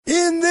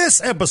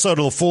this episode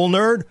of The Full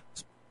Nerd,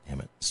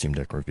 damn it, Steam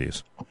Deck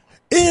reviews.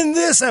 In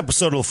this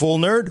episode of The Full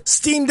Nerd,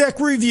 Steam Deck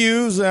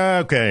reviews.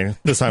 Okay,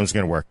 this time it's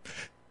going to work.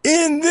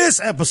 In this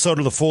episode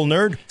of The Full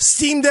Nerd,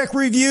 Steam Deck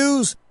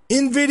reviews,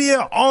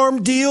 Nvidia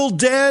ARM deal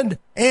dead,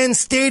 and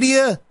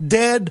Stadia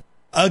dead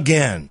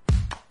again.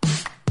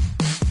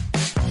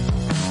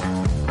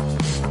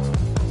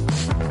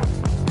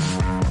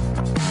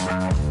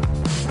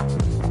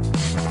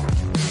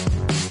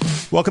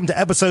 Welcome to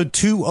episode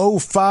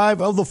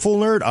 205 of The Full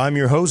Nerd. I'm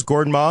your host,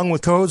 Gordon Mong,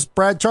 with co-host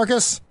Brad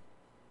Charkis.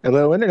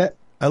 Hello, Internet.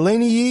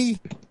 Elena Yee.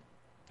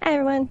 Hi,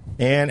 everyone.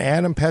 And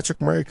Adam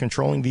Patrick Murray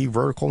controlling the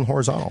vertical and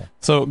horizontal.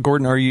 So,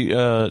 Gordon, are you,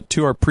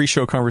 to our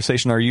pre-show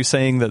conversation, are you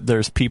saying that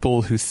there's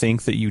people who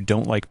think that you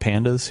don't like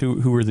pandas?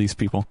 Who are these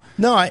people?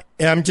 No,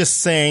 I'm just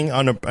saying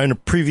on a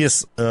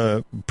previous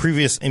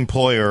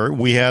employer,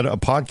 we had a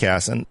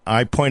podcast, and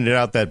I pointed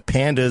out that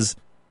pandas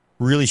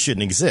really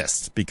shouldn't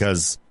exist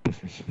because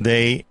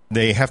they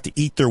have to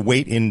eat their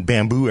weight in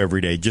bamboo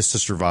every day just to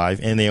survive,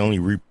 and they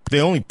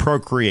only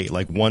procreate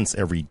like once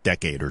every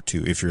decade or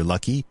two if you're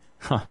lucky.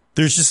 Huh.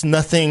 There's just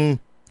nothing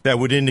that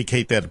would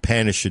indicate that a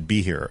panda should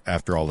be here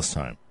after all this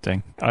time.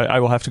 Dang, I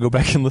will have to go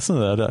back and listen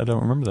to that. I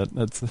don't remember that.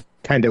 That's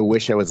kind of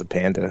wish I was a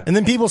panda. And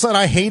then people said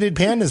I hated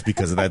pandas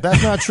because of that.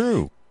 That's not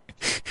true.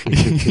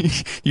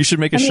 You should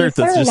make a shirt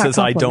that just says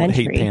I don't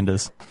hate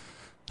pandas.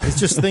 It's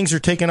just things are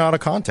taken out of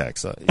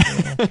context. I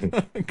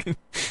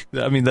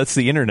mean, that's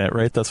the internet,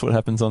 right? That's what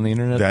happens on the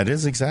internet. That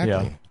is exactly.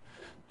 Yeah.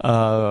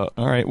 All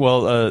right.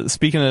 Well,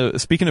 speaking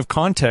of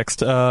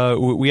context,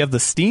 we have the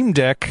Steam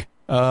Deck.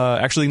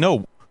 Actually,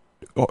 no.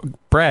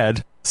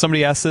 Brad,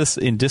 somebody asked this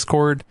in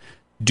Discord.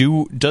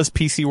 Does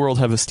PC World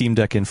have a Steam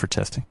Deck in for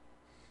testing?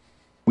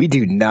 We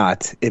do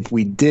not. If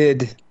we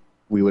did,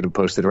 we would have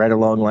posted right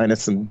along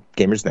Linus and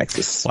Gamers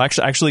Nexus. Well,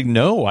 actually,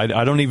 no.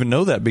 I don't even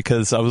know that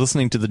because I was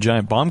listening to the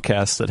Giant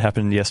Bombcast that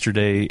happened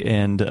yesterday,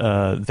 and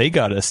they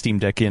got a Steam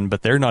Deck in,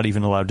 but they're not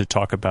even allowed to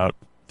talk about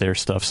their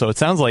stuff. So it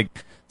sounds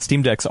like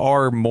Steam Decks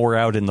are more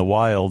out in the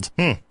wild,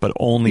 but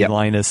only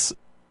Linus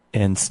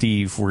and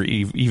Steve were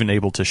even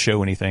able to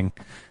show anything.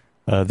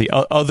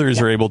 The others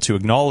are able to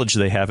acknowledge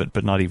they have it,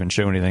 but not even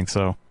show anything.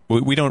 So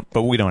we don't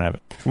have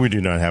it. We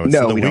do not have it.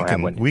 No, so we don't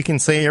have one. We can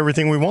say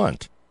everything we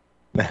want.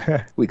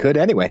 We could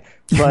anyway,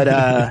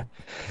 but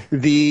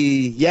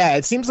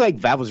it seems like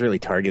Valve was really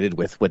targeted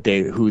with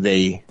who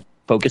they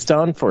focused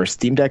on for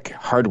Steam Deck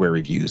hardware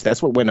reviews.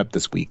 That's what went up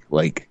this week.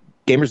 Like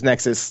Gamers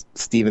Nexus,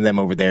 Steve and them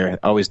over there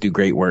always do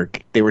great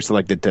work. They were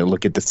selected to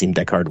look at the Steam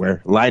Deck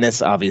hardware.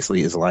 Linus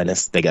obviously is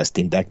Linus. They got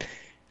Steam Deck,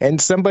 and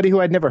somebody who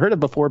I'd never heard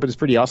of before, but is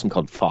pretty awesome,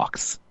 called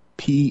Fox,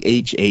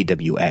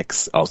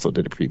 PHAWX, also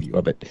did a preview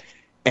of it,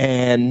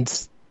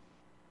 and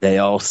they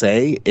all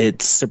say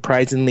it's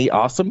surprisingly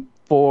awesome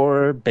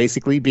for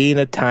basically being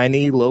a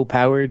tiny,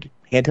 low-powered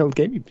handheld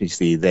gaming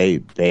PC.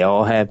 They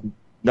all have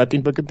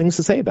nothing but good things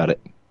to say about it.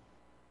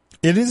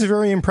 It is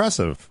very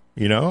impressive.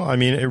 You know, I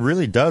mean, it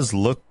really does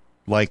look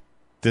like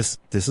this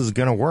is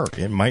going to work.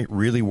 It might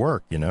really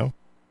work, you know?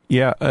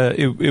 Yeah,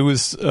 it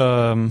was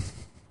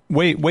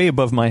way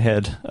above my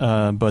head,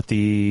 but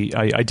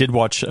I did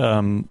watch,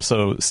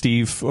 so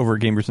Steve over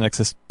at Gamers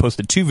Nexus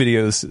posted 2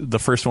 videos. The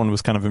first one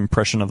was kind of an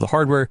impression of the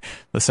hardware.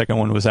 The second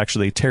one was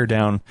actually a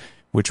teardown,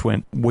 which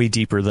went way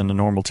deeper than a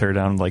normal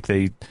teardown. Like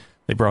they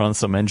brought on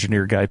some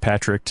engineer guy,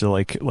 Patrick, to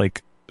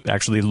like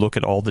actually look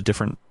at all the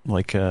different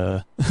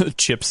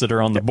chips that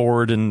are on the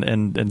board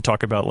and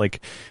talk about like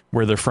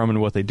where they're from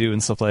and what they do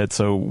and stuff like that.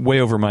 So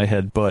way over my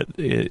head, but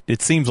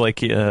it seems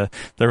like they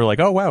were like,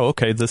 oh wow,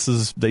 okay, this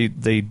is they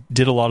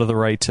did a lot of the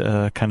right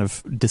kind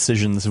of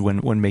decisions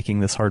when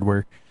making this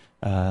hardware.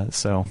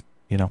 So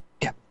you know,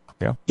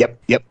 Yep.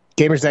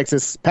 Gamers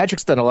Nexus.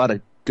 Patrick's done a lot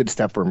of good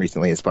stuff for him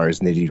recently as far as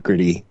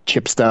nitty-gritty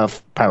chip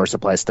stuff, power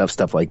supply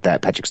stuff like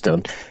that. Patrick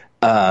Stone.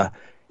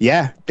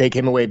 They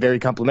came away very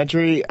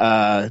complimentary.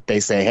 They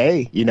say,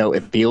 hey, you know,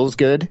 it feels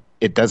good.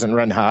 It doesn't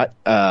run hot.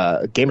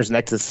 Gamers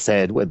Nexus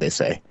said, what did they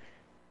say?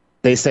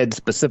 They said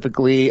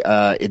specifically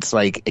it's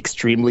like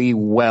extremely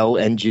well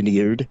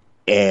engineered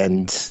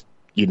and,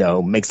 you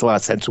know, makes a lot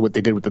of sense what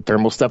they did with the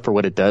thermal stuff for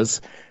what it does.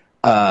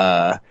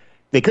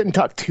 They couldn't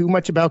talk too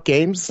much about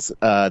games.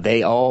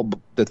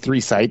 The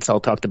 3 sites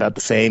all talked about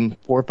the same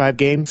 4 or 5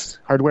 games,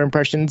 hardware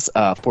impressions,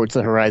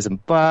 Forza Horizon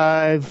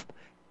 5,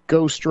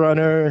 Ghost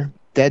Runner,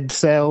 Dead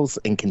Cells,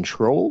 and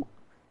Control.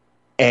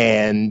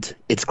 And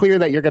it's clear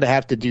that you're going to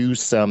have to do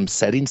some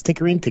settings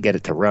tinkering to get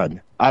it to run.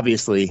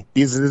 Obviously,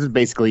 this is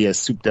basically a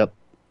souped-up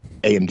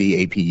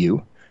AMD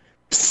APU.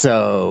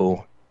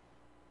 So,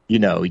 you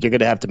know, you're going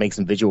to have to make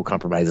some visual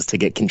compromises to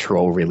get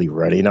Control really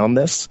running on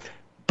this.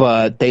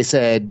 But they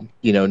said,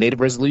 you know, native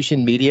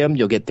resolution, medium,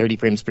 you'll get 30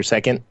 frames per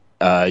second.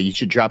 You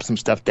should drop some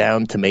stuff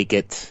down to make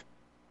it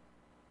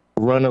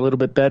run a little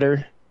bit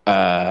better.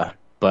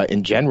 But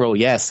in general,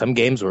 some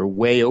games were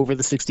way over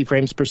the 60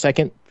 frames per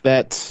second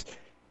that,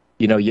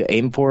 you know, you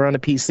aim for on a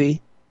PC.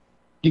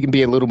 You can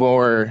be a little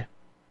more,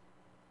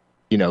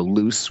 you know,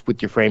 loose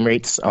with your frame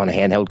rates on a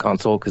handheld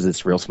console because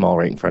it's real small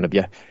right in front of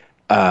you.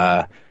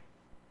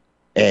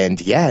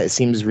 And yeah, it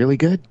seems really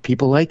good.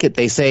 People like it.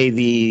 They say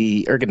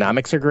the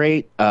ergonomics are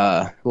great.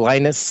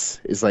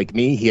 Linus is like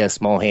me. He has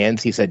small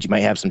hands. He said you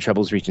might have some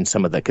troubles reaching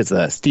some of the, because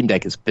the Steam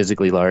Deck is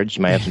physically large.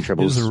 You might have some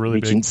troubles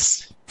really reaching,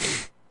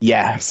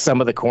 yeah,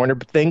 some of the corner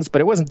things, but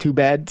it wasn't too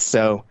bad.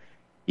 So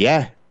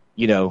yeah,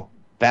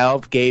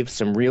 Valve gave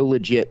some real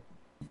legit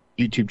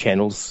YouTube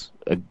channels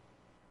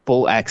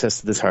full access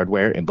to this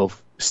hardware, and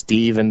both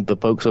Steve and the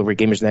folks over at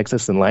Gamers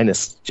Nexus and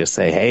Linus just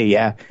say, hey,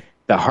 yeah,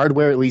 the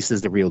hardware at least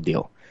is the real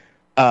deal.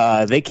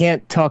 They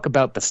can't talk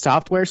about the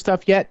software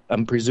stuff yet.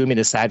 I'm presuming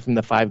aside from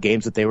the 5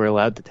 games that they were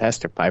allowed to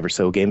test, or 5 or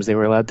so games they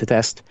were allowed to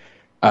test.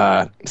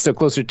 So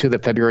closer to the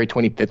February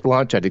 25th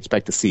launch, I'd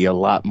expect to see a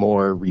lot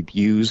more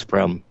reviews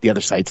from the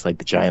other sites like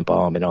the Giant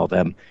Bomb and all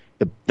them,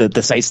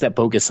 the sites that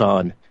focus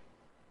on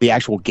the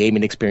actual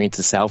gaming experience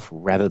itself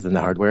rather than the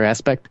hardware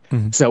aspect.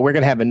 Mm-hmm. So we're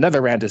going to have another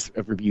round of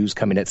reviews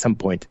coming at some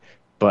point.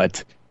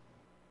 But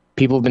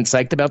people have been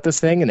psyched about this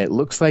thing, and it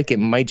looks like it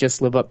might just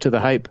live up to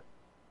the hype.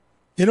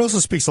 It also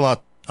speaks a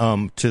lot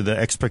to the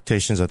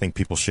expectations I think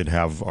people should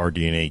have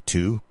RDNA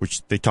 2,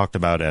 which they talked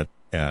about at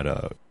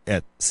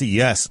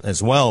CES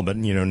as well. But,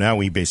 now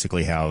we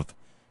basically have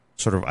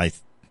sort of,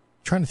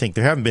 trying to think,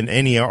 there haven't been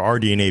any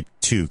RDNA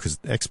 2 because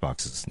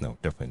Xbox is, no,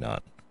 definitely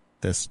not.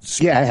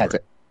 Yeah, I had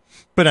it.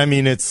 But,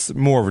 it's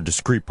more of a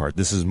discrete part.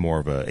 This is more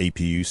of a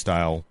APU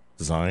style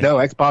design. No,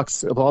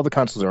 Xbox, of all the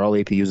consoles, are all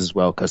APUs as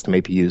well, custom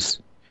APUs.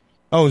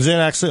 Oh, is it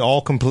actually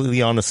all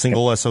completely on a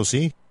single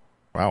SoC?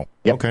 Wow.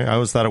 Yep. Okay. I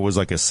always thought it was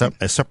like a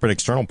separate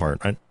external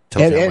part. Right?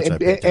 Tells you how much I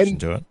pay attention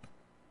to it.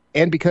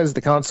 And because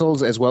the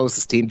consoles, as well as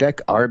the Steam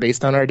Deck, are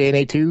based on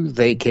RDNA 2,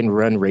 they can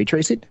run ray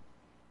tracing.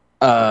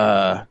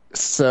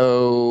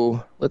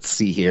 So let's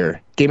see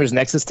here. Gamers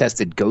Nexus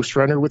tested Ghost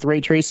Runner with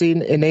ray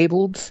tracing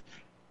enabled.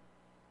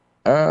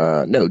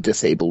 No,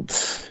 disabled.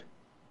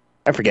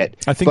 I forget.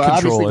 I think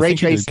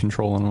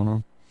Control on one of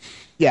them.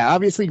 Yeah,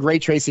 obviously ray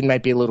tracing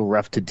might be a little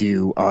rough to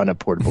do on a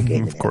portable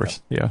game. Of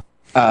course, yeah.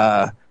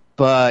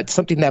 But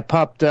something that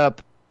popped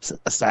up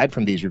aside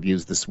from these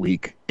reviews this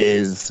week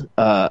is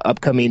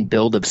upcoming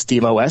build of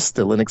SteamOS,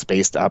 the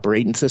Linux-based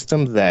operating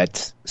system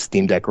that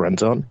Steam Deck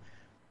runs on,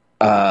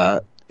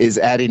 is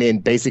adding in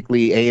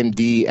basically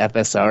AMD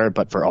FSR,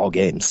 but for all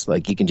games.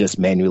 Like you can just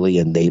manually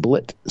enable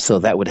it, so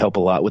that would help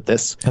a lot with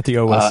this. At the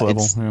OS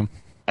level, yeah.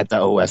 At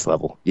the OS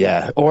level,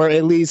 yeah. Or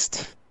at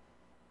least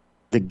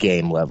the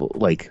game level,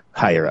 like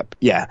higher up,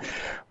 yeah.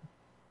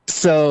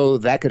 So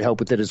that could help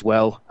with it as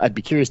well. I'd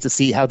be curious to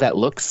see how that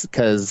looks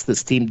because the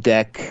Steam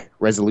Deck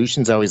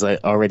resolution's always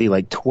already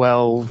like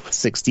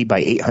 1260 by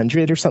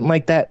 800 or something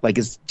like that. Like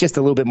it's just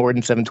a little bit more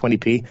than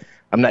 720p.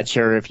 I'm not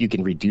sure if you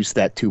can reduce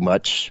that too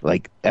much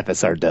like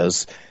FSR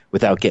does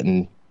without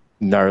getting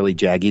gnarly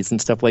jaggies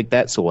and stuff like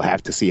that. So we'll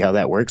have to see how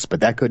that works, but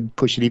that could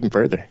push it even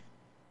further.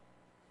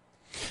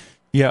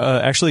 Yeah,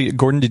 actually,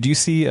 Gordon, did you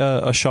see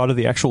a shot of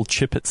the actual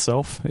chip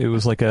itself? It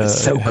was like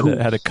cool.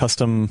 had a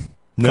custom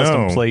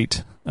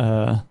plate.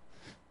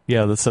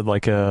 That said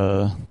like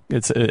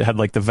it had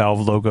like the Valve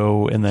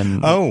logo and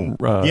then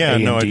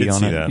AMD no, I did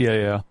on see it. that.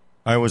 Yeah.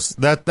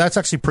 That's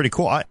actually pretty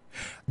cool.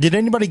 Did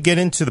anybody get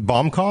into the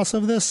BOM cost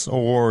of this,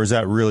 or is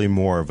that really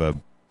more of a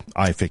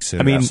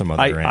iFixit? I mean, some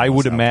other I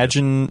would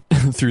imagine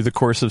through the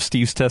course of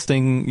Steve's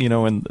testing,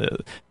 and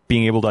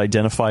being able to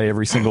identify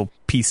every single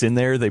piece in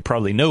there, they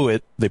probably know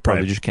it. They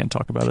probably just can't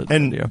talk about it.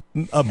 And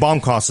a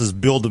BOM cost is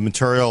bill of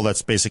material.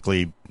 That's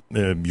basically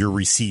your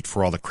receipt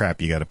for all the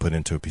crap you got to put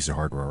into a piece of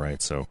hardware,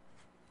 right? So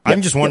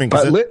I'm just wondering.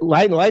 But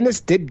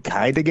Linus did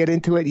kind of get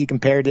into it. He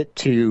compared it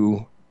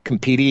to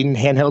competing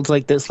handhelds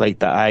like this, like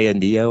the Aya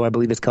Neo, I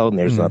believe it's called, and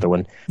there's another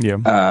one.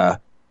 Yeah.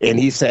 And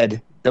he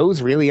said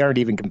those really aren't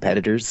even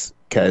competitors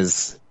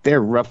because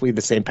they're roughly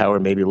the same power,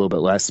 maybe a little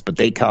bit less, but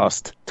they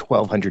cost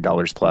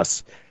 $1,200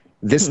 plus.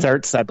 This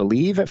starts, I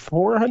believe, at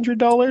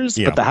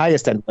 $400, but the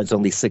highest end was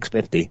only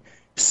 $650.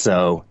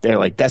 So they're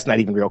like, that's not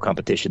even real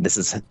competition. This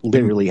is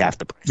literally half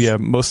the price. Yeah,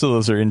 most of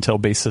those are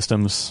Intel-based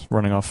systems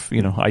running off,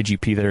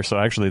 IGP there. So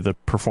actually, the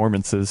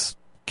performances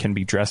can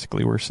be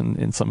drastically worse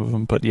in some of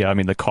them. But yeah, I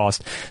mean, the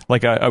cost,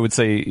 like I would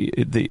say,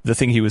 the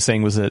thing he was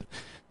saying was that,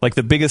 like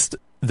the biggest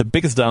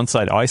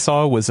downside I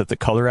saw was that the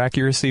color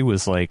accuracy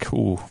was like,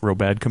 real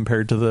bad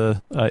compared to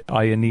the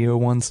Aya Neo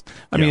ones.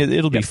 I mean,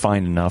 it'll be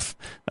fine enough.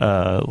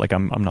 Like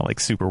I'm not like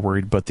super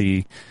worried, but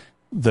the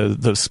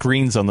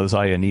screens on those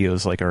Aya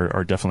Neos like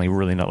are definitely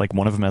really not, like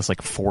one of them has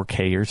like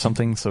 4K or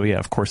something. So yeah,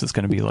 of course it's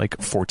going to be like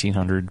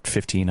 $1,400,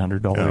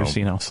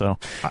 $1,500, So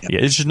yeah,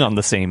 it's just not in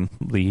the same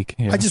league.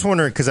 Yeah. I just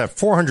wonder because at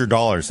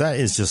 $400, that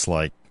is just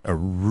like a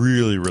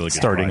really, really good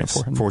starting price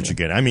at $400 for what you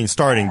get. I mean,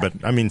 starting, but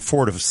I mean,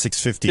 $400 to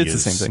 $650 it's the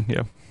same thing.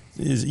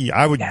 Yeah.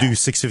 I would do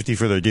 $650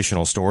 for the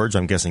additional storage.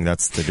 I'm guessing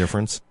that's the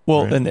difference.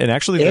 Well, right? and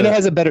actually, it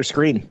has a better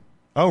screen.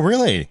 Oh,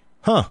 really?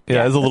 Huh?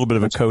 Yeah, there's a little bit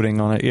of a coating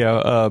on it.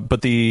 Yeah,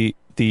 but the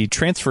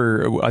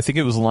transfer, I think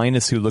it was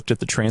Linus who looked at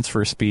the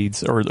transfer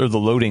speeds or the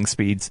loading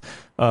speeds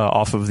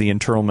off of the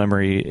internal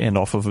memory and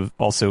off of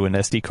also an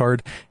SD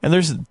card. And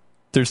there's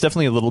there's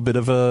definitely a little bit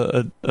of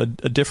a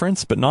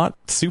difference, but not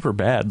super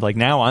bad. Like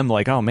now I'm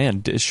like, oh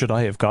man, should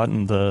I have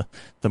gotten the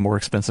more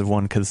expensive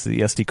one, because the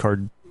SD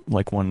card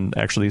like one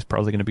actually is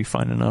probably going to be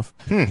fine enough,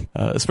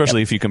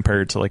 especially if you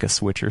compare it to like a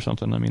Switch or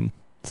something. I mean,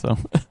 so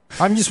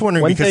I'm just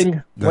wondering one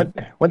thing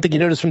you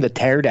notice from the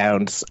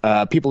teardowns,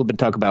 people have been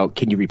talking about,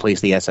 can you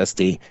replace the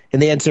SSD?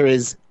 And the answer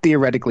is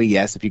theoretically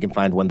yes, if you can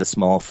find one of the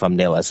small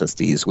thumbnail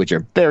SSDs, which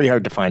are very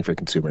hard to find for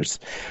consumers.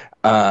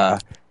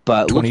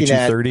 But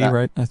 2230,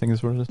 right? I think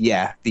is what it is.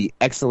 Yeah, the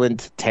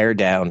excellent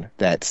teardown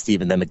that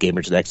Steve and them at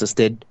Gamers Nexus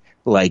did.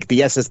 Like,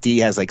 the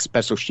SSD has like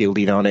special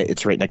shielding on it.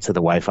 It's right next to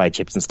the Wi-Fi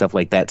chips and stuff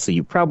like that. So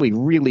you probably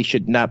really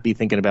should not be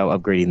thinking about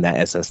upgrading that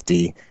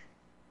SSD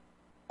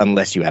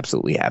unless you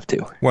absolutely have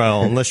to.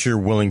 Well, unless you're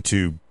willing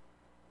to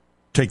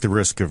take the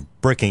risk of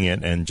breaking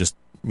it and just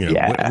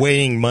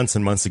waiting months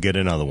and months to get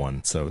another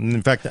one. So,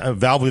 in fact,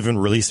 Valve even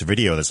released a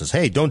video that says,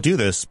 "Hey, don't do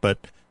this, but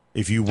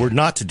if you were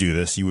not to do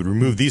this, you would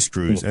remove these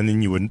screws, and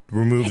then you would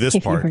remove this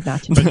part.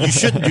 But you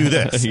shouldn't do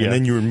this, and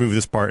then you remove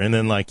this part, and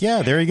then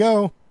there you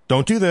go.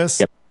 Don't do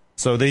this." Yep.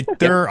 So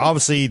they're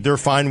obviously they're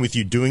fine with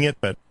you doing it,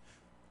 but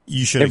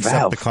you should accept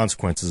Valve. the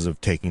consequences of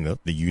taking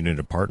the unit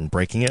apart and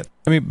breaking it.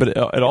 I mean, but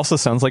it also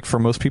sounds like for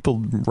most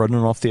people, running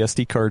off the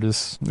SD card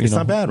is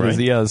not bad, right?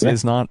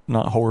 Is not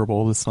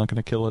horrible. It's not going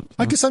to kill it. So.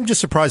 I guess I'm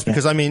just surprised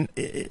because I mean,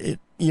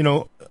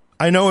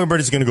 I know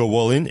everybody's going to go,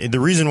 well, the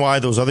reason why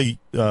those other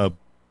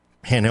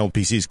handheld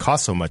PCs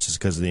cost so much is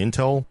because of the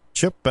Intel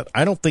chip, but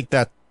I don't think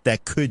that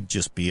could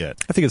just be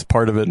it. I think it's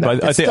part of it. No,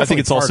 but I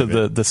think it's also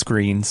it. the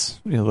screens.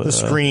 The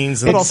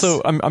screens. But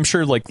also, I'm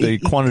sure like the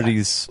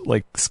quantities,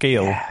 like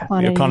scale,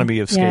 the economy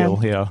of scale.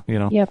 Yeah,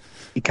 Yep.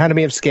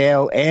 Economy of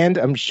scale, and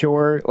I'm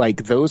sure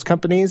like those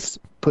companies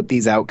put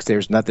these out because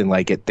there's nothing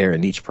like it. They're a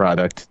niche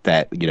product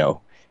that,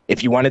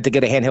 if you wanted to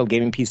get a handheld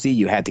gaming PC,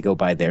 you had to go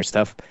buy their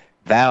stuff.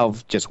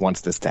 Valve just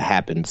wants this to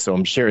happen, so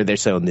I'm sure they're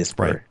selling this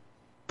for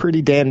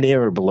pretty damn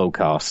near or below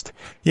cost.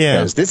 Yeah,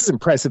 because this is an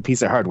impressive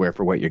piece of hardware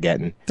for what you're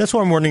getting. That's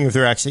why I'm wondering if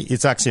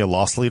it's actually a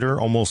loss leader,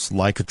 almost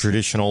like a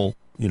traditional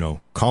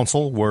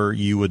console where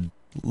you would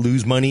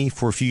lose money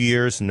for a few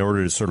years in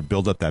order to sort of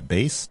build up that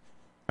base.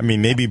 I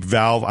mean, maybe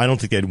Valve, I don't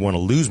think they'd want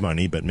to lose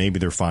money, but maybe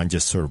they're fine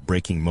just sort of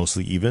breaking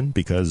mostly even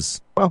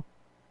because... Well,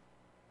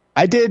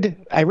 I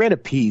ran a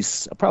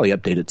piece, I'll probably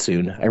update it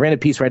soon. I ran a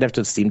piece right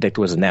after the Steam Deck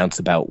was announced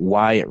about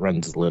why it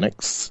runs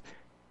Linux.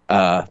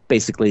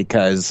 Basically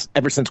because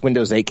ever since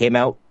Windows 8 came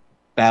out,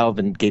 Valve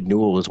and Gabe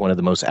Newell was one of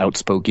the most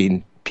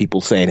outspoken people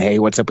saying, hey,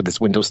 what's up with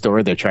this Windows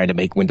Store? They're trying to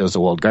make Windows a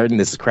walled garden.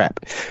 This is crap.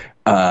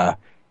 And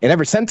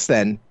ever since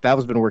then,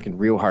 Valve's been working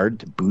real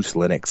hard to boost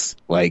Linux.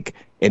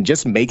 And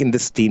just making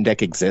this Steam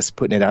Deck exist,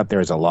 putting it out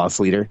there as a loss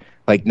leader.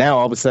 Now,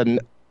 all of a sudden,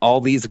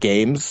 all these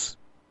games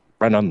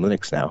run on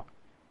Linux now.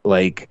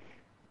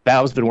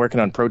 Valve's been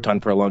working on Proton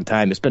for a long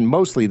time. It's been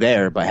mostly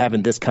there, but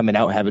having this coming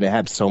out, having to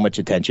have so much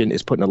attention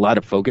is putting a lot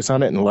of focus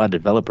on it, and a lot of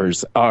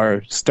developers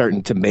are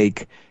starting to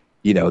make,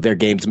 their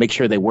games, make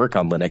sure they work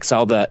on Linux.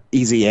 All the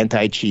easy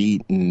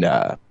anti-cheat and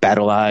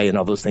BattleEye and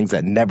all those things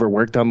that never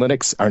worked on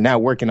Linux are now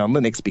working on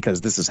Linux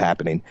because this is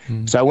happening.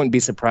 So I wouldn't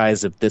be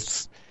surprised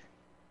if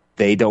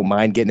they don't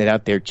mind getting it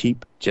out there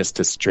cheap just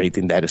to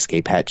strengthen that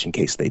escape hatch in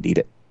case they need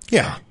it.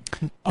 Yeah.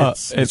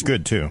 It's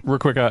good too. Real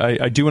quick,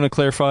 I do want to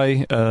clarify.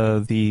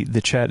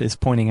 The chat is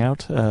pointing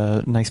out,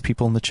 nice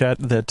people in the chat,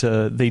 that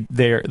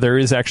there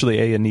is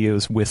actually a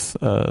Neos with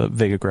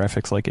Vega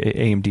graphics, like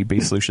AMD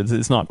based solutions.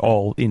 It's not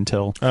all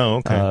Intel. Oh,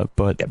 okay.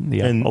 But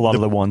and a lot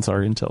of the ones are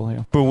Intel.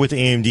 Yeah. But with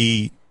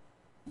AMD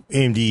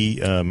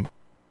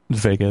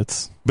Vega,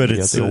 it's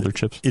the older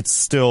chips.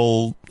 It's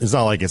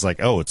not like it's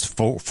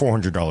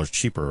 $400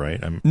 cheaper,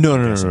 right? No,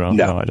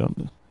 I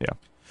don't. Yeah.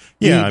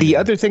 Yeah, the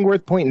other thing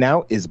worth pointing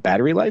out is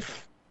battery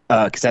life,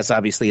 because that's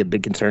obviously a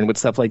big concern with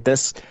stuff like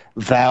this.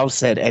 Valve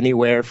said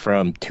anywhere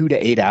from 2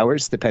 to 8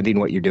 hours, depending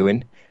what you're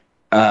doing.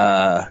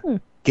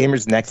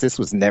 Gamers Nexus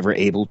was never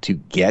able to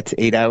get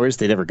 8 hours.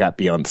 They never got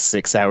beyond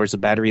 6 hours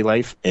of battery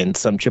life, and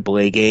some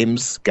AAA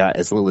games got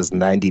as little as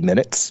 90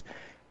 minutes.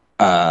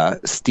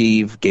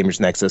 Steve, Gamers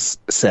Nexus,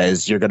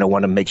 says you're going to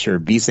want to make sure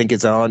VSync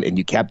is on, and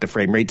you cap the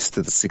frame rates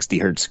to the 60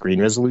 hertz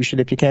screen resolution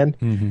if you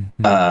can.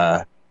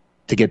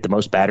 To get the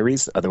most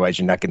batteries. Otherwise,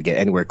 you're not going to get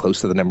anywhere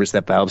close to the numbers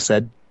that Valve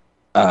said.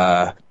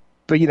 But,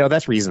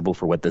 that's reasonable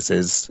for what this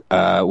is.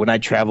 When I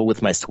travel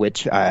with my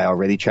Switch, I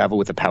already travel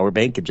with a power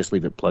bank and just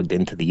leave it plugged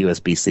into the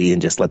USB-C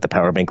and just let the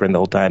power bank run the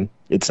whole time.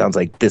 It sounds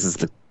like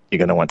you're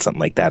going to want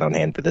something like that on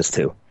hand for this,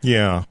 too.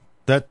 Yeah.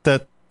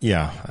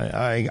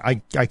 I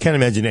can't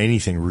imagine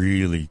anything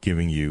really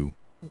giving you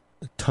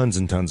tons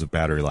and tons of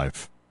battery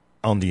life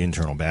on the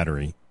internal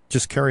battery.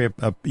 Just carry a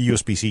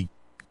USB-C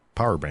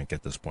power bank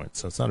at this point,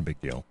 so it's not a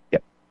big deal.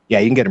 Yep. Yeah,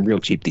 you can get them real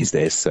cheap these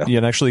days. So. Yeah,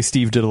 and actually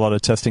Steve did a lot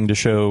of testing to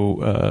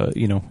show,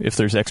 if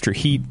there's extra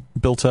heat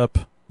built up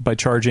by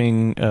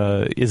charging,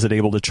 is it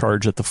able to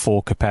charge at the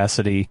full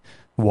capacity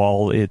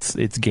while it's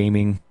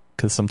gaming?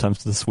 Because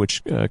sometimes the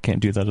Switch can't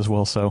do that as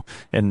well. So,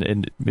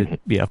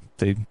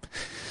 they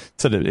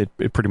said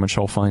it pretty much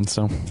all fine.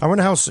 So I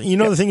wonder how,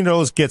 the thing that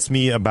always gets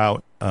me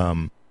about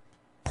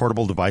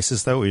portable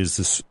devices, though, is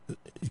this.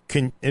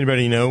 Can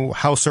anybody know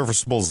how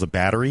serviceable is the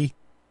battery?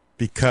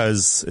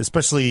 Because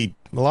especially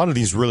a lot of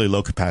these really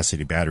low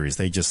capacity batteries,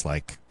 they just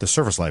like the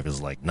service life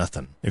is like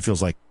nothing. It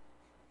feels like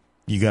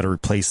you got to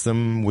replace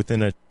them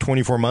within a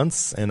 24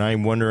 months, and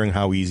I'm wondering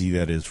how easy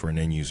that is for an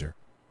end user.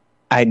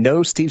 I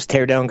know Steve's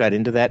teardown got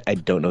into that. I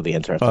don't know the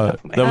answer off the top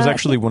of my head. That was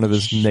actually one of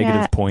his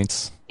negative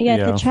points.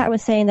 Yeah, the chat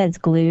was saying that it's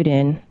glued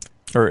in.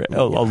 Or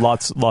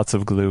lots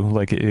of glue.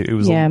 Like it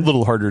was a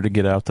little harder to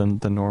get out than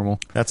normal.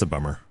 That's a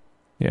bummer.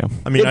 Yeah.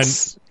 I mean,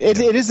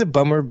 it is a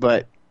bummer,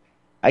 but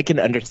I can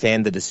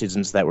understand the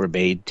decisions that were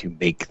made to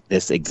make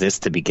this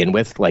exist to begin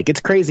with. Like, it's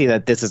crazy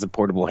that this is a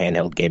portable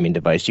handheld gaming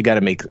device. You got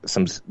to make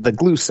the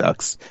glue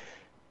sucks.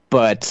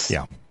 But,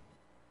 yeah.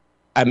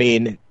 I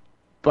mean,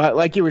 but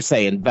like you were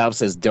saying, Valve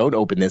says don't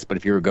open this, but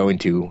if you were going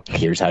to,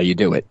 here's how you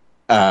do it.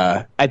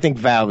 I think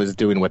Valve is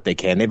doing what they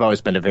can. They've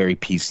always been a very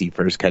PC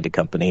first kind of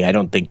company. I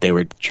don't think they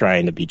were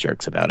trying to be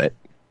jerks about it.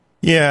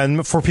 Yeah,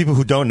 and for people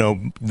who don't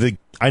know,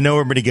 I know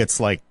everybody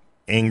gets like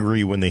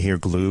angry when they hear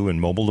glue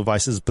and mobile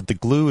devices, but the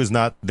glue is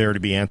not there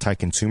to be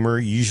anti-consumer.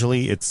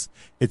 Usually it's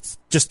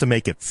just to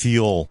make it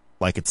feel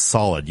like it's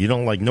solid. You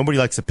don't nobody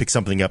likes to pick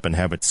something up and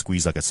have it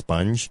squeeze like a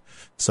sponge.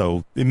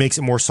 So it makes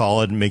it more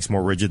solid, it makes it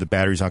more rigid. The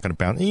battery's not going to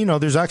bounce.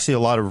 There's actually a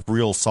lot of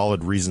real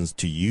solid reasons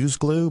to use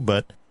glue,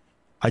 but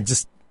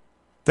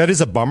that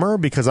is a bummer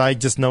because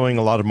knowing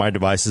a lot of my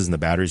devices and the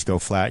batteries go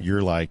flat,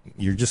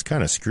 you're just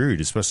kind of screwed,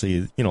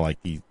 especially, like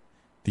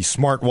the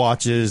smart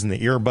watches and the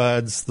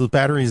earbuds, the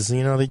batteries,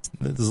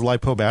 those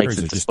LiPo batteries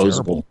are just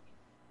disposable.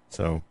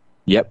 Terrible. So,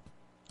 Yep.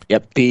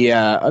 The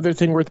other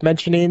thing worth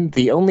mentioning,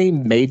 the only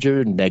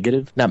minor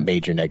negative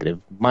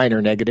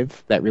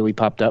that really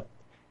popped up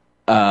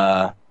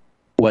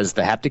was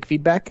the haptic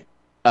feedback.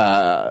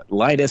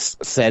 Linus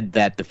said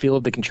that the feel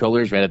of the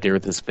controller is right up there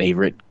with his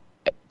favorite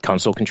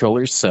console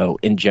controllers. So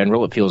in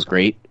general, it feels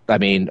great. I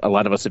mean, a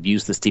lot of us have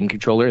used the Steam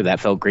controller.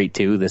 That felt great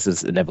too. This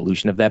is an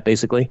evolution of that,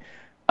 basically.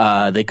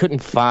 They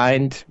couldn't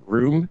find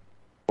room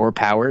or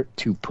power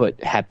to put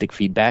haptic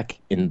feedback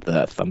in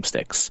the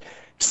thumbsticks.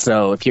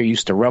 So if you're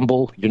used to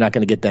Rumble, you're not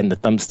going to get that in the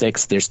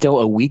thumbsticks. There's still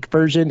a weak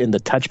version in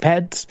the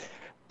touchpads,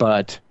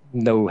 but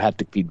no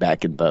haptic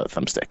feedback in the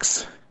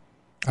thumbsticks.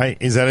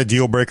 Is that a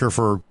deal breaker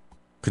for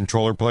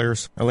controller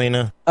players,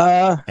 Elena?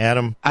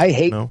 Adam? I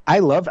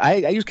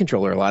use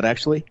controller a lot,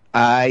 actually.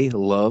 I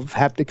love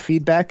haptic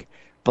feedback,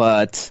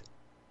 but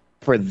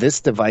for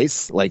this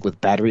device, like with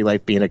battery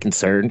life being a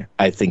concern,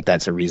 I think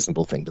that's a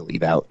reasonable thing to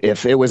leave out.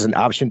 If it was an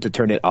option to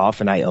turn it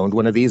off and I owned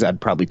one of these, I'd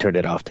probably turn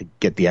it off to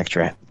get the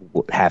extra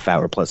half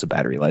hour plus of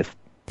battery life.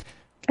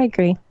 I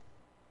agree.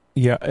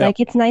 Yeah.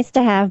 It's nice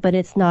to have, but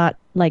it's not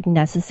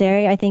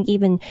necessary. I think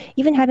even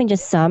having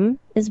just some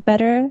is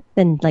better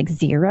than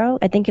zero.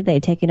 I think if they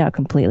had taken it out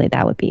completely,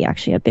 that would be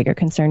actually a bigger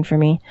concern for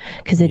me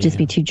because it'd just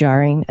be too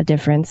jarring a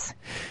difference.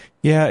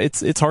 Yeah,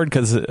 it's hard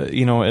because,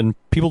 and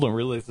people don't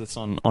realize this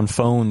on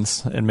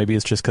phones, and maybe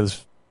it's just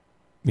because,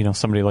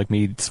 somebody like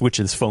me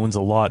switches phones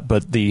a lot,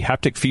 but the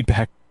haptic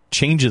feedback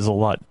changes a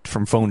lot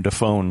from phone to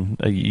phone.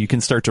 You can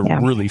start to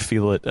really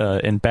feel it,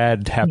 and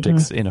bad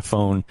haptics in a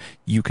phone,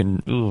 you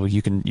can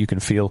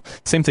feel.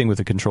 Same thing with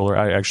the controller.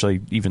 I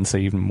actually even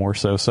say even more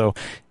so. So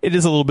it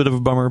is a little bit of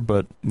a bummer,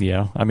 but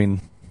yeah, I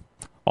mean,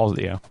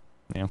 yeah.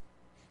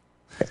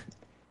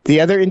 The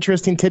other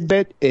interesting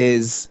tidbit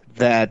is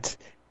that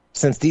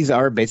since these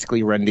are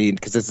basically running,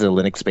 because this is a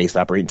Linux-based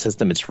operating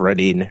system, it's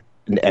running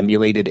an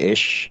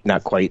emulated-ish,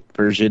 not quite,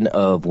 version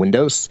of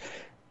Windows.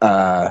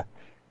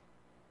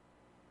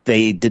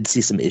 They did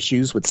see some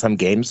issues with some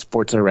games.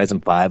 Forza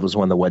Horizon 5 was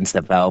one of the ones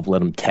that Valve let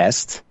them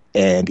test.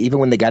 And even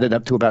when they got it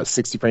up to about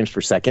 60 frames per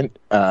second,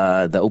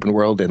 the open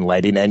world and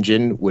lighting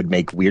engine would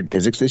make weird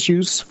physics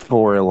issues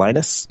for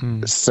Linus.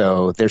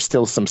 So there's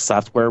still some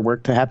software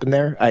work to happen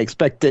there. I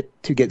expect it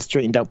to get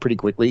straightened out pretty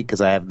quickly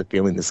because I have the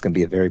feeling this is going to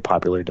be a very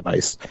popular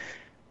device.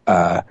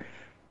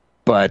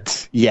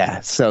 But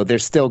yeah, so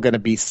there's still going to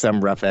be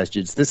some rough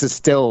edges. This is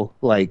still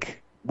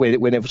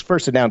when it was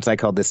first announced, I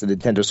called this a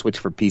Nintendo Switch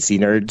for PC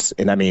nerds.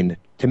 And I mean,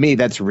 to me,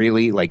 that's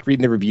really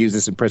reading the reviews,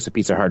 this impressive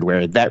piece of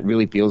hardware. That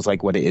really feels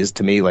like what it is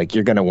to me.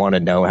 You're going to want to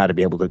know how to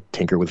be able to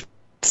tinker with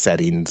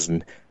settings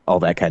and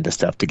all that kind of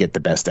stuff to get the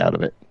best out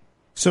of it.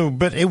 So,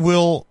 but it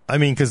will,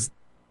 because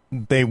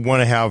they want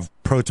to have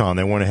Proton,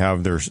 they want to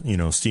have their,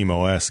 Steam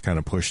OS kind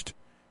of pushed.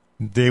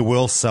 They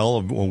will sell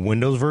a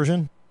Windows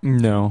version?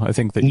 No, I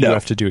think that you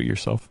have to do it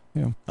yourself.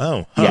 Yeah.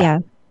 Oh, huh. Yeah.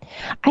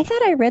 I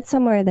thought I read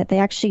somewhere that they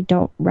actually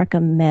don't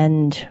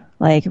recommend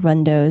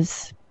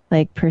Windows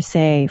per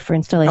se for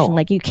installation.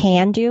 You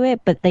can do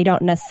it, but they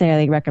don't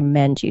necessarily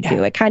recommend you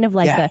do it. Kind of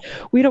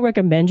we don't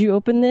recommend you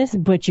open this,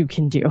 but you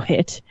can do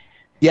it.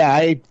 Yeah,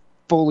 I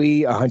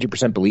fully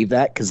 100% believe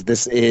that because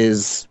this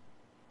is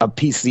a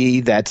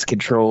PC that's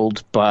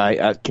controlled by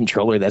a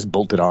controller that's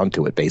bolted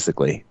onto it,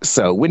 basically.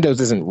 So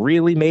Windows isn't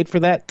really made for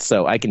that,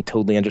 so I can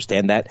totally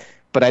understand that.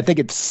 But I think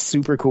it's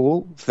super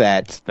cool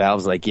that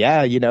Valve's it's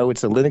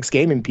a Linux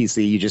gaming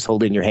PC. You just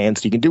hold it in your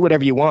hands. You can do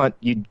whatever you want.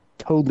 You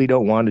totally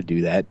don't want to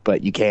do that,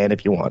 but you can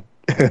if you want.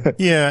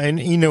 Yeah, and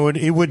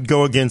it would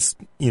go against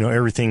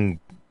everything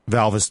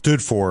Valve has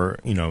stood for,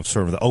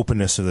 sort of the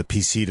openness of the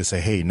PC to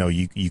say, hey, no,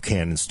 you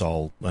can't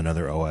install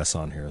another OS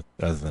on here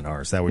other than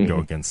ours. That would go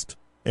against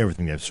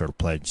everything they've sort of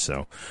pledged.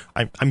 So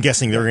I'm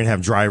guessing they're going to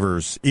have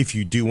drivers if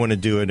you do want to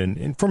do it,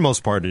 and for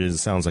most part, it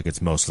sounds like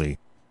it's mostly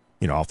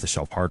off the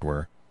shelf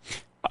hardware.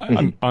 I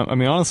mean,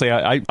 honestly,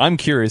 I'm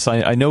curious.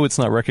 I know it's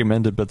not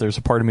recommended, but there's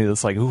a part of me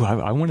that's like, ooh,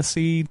 I want to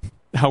see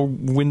how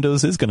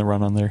Windows is going to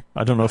run on there.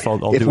 I don't know if I'll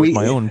do it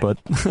my own, but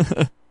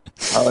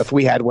if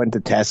we had one to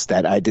test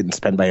that I didn't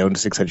spend my own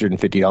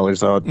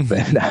 $650 on,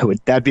 then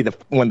that'd be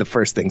one of the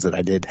first things that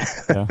I did.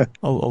 Yeah,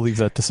 I'll leave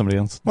that to somebody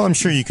else. Well, I'm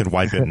sure you could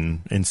wipe it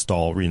and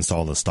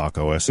reinstall the stock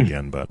OS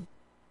again, but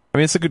I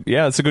mean, it's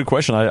a good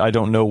question. I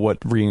don't know what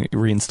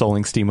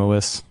reinstalling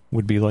SteamOS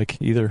would be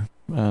like either.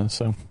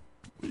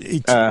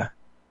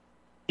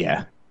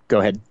 Yeah, go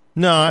ahead.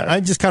 No, I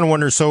just kind of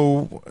wonder.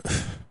 So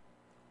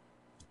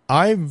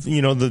I've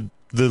the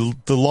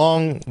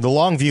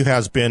long view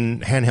has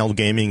been handheld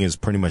gaming is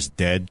pretty much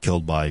dead,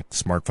 killed by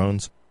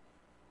smartphones.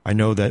 I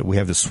know that we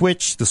have the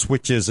Switch. The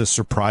Switch is a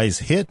surprise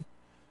hit,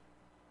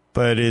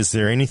 but is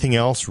there anything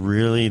else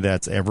really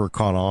that's ever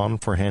caught on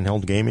for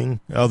handheld gaming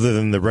other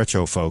than the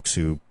retro folks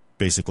who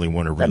basically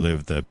want to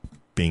relive the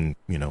being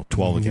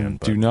 12 again?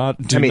 But do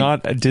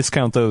not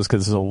discount those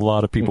because a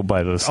lot of people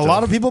buy those. A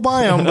lot of people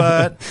buy them,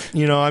 but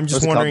I'm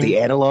just wondering. The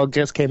Analog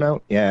just came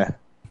out. Yeah.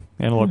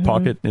 Analog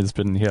Pocket has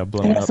been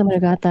blown up. Someone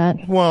got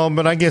that. Well,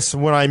 but I guess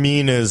what I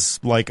mean is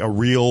like a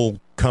real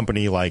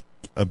company, like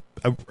a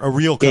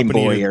real Game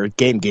company Boy or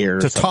Game Gear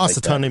to toss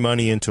a ton of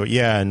money into it.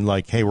 Yeah, and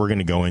like, hey, we're going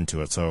to go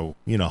into it. So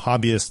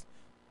hobbyists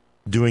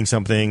doing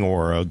something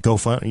or a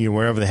GoFundMe,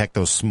 wherever the heck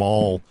those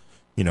small,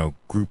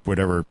 group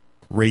whatever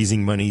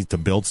raising money to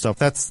build stuff.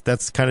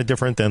 That's kind of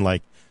different than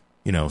like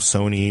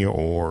Sony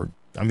or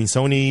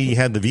Sony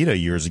had the Vita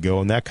years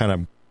ago, and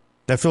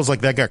that feels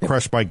like that got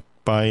crushed by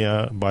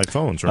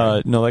phones,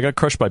 right? No, they got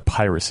crushed by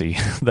piracy.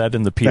 That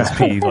in the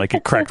PSP, like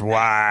it cracked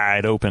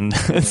wide open.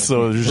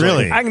 So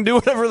really, I can do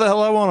whatever the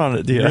hell I want on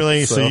it. Yeah,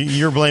 really? So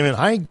you're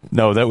blaming?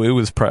 No, that it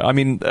was.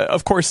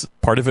 Of course,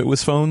 part of it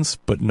was phones,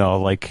 but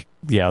no, like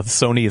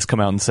Sony has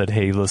come out and said,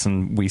 hey,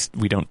 listen, we're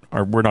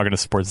not going to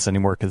support this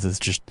anymore because it's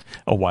just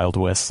a Wild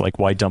West. Like,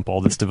 why dump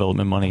all this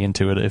development money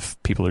into it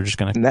if people are just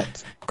going to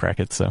crack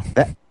it? So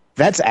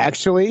That's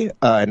actually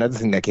another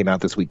thing that came out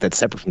this week that's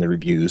separate from the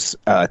reviews.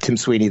 Tim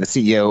Sweeney, the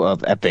CEO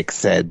of Epic,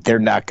 said they're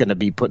not going to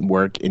be putting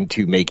work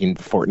into making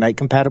Fortnite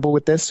compatible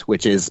with this,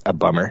 which is a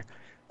bummer.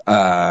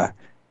 But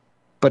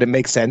it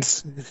makes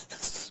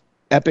sense.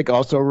 Epic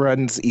also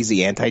runs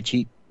Easy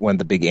Anti-Cheat, one of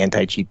the big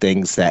anti-cheat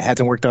things that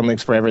hasn't worked on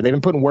Linux forever. They've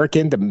been putting work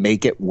in to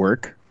make it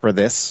work for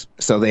this,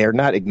 so they are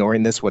not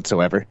ignoring this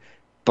whatsoever.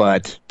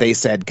 But they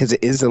said because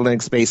it is a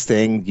Linux-based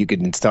thing, you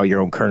can install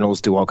your own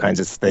kernels, do all kinds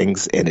of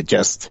things, and it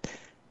just...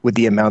 with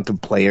the amount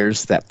of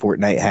players that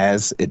Fortnite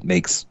has, it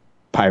makes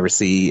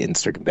piracy and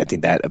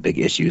circumventing that a big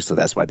issue. So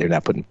that's why they're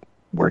not putting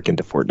work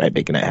into Fortnite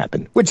making it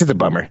happen, which is a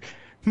bummer.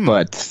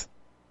 But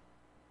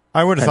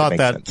I would have thought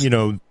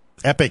that,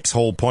 Epic's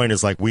whole point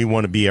is like, we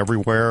want to be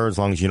everywhere as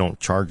long as you don't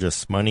charge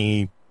us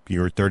money,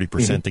 you're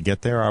 30% to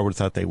get there. I would have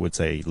thought they would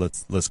say,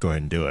 let's go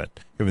ahead and do it,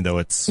 even though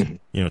it's,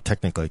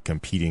 technically a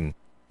competing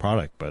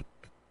product, but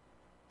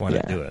why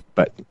not do it?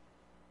 But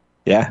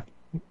yeah.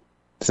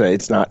 So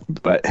it's not,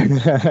 but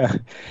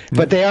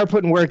but they are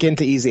putting work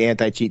into Easy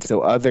Anti-Cheat,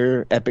 so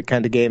other Epic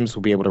kind of games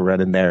will be able to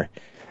run in there.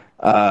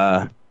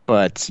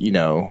 But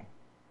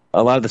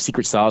a lot of the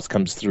secret sauce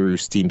comes through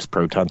Steam's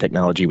Proton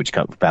technology,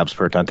 Valve's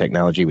Proton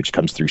technology, which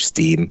comes through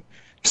Steam.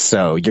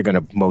 So you're going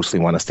to mostly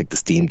want to stick the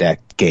Steam Deck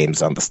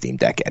games on the Steam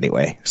Deck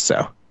anyway.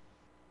 So,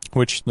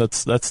 which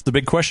that's the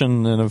big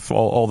question, and if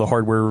all the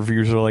hardware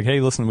reviewers are like,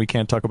 hey, listen, we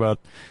can't talk about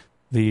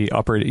the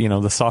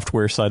the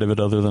software side of it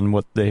other than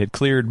what they had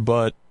cleared,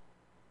 but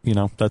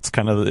that's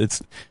kind of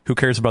it's who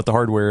cares about the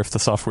hardware if the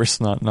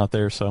software's not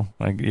there. So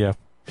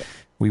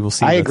we will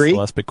see. I that's agree. The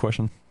last big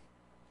question.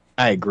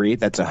 I agree.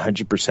 That's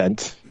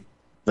 100%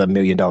 the $1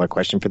 million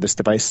question for this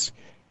device.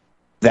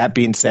 That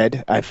being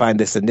said, I find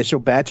this initial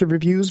batch of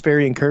reviews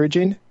very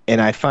encouraging, and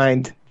I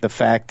find the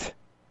fact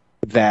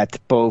that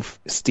both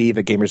Steve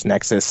at Gamers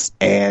Nexus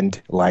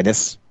and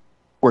Linus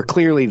were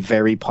clearly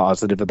very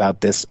positive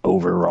about this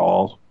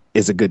overall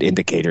is a good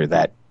indicator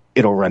that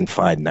it'll run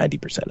fine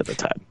 90% of the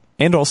time.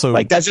 And also,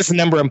 that's just a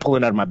number I'm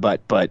pulling out of my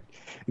butt, but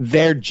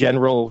their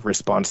general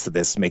response to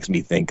this makes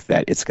me think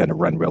that it's going to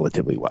run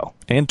relatively well.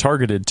 And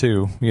targeted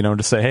too,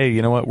 to say, hey,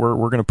 you know what, we're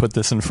going to put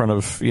this in front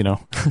of,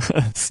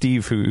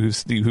 Steve, who,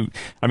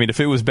 I mean,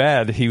 if it was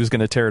bad, he was going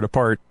to tear it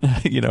apart,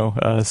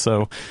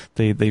 so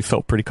they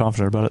felt pretty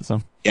confident about it.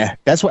 So yeah,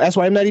 that's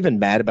why I'm not even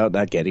mad about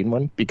not getting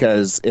one,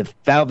 because if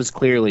Valve is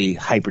clearly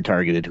hyper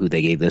targeted who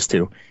they gave this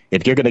to,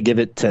 if you're going to give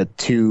it to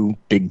two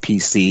big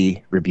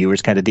PC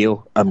reviewers kind of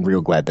deal, I'm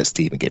real glad that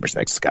Steve and Gamers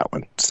Nexus got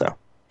one. So.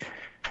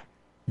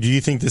 Do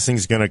you think this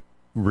thing's going to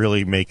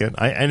really make it?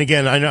 I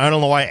don't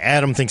know why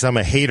Adam thinks I'm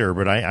a hater,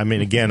 but I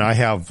mean, again, I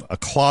have a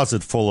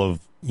closet full of,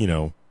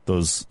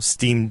 those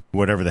Steam,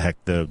 whatever the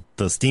heck, the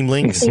Steam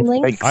links. Steam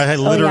links? I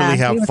literally We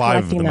have were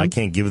 5 of collecting them. I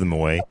can't give them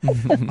away.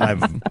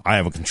 I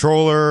have a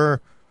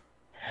controller,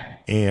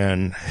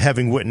 and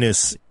having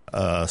witnessed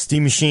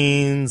Steam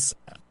machines,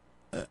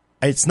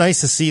 it's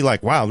nice to see,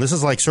 like, wow, this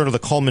is like sort of the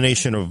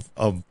culmination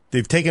of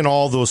they've taken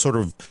all those sort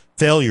of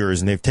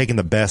failures and they've taken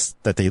the best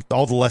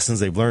all the lessons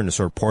they've learned and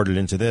sort of poured it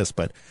into this.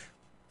 But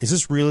is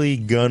this really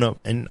gonna,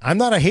 and I'm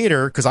not a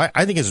hater, because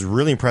I think it's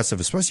really impressive,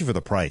 especially for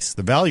the price.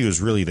 The value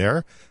is really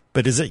there,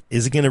 but is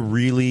it going to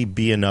really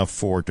be enough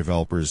for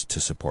developers to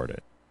support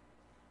it?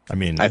 I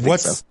mean,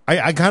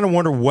 I kind of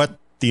wonder what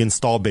the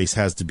install base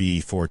has to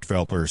be for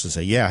developers to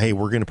say, yeah, hey,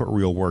 we're going to put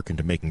real work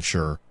into making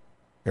sure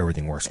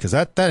everything works, because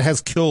that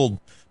has killed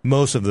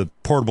most of the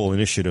portable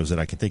initiatives that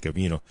I can think of.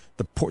 You know,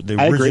 the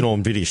original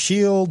Nvidia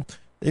Shield.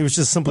 It was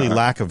just simply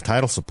lack of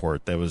title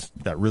support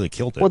that really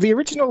killed it. Well, the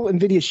original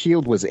Nvidia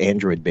Shield was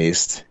Android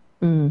based.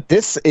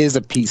 This is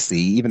a PC,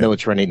 even though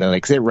it's running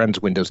Linux. It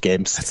runs Windows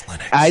games. That's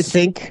Linux. I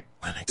think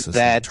Linux is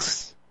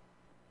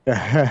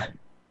that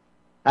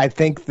I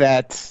think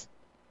that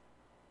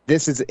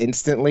this is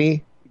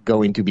instantly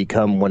going to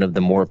become one of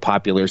the more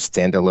popular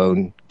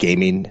standalone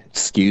gaming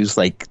SKUs.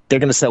 Like, they're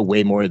going to sell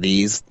way more of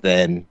these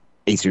than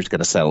Acer's going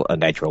to sell a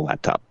Nitro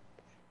laptop.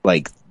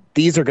 Like,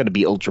 these are going to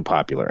be ultra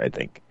popular, I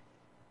think.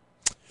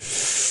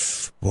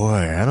 Boy,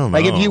 I don't know.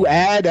 Like, if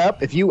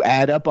you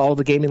add up all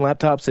the gaming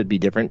laptops, it'd be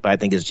different. But I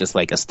think it's just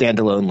like a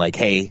standalone, like,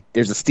 hey,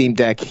 there's a Steam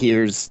Deck.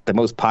 Here's the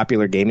most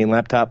popular gaming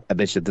laptop. I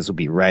bet you this will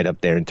be right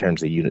up there in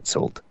terms of units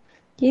sold.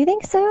 Do you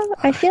think so?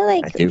 I feel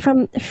like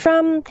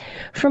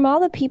from all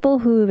the people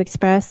who've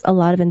expressed a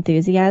lot of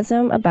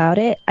enthusiasm about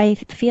it, I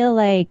feel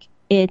like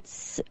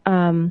it's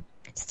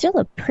still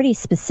a pretty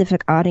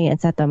specific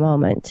audience at the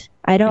moment.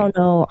 I don't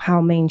know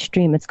how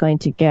mainstream it's going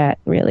to get,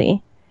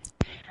 really.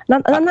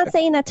 I'm not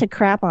saying that to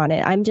crap on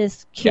it. I'm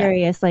just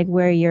curious, like,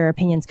 where your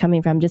opinion's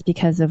coming from, just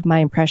because of my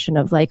impression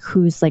of, like,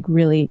 who's, like,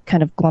 really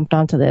kind of glumped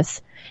onto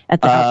this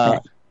at the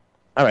outset.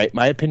 All right.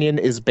 My opinion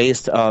is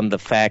based on the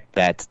fact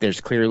that there's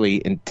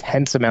clearly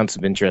intense amounts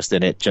of interest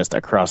in it just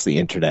across the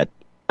internet.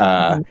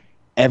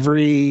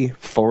 Every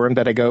forum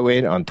that I go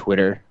in on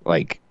Twitter,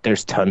 like,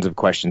 there's tons of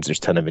questions. There's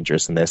tons of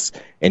interest in this.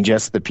 And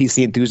just the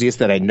PC enthusiasts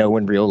that I know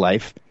in real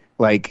life,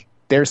 like,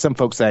 there's some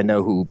folks that I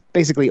know who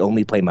basically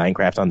only play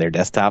Minecraft on their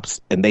desktops,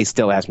 and they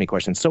still ask me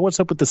questions. So what's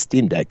up with the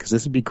Steam Deck? Because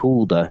this would be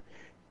cool to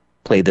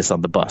play this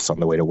on the bus on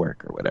the way to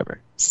work or whatever.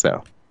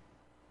 So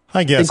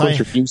I guess once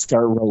reviews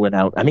start rolling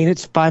out, I mean,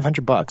 it's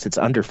 $500. It's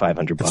under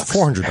 $500. It's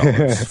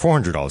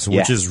 $400,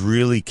 which is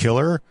really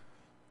killer.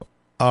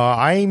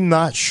 I'm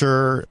not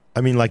sure.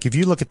 I mean, like, if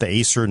you look at the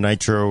Acer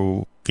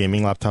Nitro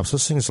gaming laptops,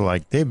 those things are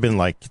like, they've been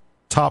like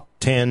top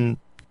 10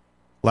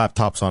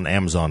 laptops on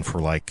Amazon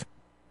for like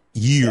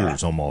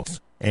years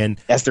almost. And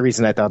that's the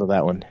reason I thought of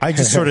that one. I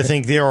just sort of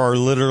think there are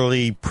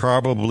literally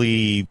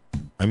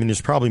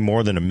there's probably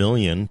more than 1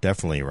 million,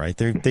 definitely, right?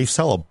 They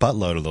sell a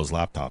buttload of those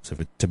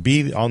laptops. To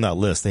be on that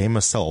list, they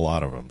must sell a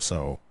lot of them.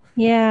 So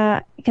yeah,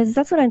 because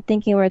that's what I'm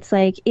thinking, where it's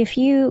like, because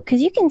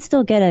you can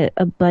still get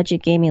a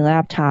budget gaming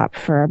laptop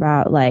for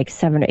about like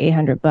 $700 to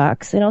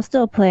 $800, and it'll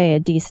still play a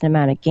decent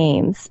amount of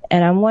games.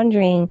 And I'm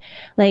wondering,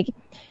 like,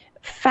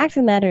 fact of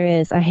the matter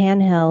is, a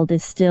handheld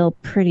is still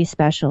pretty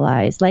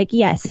specialized. Like,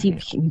 yes, you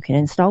can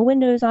install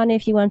Windows on it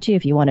if you want to.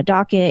 If you want to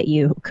dock it,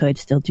 you could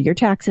still do your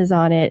taxes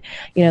on it.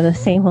 You know, the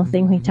same old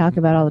thing we talk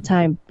about all the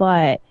time.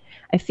 But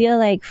I feel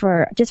like,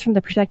 just from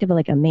the perspective of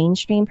like a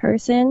mainstream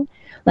person,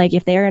 like,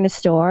 if they're in a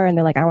store and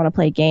they're like, I want to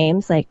play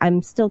games, like,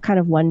 I'm still kind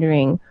of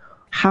wondering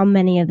how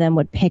many of them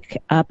would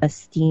pick up a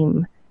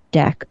Steam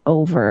Deck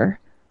over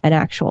an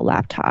actual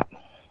laptop.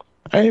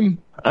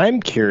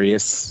 I'm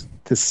curious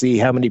to see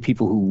how many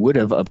people who would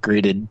have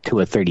upgraded to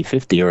a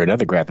 3050 or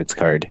another graphics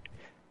card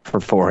for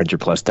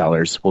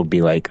 $400+ will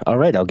be like, all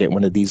right, I'll get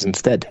one of these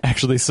instead.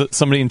 Actually,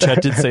 somebody in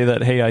chat did say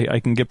that, hey, I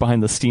can get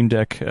behind the Steam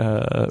Deck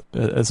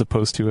as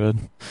opposed to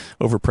an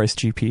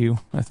overpriced GPU.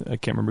 I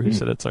can't remember who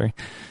said it, sorry.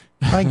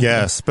 I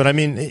guess, but I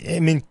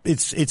mean,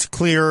 it's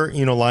clear,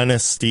 you know,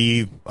 Linus,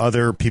 Steve,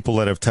 other people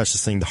that have touched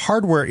this thing, the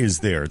hardware is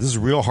there. This is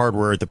real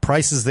hardware. The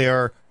price is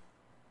there.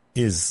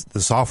 Is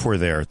the software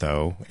there,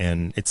 though?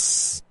 And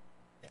it's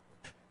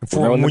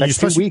for when the next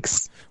 2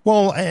 weeks.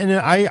 Well, and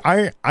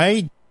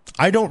I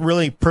don't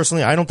really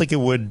personally. I don't think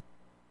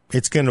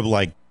it's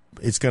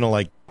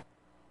gonna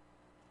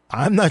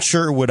I'm not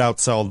sure it would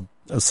outsell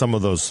some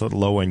of those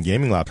low end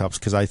gaming laptops,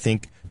 because I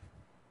think,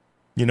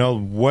 you know,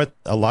 what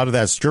a lot of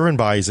that's driven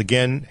by is,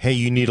 again, hey,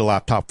 you need a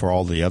laptop for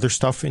all the other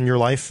stuff in your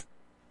life,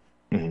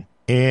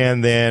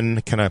 and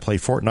then can I play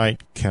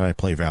Fortnite? Can I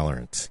play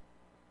Valorant?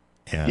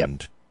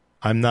 And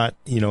I'm not,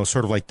 you know,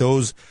 sort of like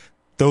those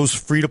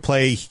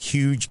free-to-play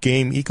huge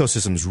game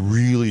ecosystems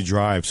really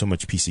drive so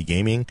much PC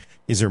gaming.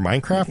 Is there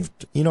Minecraft?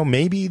 You know,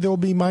 maybe there'll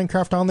be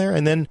Minecraft on there.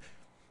 And then,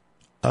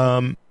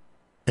 and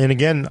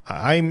again,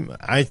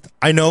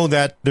 I know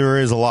that there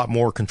is a lot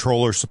more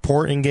controller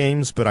support in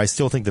games, but I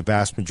still think the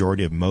vast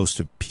majority of most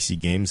of PC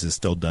games is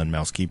still done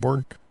mouse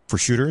keyboard. for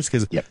shooters.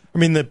 Because I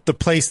mean, the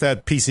place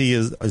that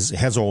PC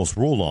has almost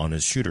ruled on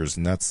is shooters,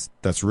 and that's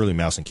really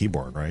mouse and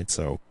keyboard, right?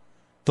 So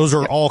those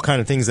are all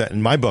kind of things that,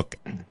 in my book,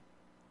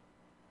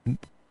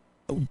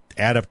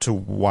 add up to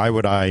why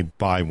would I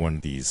buy one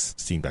of these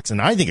Steam Decks. And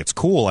I think it's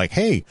cool. Like,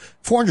 hey,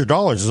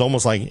 $400 is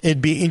almost like,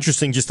 it'd be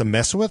interesting just to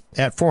mess with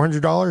at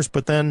 $400,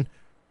 but then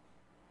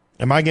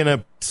am I going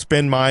to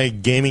spend my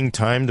gaming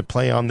time to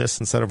play on this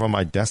instead of on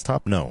my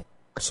desktop? No.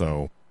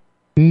 So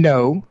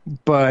no,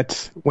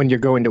 but when you're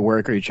going to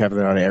work or you're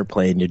traveling on an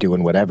airplane, you're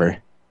doing whatever,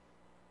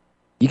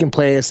 you can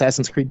play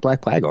Assassin's Creed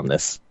Black Flag on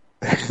this.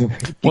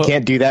 You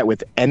can't do that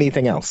with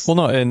anything else. Well,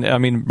 no, and I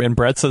mean, and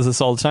Brad says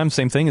this all the time.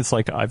 Same thing. It's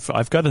like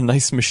I've got a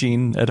nice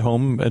machine at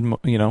home, and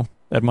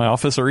at my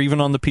office, or even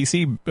on the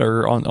PC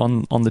or on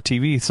the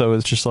TV. So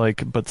it's just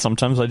like, but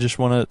sometimes I just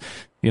want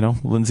to,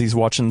 Lindsay's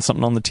watching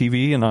something on the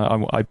TV, and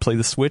I play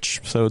the Switch.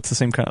 So it's the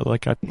same kind of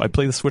like I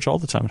play the Switch all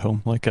the time at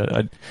home. Like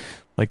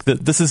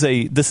this is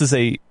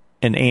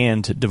an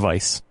and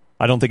device.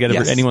 I don't think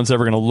anyone's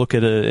ever going to look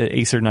at a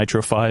Acer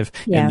Nitro 5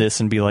 in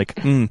this and be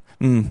like, No,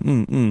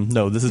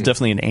 this is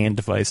definitely an and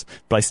device.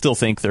 But I still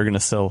think they're going to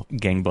sell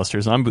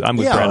gangbusters. I'm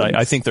with Brad.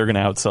 I think they're going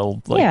to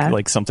outsell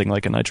like something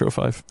like a Nitro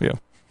 5. Yeah.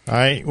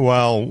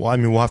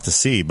 We'll have to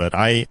see. But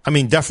I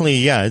mean,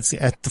 definitely, it's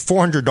at the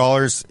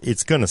 $400.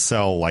 It's going to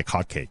sell like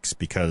hotcakes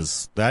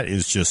because that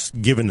is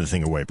just giving the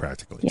thing away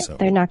practically. Yeah, so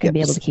they're not going to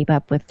be able to keep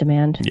up with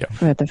demand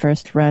for the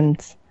first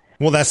runs.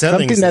 Well, that's the other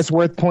something that's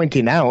worth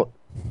pointing out.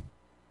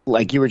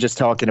 Like you were just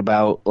talking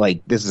about,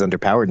 like this is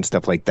underpowered and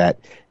stuff like that.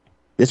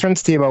 This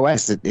runs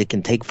SteamOS. It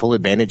can take full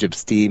advantage of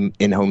Steam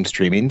in-home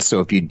streaming. So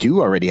if you do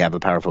already have a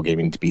powerful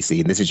gaming PC,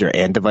 and this is your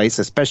and device,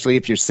 especially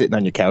if you're sitting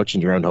on your couch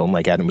in your own home,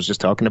 like Adam was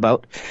just talking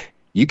about,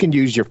 you can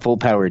use your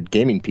full-powered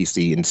gaming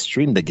PC and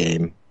stream the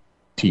game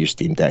to your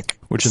Steam Deck.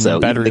 Which in the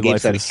battery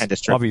life is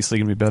obviously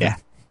going to be better. Yeah.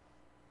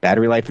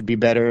 Battery life would be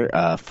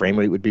better. Frame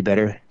rate would be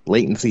better.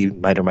 Latency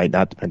might or might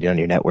not, depending on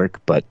your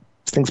network, but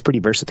this thing's pretty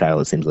versatile,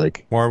 it seems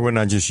like. Why wouldn't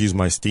I just use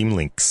my Steam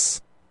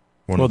Links?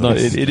 Well, no,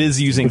 it is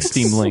using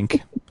Steam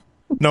Link.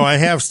 No, I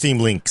have Steam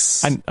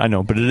Links. I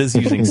know, but it is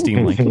using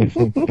Steam Link.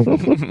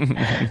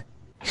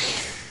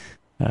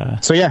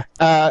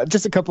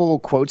 Just a couple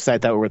quotes that I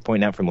thought were worth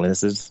pointing out from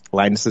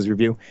Linus's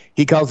review.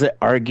 He calls it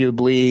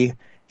arguably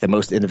the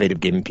most innovative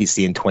gaming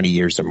PC in 20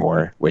 years or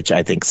more, which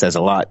I think says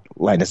a lot.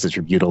 Linus has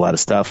reviewed a lot of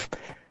stuff.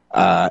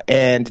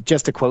 And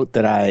just a quote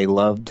that I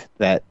loved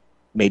that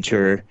made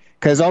sure,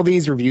 because all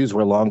these reviews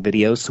were long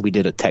videos, so we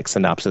did a text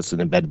synopsis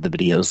and embedded the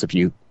videos. If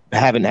you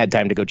haven't had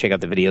time to go check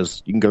out the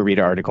videos, you can go read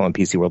our article on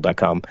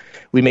PCWorld.com.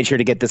 We made sure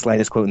to get this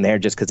Linus quote in there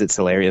just because it's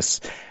hilarious.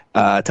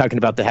 Talking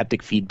about the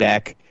haptic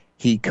feedback,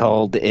 he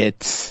called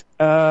it,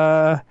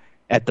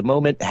 at the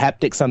moment,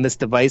 haptics on this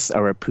device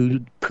are a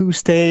poo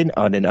stain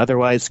on an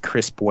otherwise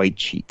crisp white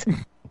sheet.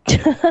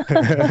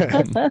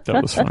 That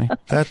was funny.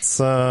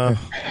 That's, I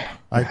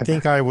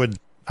think I would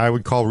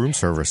call room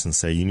service and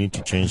say, you need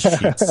to change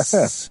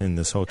sheets in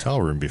this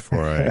hotel room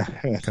before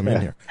I come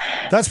in here.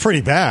 That's pretty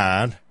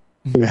bad.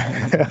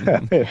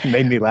 It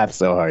made me laugh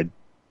so hard.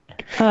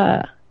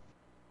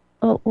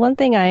 Well, one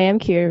thing I am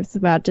curious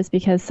about, just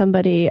because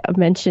somebody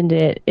mentioned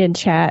it in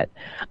chat,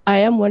 I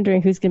am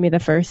wondering who's going to be the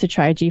first to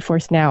try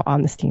GeForce Now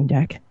on the Steam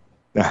Deck.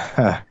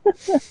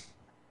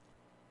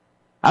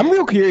 I'm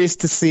real curious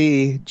to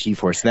see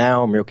GeForce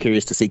Now. I'm real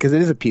curious to see, because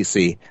it is a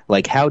PC.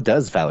 Like, how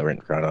does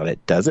Valorant run on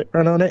it? Does it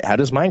run on it? How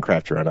does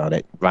Minecraft run on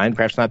it?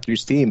 Minecraft's not through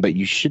Steam, but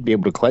you should be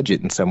able to kludge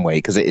it in some way,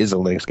 because it is a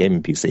Linux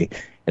gaming PC.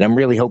 And I'm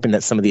really hoping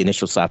that some of the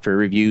initial software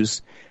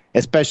reviews,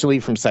 especially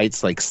from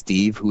sites like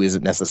Steve, who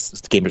isn't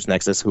Gamers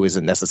Nexus, who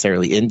isn't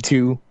necessarily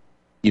into,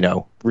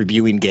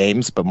 reviewing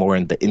games, but more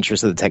in the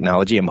interest of the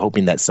technology, I'm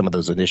hoping that some of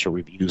those initial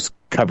reviews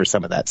cover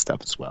some of that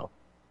stuff as well.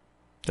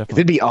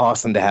 Definitely. It'd be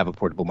awesome to have a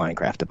portable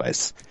Minecraft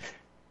device.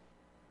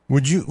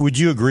 Would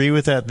you agree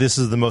with that? This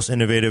is the most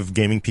innovative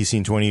gaming PC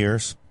in 20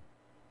 years?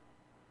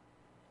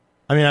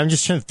 I mean, I'm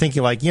just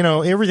thinking, like,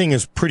 everything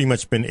has pretty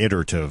much been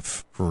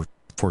iterative for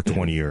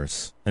 20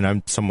 years. And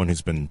I'm someone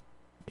who's been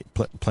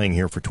playing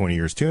here for 20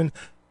 years too. And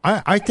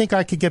I think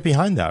I could get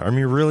behind that. I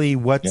mean, really,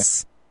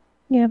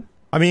 Yeah.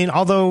 I mean,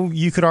 although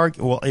you could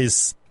argue, well, I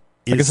guess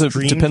it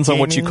depends on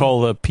what you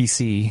call a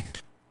PC.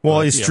 Well,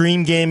 is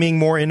stream gaming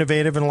more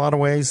innovative in a lot of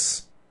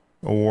ways?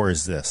 Or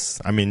is this?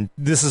 I mean,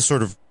 this is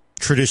sort of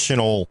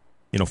traditional,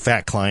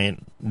 fat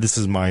client. This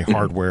is my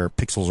hardware.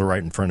 Pixels are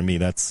right in front of me.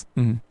 That's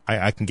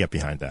I can get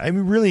behind that. I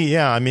mean, really,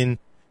 yeah. I mean,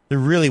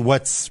 really,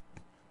 what's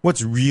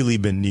really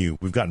been new?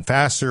 We've gotten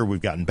faster.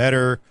 We've gotten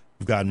better.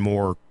 We've gotten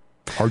more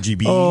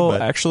RGB. Oh,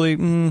 actually,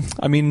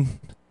 I mean,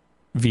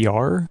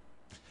 VR,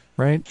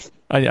 right?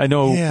 I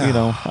know, I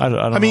don't know.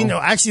 I mean,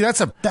 actually,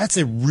 that's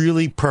a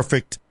really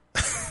perfect.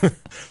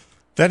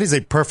 That is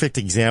a perfect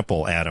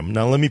example, Adam.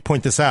 Now, let me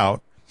point this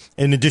out.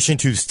 In addition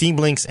to Steam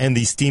Links and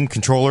the Steam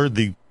controller,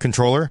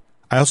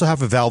 I also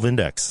have a Valve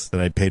Index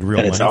that I paid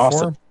real money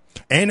for.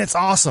 And it's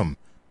awesome.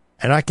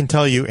 And I can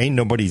tell you, ain't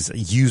nobody's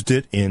used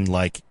it in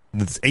like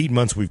the 8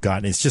 months we've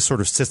gotten. It just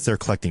sort of sits there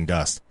collecting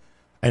dust.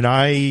 And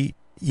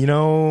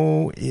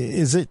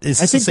is it the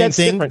same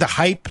thing? Different. The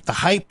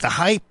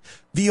hype,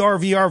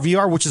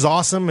 VR, which is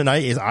awesome, and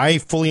I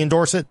fully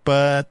endorse it.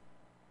 But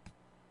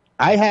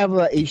I have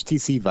a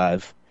HTC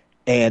Vive,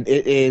 and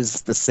it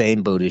is the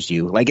same boat as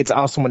you. Like, it's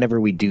awesome whenever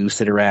we do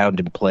sit around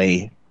and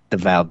play the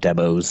Valve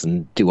demos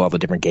and do all the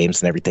different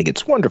games and everything.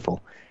 It's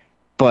wonderful,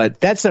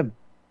 but that's a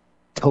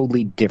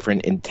totally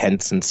different,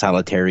 intense and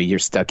solitary. You're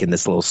stuck in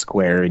this little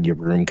square in your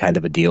room kind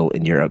of a deal,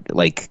 and you're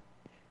like.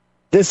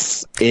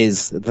 This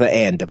is the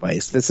AND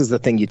device. This is the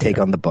thing you take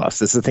on the bus.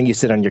 This is the thing you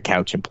sit on your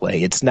couch and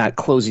play. It's not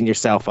closing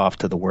yourself off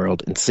to the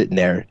world and sitting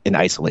there in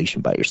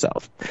isolation by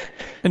yourself.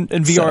 And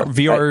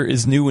VR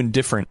is new and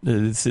different.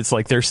 It's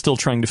like they're still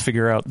trying to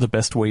figure out the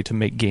best way to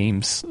make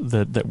games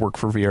that work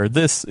for VR.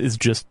 This is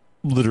just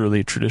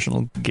literally a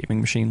traditional gaming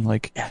machine.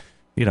 Like,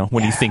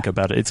 when you think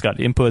about it, it's got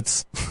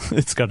inputs,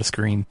 it's got a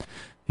screen,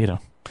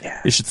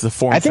 It's just the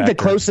form I think factor.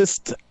 The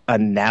closest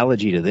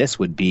analogy to this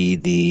would be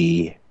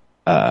the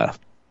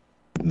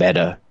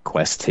Meta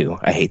Quest 2.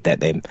 I hate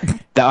that name.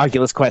 The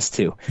Oculus Quest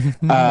 2.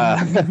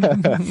 Because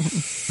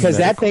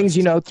that thing's,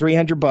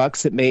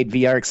 $300. It made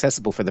VR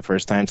accessible for the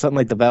first time. Something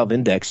like the Valve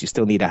Index, you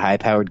still need a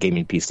high-powered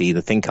gaming PC.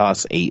 The thing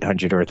costs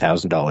 $800 or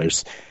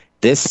 $1,000.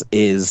 This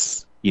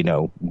is,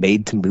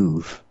 made to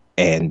move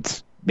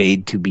and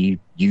made to be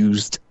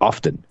used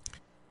often.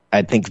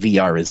 I think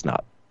VR is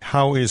not.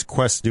 How is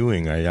Quest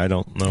doing? I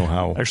don't know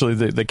how. Actually,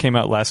 they came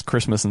out last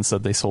Christmas and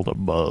said they sold a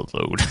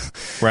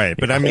buttload. Right,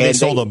 but I mean, they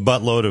sold a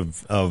buttload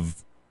of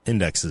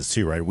indexes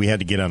too, right? We had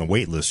to get on a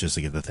wait list just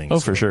to get the thing. Oh,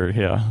 for sure,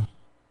 yeah.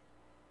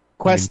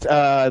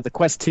 The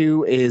Quest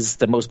 2 is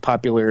the most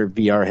popular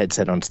VR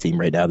headset on Steam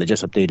right now. They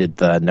just updated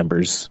the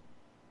numbers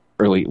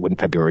early when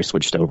February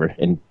switched over,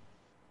 and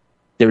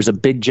there was a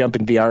big jump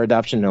in VR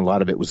adoption, and a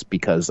lot of it was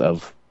because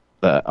of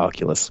the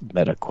Oculus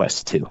Meta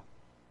Quest 2.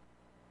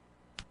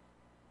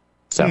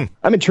 So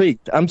I'm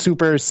intrigued. I'm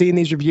super seeing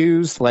these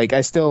reviews. Like, I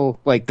still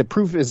the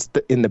proof is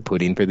in the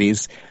pudding for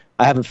these.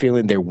 I have a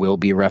feeling there will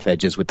be rough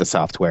edges with the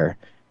software.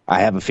 I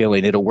have a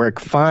feeling it'll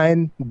work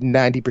fine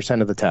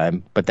 90% of the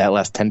time, but that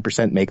last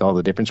 10% make all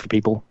the difference for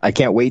people. I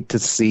can't wait to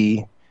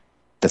see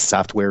the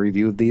software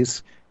review of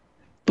these.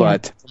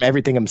 But from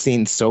everything I'm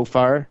seeing so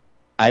far,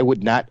 I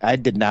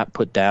did not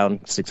put down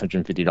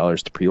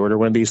 $650 to pre-order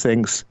one of these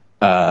things.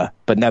 But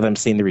now that I'm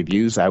seeing the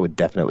reviews, I would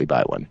definitely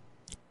buy one.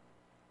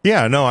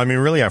 Yeah, no, I mean,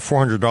 really, at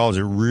 $400,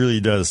 it really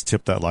does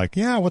tip that,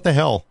 what the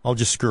hell? I'll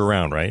just screw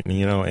around, right?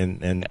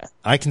 And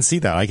I can see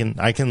that.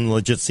 I can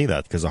legit see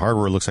that because the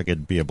hardware looks like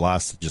it'd be a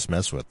blast to just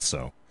mess with.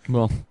 So,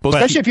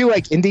 especially if you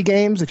like indie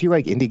games, if you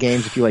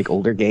like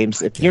older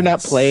games, if you're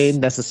not playing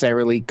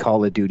necessarily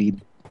Call of Duty,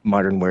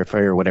 Modern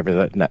Warfare, or whatever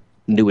the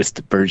newest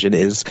version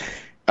is,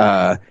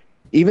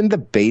 even the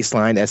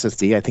baseline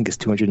SSD I think is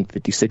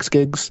 256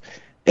 gigs.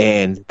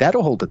 And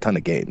that'll hold a ton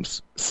of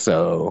games.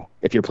 So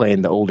if you're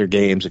playing the older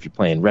games, if you're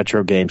playing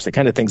retro games, the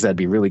kind of things that'd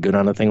be really good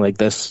on a thing like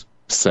this.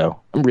 So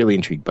I'm really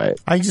intrigued by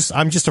it.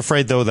 I'm just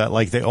afraid though that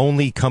the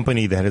only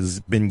company that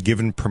has been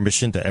given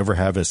permission to ever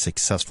have a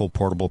successful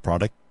portable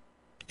product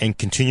and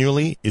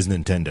continually is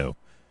Nintendo.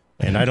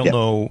 And I don't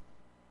know,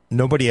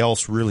 nobody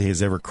else really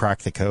has ever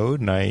cracked the code.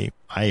 And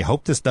I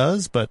hope this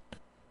does, but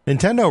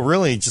Nintendo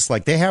really just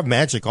they have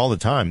magic all the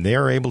time. They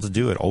are able to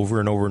do it over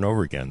and over and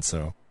over again.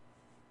 So.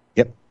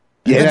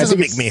 Yeah, that doesn't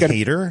make me a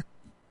hater.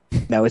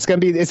 No, it's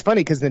funny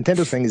because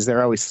Nintendo's thing is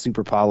they're always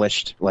super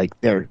polished.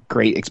 They're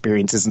great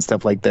experiences and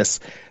stuff like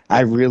this. I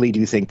really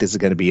do think this is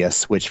going to be a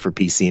switch for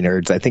PC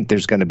nerds. I think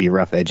there's going to be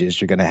rough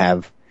edges. You're going to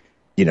have,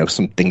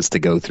 some things to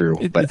go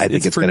through. But I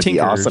think it's going to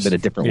be awesome in a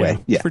different way.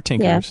 Yeah, for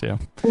tinkers, yeah.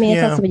 I mean,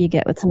 it's also what you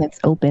get with something that's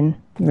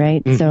open,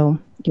 right? Mm-hmm. So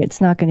it's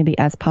not going to be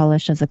as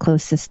polished as a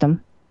closed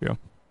system. Yeah.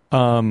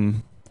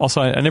 Also,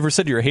 I never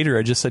said you're a hater.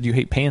 I just said you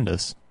hate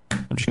pandas.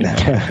 I'm just kidding.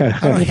 I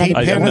don't hate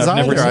pandas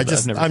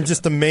either. I'm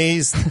just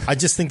amazed. I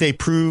just think they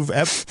prove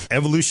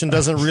evolution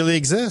doesn't really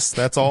exist.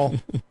 That's all.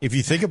 If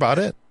you think about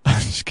it.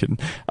 I'm just kidding.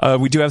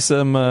 We do have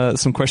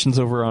some questions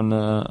over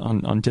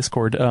on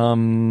Discord.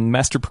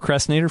 Master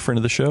Procrastinator, friend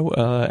of the show,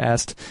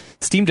 asked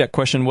Steam Deck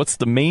question: what's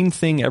the main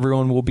thing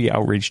everyone will be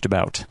outraged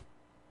about?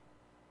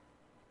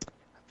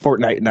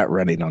 Fortnite not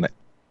running on it.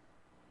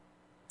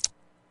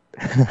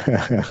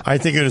 I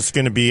think there's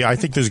going to be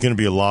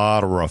a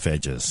lot of rough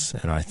edges,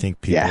 and I think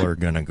people are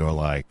going to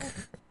go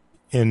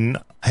and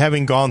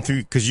having gone through,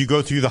 because you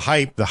go through the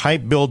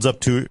hype builds up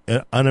to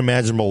an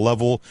unimaginable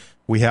level.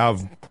 We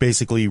have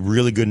basically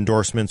really good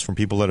endorsements from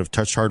people that have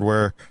touched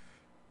hardware.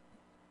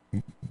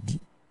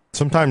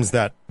 Sometimes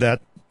that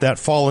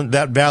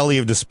valley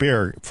of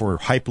despair for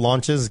hype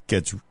launches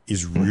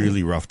is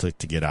really rough to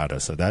get out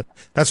of. So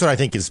that's what I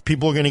think is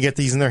people are going to get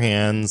these in their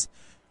hands.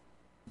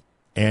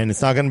 And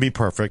it's not going to be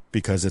perfect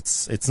because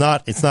it's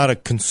not a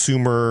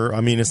consumer.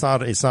 I mean, it's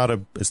not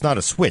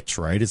a Switch,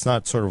 right? It's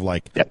not sort of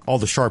all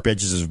the sharp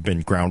edges have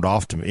been ground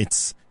off to me.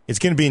 It's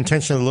going to be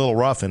intentionally a little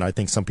rough, and I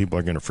think some people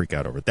are going to freak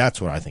out over it. That's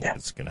what I think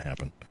is going to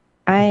happen.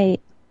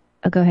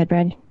 Go ahead,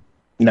 Brad.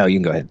 No, you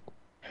can go ahead.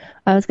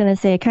 I was going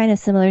to say kind of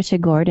similar to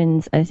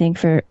Gordon's. I think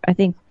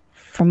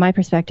from my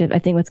perspective, I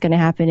think what's going to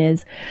happen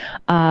is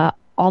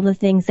all the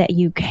things that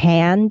you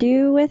can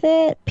do with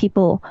it,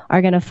 people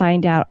are going to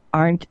find out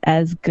aren't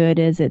as good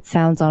as it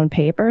sounds on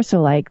paper.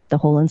 So like the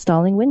whole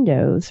installing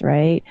Windows,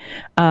 right?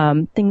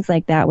 Things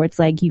like that, where it's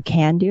like you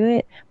can do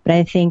it, but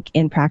I think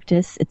in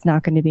practice, it's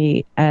not going to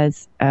be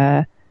as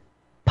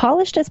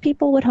polished as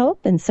people would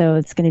hope. And so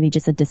it's going to be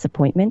just a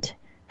disappointment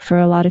for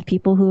a lot of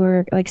people who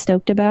are like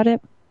stoked about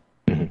it.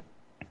 Mm-hmm.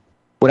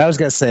 What I was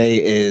going to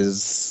say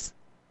is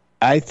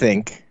I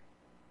think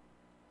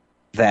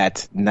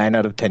that 9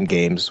 out of 10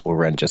 games will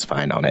run just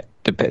fine on it.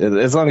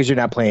 As long as you're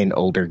not playing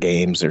older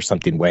games or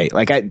something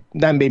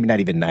maybe not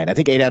even 9. I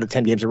think 8 out of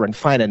 10 games will run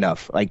fine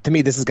enough. Like, to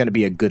me, this is going to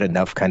be a good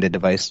enough kind of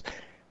device.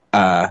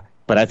 But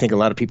I think a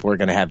lot of people are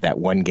going to have that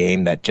one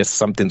game that just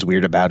something's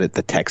weird about it.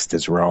 The text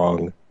is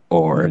wrong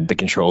or the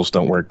controls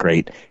don't work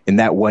great. And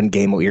that one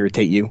game will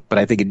irritate you. But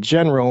I think in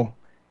general,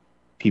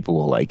 people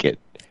will like it.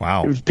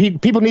 Wow.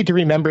 People need to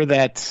remember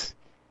that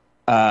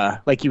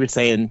like you were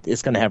saying,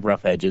 it's going to have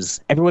rough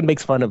edges. Everyone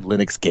makes fun of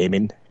Linux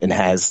gaming and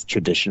has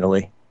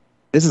traditionally.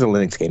 This is a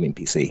Linux gaming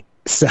PC.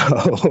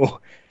 So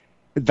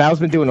Valve's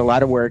been doing a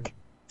lot of work.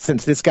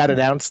 Since this got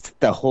announced,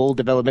 the whole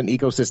development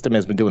ecosystem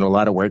has been doing a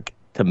lot of work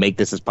to make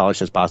this as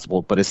polished as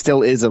possible, but it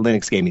still is a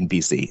Linux gaming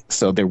PC,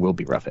 so there will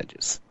be rough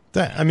edges.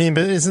 But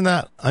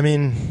Linux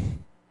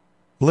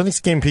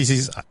game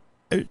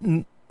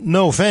PCs,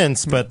 no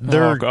offense, but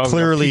they're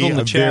clearly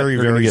a very,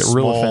 very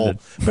small,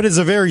 but it's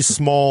a very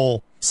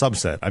small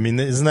subset. I mean,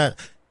 isn't that,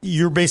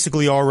 you're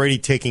basically already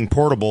taking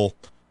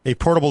a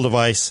portable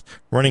device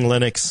running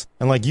Linux,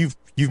 and like you've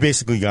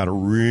basically got a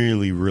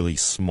really, really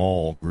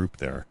small group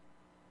there.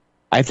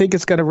 I think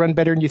it's going to run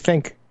better than you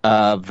think.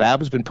 Valve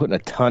has been putting a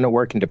ton of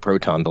work into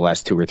Proton the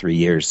last 2 or 3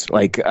 years.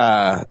 Like,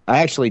 I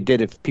actually did,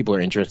 if people are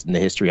interested in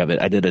the history of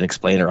it, I did an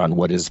explainer on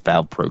what is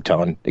Valve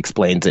Proton,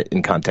 explains it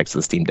in context of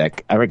the Steam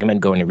Deck. I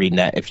recommend going and reading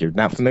that if you're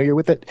not familiar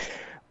with it.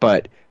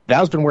 But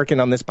Valve's been working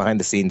on this behind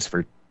the scenes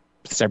for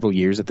several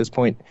years at this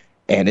point,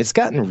 and it's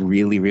gotten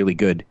really, really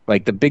good.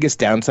 Like, the biggest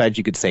downside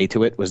you could say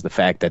to it was the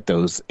fact that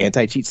those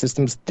anti-cheat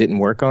systems didn't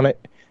work on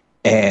it,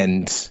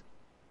 and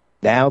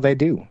now they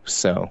do,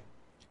 so...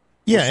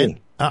 Yeah,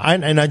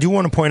 and I do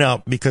want to point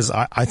out, because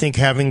I think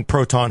having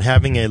Proton,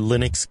 having a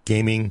Linux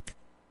gaming,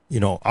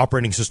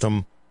 operating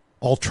system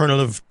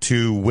alternative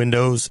to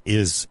Windows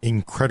is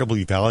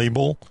incredibly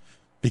valuable,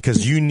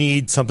 because you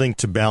need something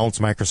to balance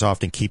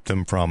Microsoft and keep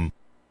them from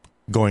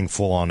going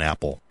full on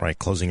Apple, right?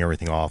 Closing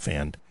everything off.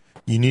 And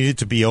you need it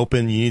to be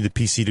open. You need the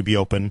PC to be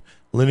open.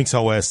 Linux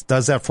OS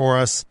does that for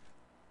us.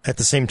 At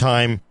the same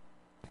time,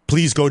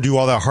 please go do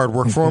all that hard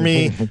work for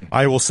me.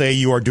 I will say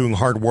you are doing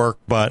hard work,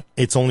 but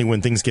it's only when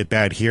things get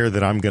bad here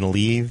that I'm going to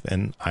leave.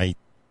 And I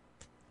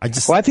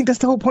think that's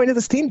the whole point of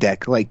the Steam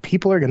Deck. Like,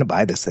 people are going to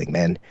buy this thing,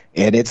 man,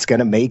 and it's going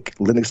to make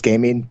Linux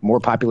gaming more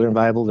popular and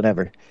viable than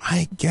ever.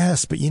 I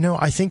guess, but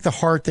I think the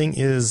hard thing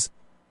is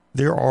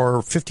there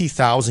are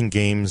 50,000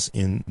 games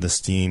in the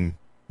Steam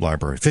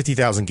library,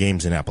 50,000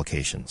 games in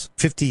applications,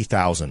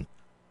 50,000.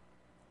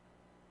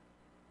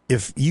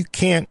 If you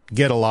can't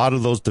get a lot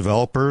of those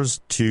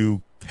developers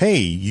to, hey,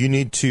 you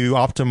need to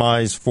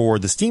optimize for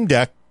the Steam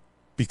Deck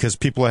because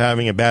people are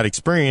having a bad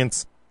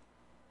experience,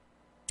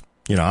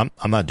 I'm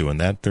not doing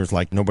that. There's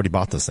nobody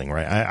bought this thing,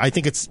 right? I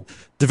think it's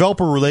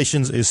developer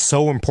relations is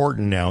so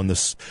important now in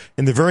this,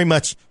 and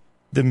the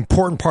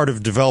important part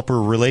of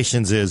developer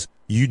relations is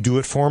you do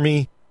it for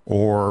me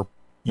or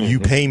you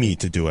pay me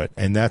to do it.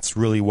 And that's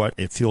really what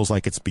it feels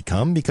like it's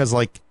become, because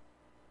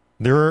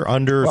they're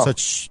under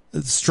such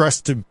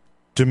stress to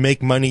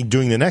make money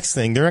doing the next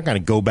thing. They're not going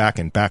to go back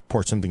and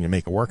backport something to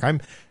make it work.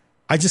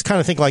 I just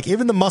kind of think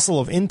even the muscle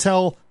of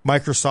Intel,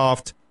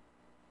 Microsoft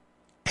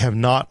have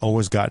not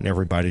always gotten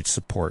everybody to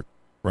support,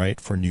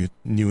 right, for new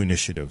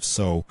initiatives.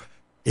 So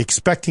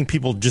expecting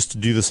people just to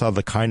do this out of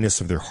the kindness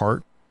of their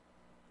heart,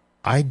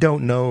 I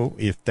don't know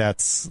if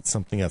that's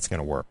something that's going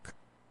to work,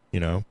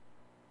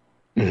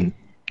 Mm-hmm.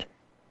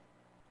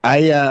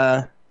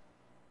 I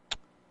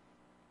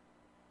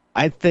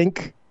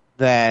think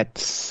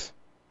that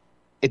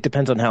it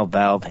depends on how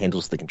Valve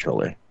handles the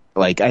controller.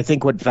 I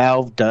think what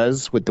Valve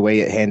does with the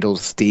way it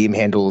handles Steam,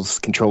 handles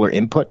controller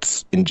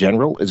inputs in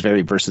general, is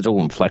very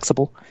versatile and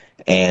flexible,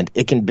 and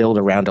it can build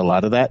around a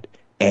lot of that.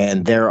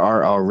 And there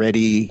are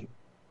already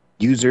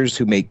users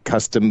who make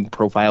custom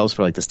profiles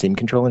for the Steam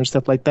controller and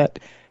stuff like that.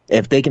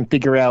 If they can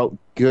figure out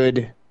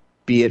good,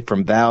 be it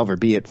from Valve or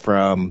be it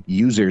from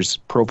users'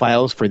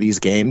 profiles for these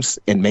games,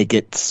 and make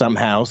it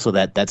somehow so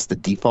that that's the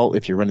default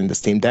if you're running the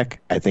Steam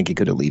Deck, I think it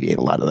could alleviate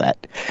a lot of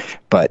that.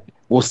 But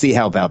we'll see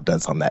how Valve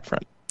does on that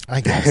front. I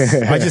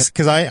guess.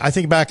 Because I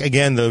think back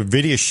again, the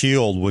Nvidia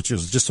Shield, which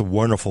is just a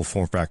wonderful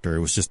form factor.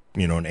 It was just,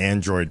 an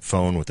Android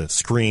phone with a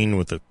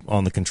screen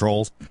on the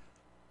controls.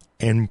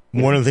 And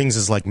one of the things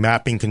is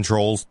mapping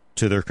controls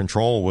to their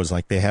control was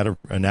they had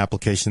an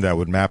application that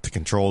would map the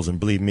controls. And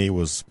believe me,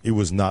 it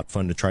was not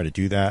fun to try to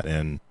do that.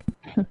 And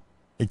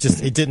it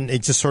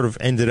just sort of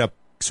ended up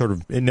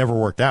it never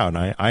worked out.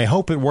 And I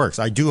hope it works.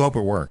 I do hope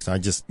it works.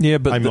 I'm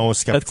always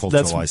skeptical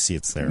until I see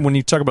it's there. When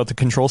you talk about the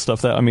control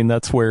stuff,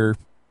 that's where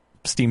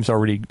Steam's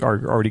already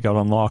got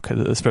on lock,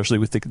 especially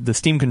with the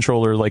Steam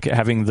controller, like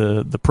having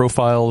the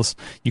profiles.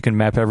 You can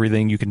map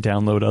everything. You can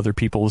download other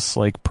people's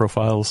like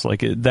profiles,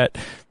 like that.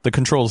 The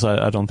controls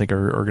I don't think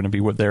are going to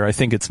be what there. I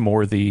think it's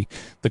more the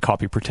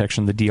copy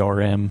protection, the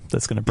DRM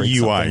that's going to break the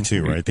UI something.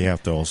 too, right? They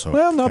have to also.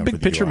 Well, no,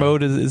 big picture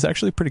mode is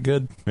actually pretty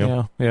good.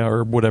 Yep. Yeah,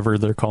 or whatever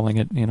they're calling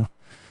it.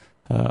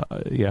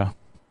 Yeah.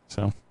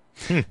 So.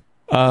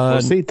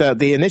 We'll see.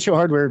 The initial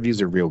hardware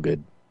reviews are real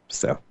good.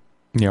 So.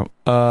 Yeah.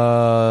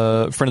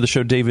 Friend of the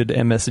show, David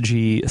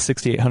MSG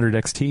 6800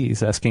 XT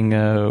is asking,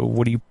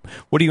 what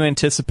do you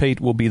anticipate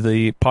will be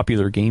the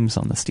popular games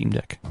on the Steam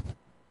Deck?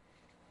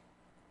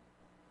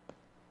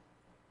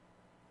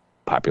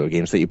 Popular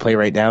games that you play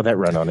right now that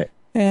run on it.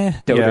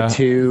 Dota yeah.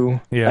 2.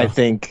 Yeah. I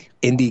think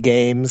indie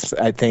games.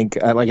 I think,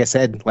 like I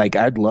said, like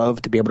I'd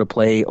love to be able to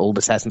play old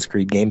Assassin's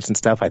Creed games and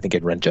stuff. I think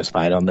it'd run just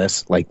fine on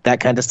this. Like that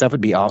kind of stuff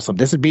would be awesome.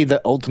 This would be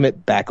the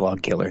ultimate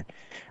backlog killer.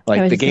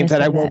 Like the games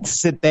that I won't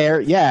sit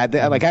there. Yeah,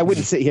 like I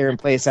wouldn't sit here and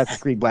play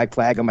Assassin's Creed Black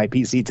Flag on my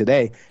PC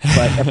today.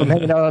 But if I'm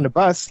hanging out on the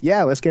bus,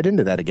 yeah, let's get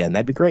into that again.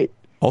 That'd be great.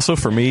 Also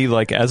for me,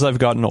 like as I've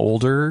gotten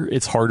older,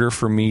 it's harder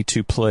for me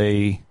to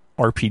play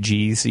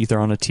RPGs either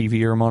on a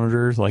TV or a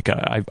monitor. Like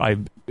I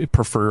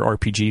prefer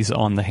RPGs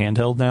on the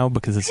handheld now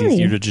because it's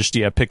easier to just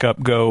pick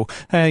up, go,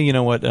 hey, you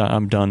know what,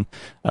 I'm done.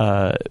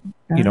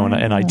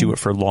 And I do it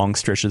for long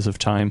stretches of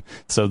time.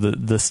 So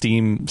the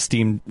Steam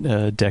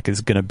Deck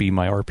is going to be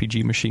my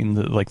RPG machine,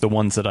 like the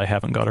ones that I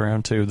haven't got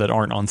around to that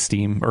aren't on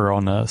Steam or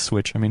on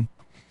Switch. I mean,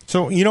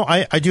 so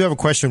I do have a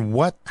question.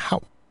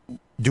 How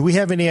do we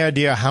have any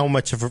idea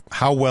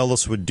how well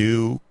this would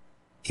do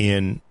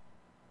in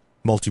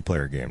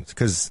multiplayer games?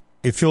 Because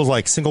it feels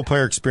like single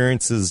player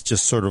experience is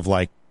just sort of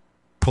like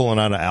pulling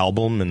out an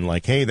album and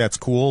like, hey, that's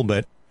cool,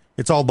 but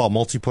it's all about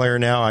multiplayer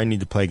now. I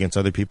need to play against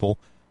other people.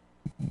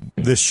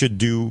 This should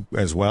do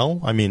as well.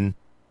 I mean,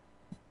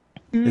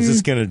 is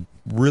this going to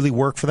really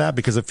work for that?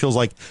 Because it feels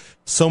like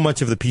so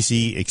much of the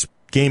PC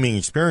gaming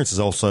experience is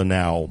also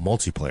now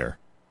multiplayer.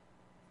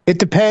 It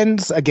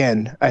depends.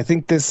 Again, I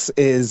think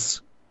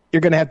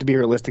you're going to have to be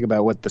realistic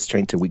about what the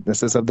strengths and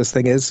weaknesses of this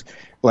thing is.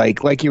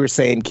 Like you were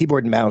saying,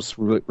 keyboard and mouse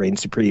reign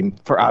supreme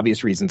for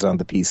obvious reasons on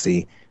the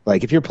PC.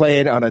 Like if you're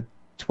playing on a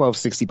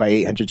 1260 by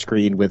 800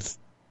 screen with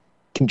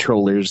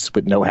controllers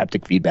with no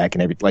haptic feedback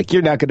and everything, like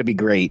you're not going to be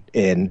great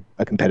in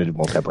a competitive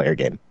multiplayer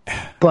game.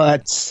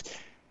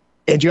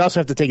 And you also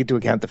have to take into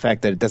account the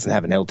fact that it doesn't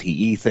have an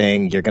LTE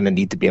thing. You're going to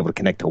need to be able to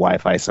connect to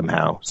Wi-Fi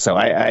somehow. So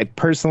I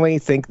personally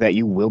think that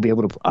you will be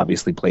able to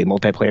obviously play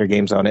multiplayer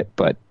games on it,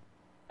 but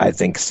I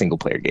think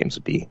single-player games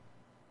would be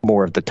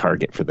more of the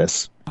target for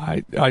this.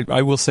 I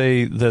will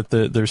say that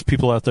there's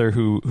people out there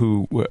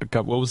who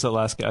got, what was that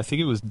last guy? I think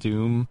it was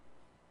Doom,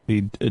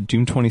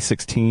 Doom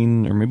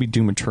 2016, or maybe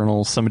Doom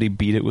Eternal. Somebody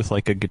beat it with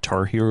like a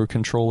Guitar Hero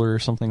controller or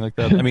something like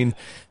that. I mean,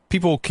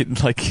 people can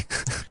like,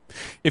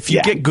 if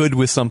you get good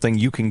with something,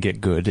 you can get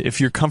good. If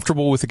you're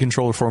comfortable with the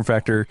controller form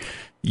factor,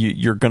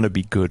 you're going to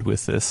be good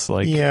with this.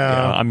 Like,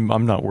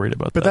 I'm not worried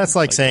about that. But that's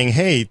like saying,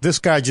 hey, this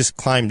guy just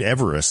climbed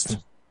Everest.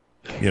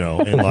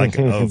 In like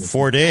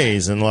 4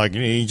 days, and like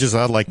he just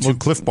had like 2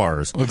 Cliff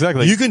Bars.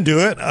 Exactly. You can do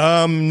it.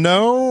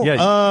 No.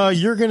 Yeah.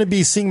 You're going to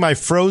be seeing my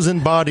frozen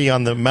body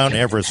on the Mount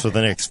Everest for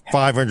the next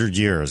 500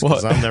 years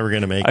because I'm never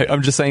going to make it.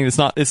 I'm just saying it's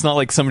not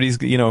like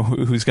somebody's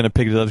who's going to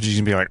pick it up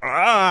and be like,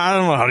 I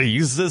don't know how to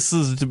use this.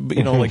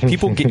 Like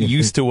people get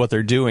used to what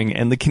they're doing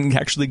and they can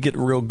actually get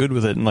real good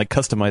with it and like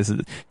customize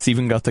it. It's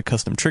even got the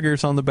custom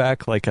triggers on the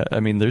back. Like I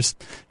mean, there's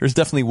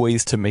definitely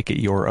ways to make it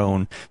your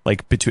own.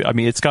 Like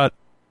it's got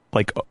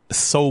like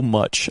so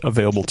much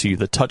available to you.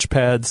 The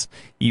touchpads,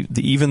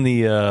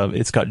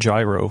 it's got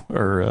gyro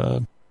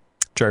or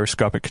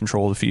gyroscopic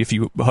control. If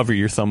you hover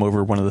your thumb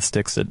over one of the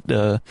sticks,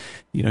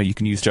 you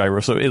can use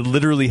gyro. So it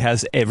literally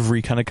has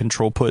every kind of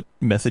control put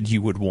method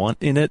you would want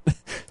in it,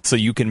 so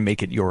you can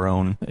make it your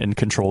own and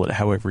control it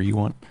however you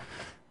want.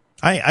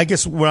 I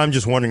guess what I'm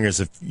just wondering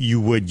is if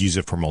you would use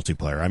it for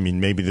multiplayer. I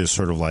mean, maybe there's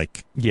sort of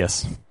like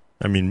yes.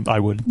 I mean, I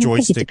would. I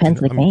Joystick. think it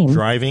depends on the game.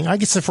 Driving. I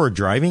guess for a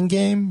driving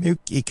game,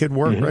 it could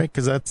work, right?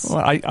 Because that's.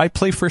 Well, I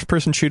play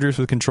first-person shooters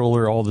with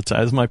controller all the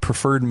time as my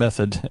preferred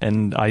method,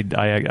 and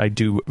I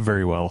do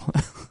very well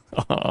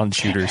on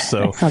shooters.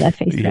 So I saw that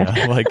face.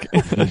 Yeah, like.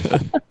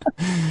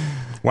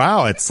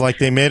 Wow, it's like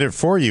they made it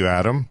for you,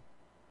 Adam.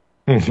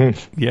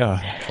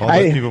 Yeah, all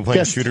the people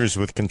playing shooters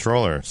with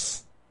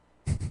controllers.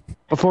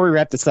 Before we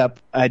wrap this up,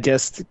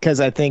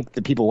 because I think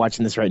the people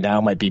watching this right now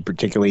might be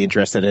particularly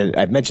interested in it.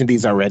 I've mentioned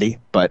these already,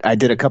 but I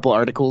did a couple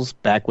articles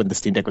back when the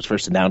Steam Deck was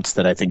first announced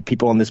that I think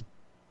people on this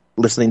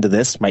listening to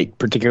this might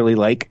particularly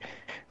like.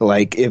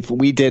 Like if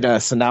we did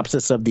a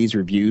synopsis of these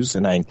reviews,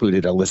 and I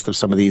included a list of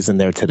some of these in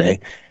there today,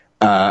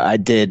 I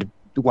did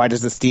why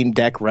does the Steam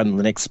Deck run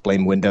Linux,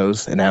 blame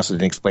Windows, and I also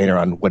did an explainer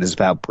on what is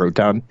Valve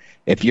Proton.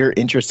 If you're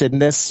interested in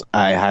this,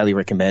 I highly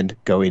recommend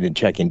going and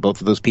checking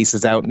both of those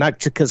pieces out. Not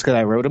just because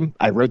I wrote them.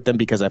 I wrote them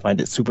because I find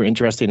it super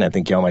interesting. I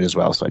think y'all might as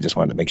well. So I just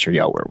wanted to make sure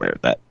y'all were aware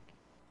of that.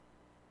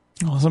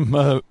 Awesome.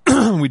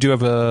 We do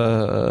have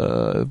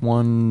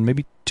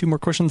maybe two more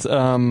questions.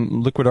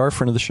 Liquid R,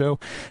 friend of the show,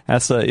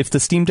 asks if the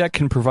Steam Deck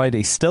can provide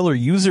a stellar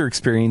user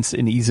experience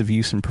in ease of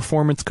use and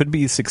performance, could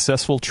be a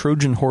successful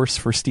Trojan horse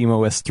for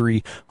SteamOS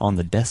 3 on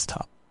the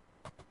desktop.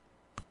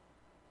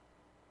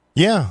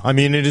 Yeah, I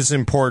mean, it is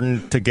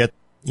important to get,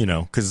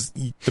 because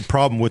the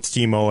problem with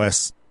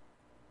SteamOS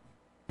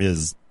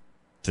is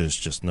there's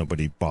just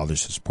nobody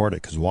bothers to support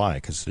it. Because why?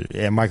 Because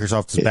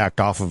Microsoft has backed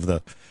off of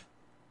the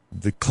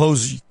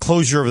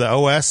closure of the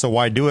OS, so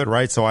why do it,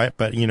 right?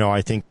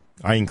 I think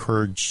I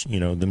encourage,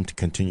 them to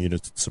continue to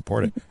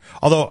support it.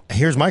 Although,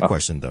 here's my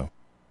question, though.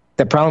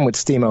 The problem with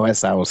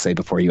SteamOS, I will say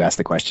before you ask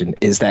the question,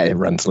 is that it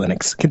runs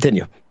Linux.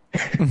 Continue.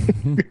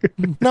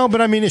 No,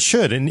 but I mean, it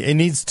should, and it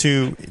needs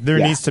to. There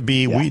needs to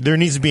be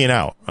an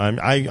out.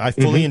 I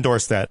fully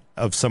endorse that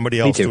of somebody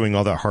else doing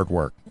all that hard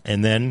work,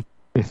 and then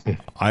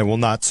I will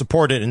not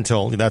support it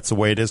until that's the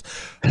way it is.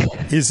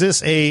 Is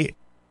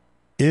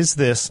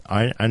this?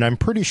 And I'm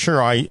pretty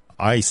sure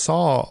I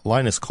saw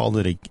Linus called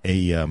it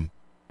a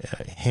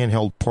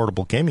handheld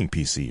portable gaming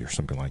PC or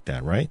something like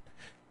that, right?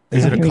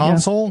 Is it a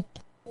console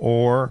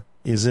or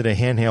is it a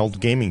handheld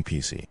gaming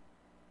PC?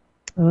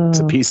 It's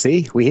a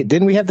PC.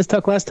 Didn't we have this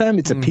talk last time?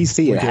 It's a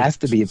PC. It has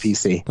to be a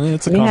PC.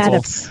 It's a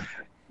console.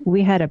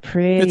 We had a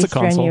pretty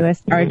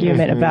strenuous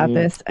argument about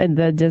this in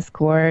the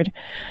Discord.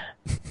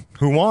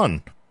 Who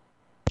won?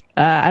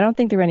 I don't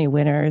think there were any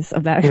winners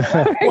of that.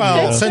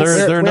 Well,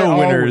 there are no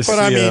winners. But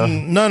I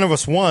mean, none of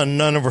us won.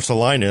 None of us are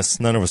Linus.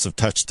 None of us have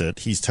touched it.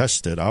 He's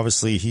touched it.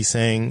 Obviously, he's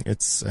saying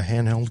it's a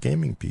handheld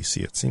gaming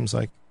PC. It seems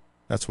like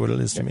that's what it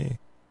is to me.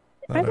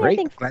 I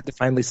think glad to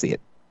finally see it.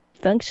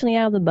 Functionally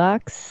out of the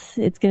box,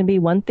 it's going to be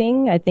one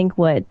thing. I think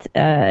what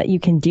you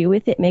can do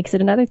with it makes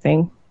it another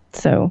thing.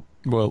 So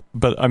well,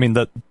 but I mean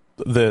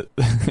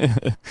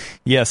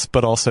yes,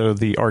 but also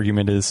the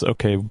argument is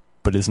okay.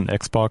 But isn't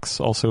Xbox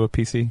also a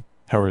PC?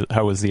 How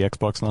is the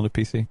Xbox not a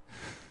PC?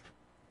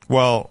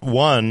 Well,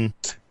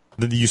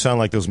 you sound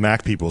like those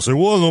Mac people. Say,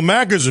 well, the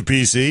Mac is a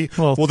PC.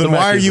 Well then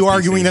why are you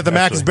arguing that the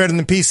Mac is better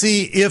than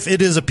PC if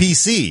it is a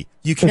PC?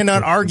 You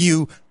cannot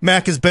argue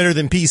Mac is better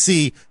than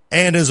PC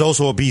and is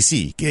also a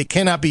PC. It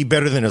cannot be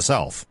better than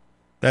itself.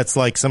 That's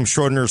like some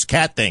Schrodinger's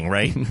cat thing,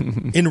 right?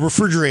 In a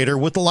refrigerator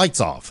with the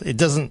lights off. It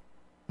doesn't.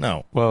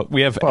 No. Well,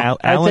 we have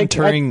Alan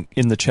Turing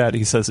in the chat.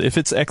 He says if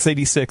it's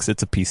x86,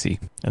 it's a PC,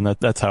 and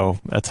that's how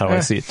I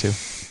see it too.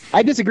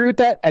 I disagree with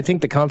that. I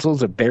think the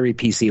consoles are very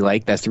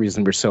PC-like. That's the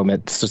reason we're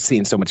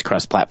seeing so much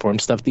cross-platform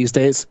stuff these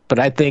days. But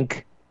I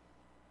think,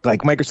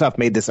 like Microsoft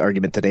made this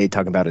argument today,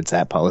 talking about its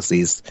app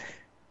policies.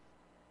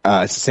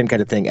 It's the same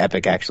kind of thing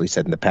Epic actually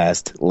said in the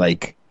past.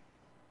 Like,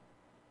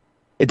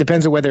 it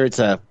depends on whether it's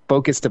a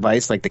focused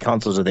device, like the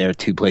consoles are there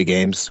to play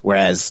games,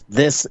 whereas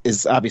this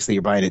is obviously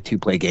you're buying it to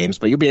play games,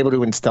 but you'll be able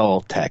to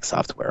install tax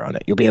software on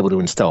it. You'll be able to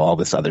install all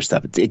this other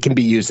stuff. It can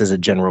be used as a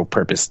general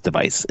purpose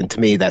device, and to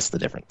me, that's the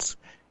difference.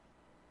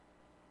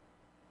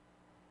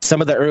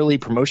 Some of the early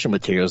promotion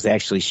materials, they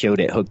actually showed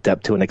it hooked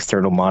up to an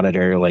external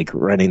monitor, like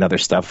running other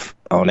stuff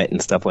on it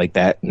and stuff like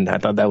that, and I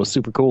thought that was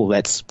super cool.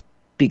 That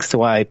speaks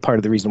to part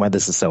of the reason why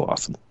this is so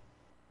awesome.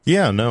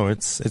 Yeah, no,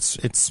 it's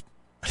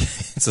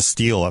a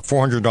steal at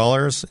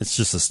 $400. It's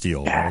just a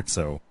steal, right?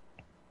 So,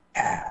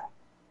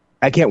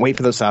 I can't wait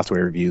for those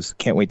software reviews.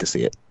 Can't wait to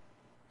see it.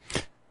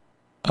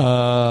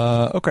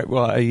 Okay.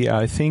 Well,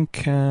 I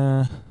think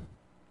I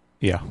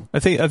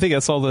think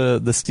that's all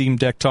the Steam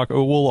Deck talk.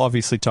 We'll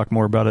obviously talk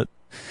more about it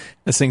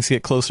as things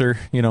get closer.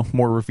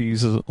 More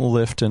reviews will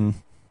lift and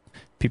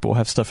people will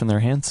have stuff in their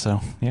hands.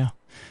 So yeah,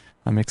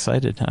 I'm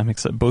excited.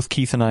 Both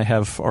Keith and I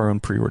have our own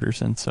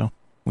pre-orders, and so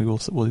we'll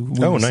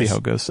nice. See how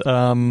it goes.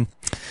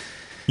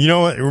 You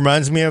know what it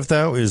reminds me of,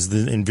 though, is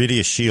the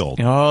Nvidia Shield.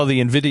 Oh,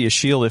 the Nvidia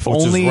Shield. If which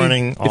only is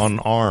running on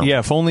ARM. Yeah,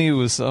 if only it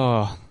was.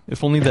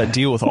 If only that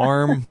deal with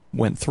ARM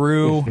went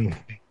through.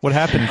 What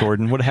happened,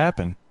 Gordon? What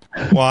happened?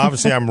 Well,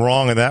 obviously I'm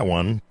wrong on that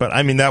one, but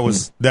I mean that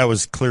was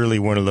clearly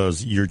one of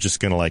those you're just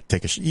gonna like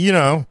take you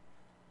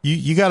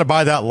got to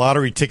buy that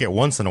lottery ticket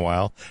once in a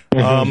while.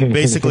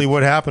 Basically,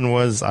 what happened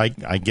was I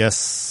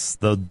guess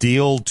the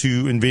deal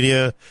to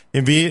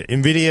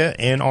Nvidia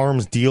and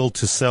ARM's deal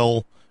to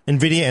sell.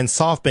 NVIDIA and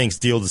SoftBank's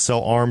deal to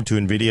sell ARM to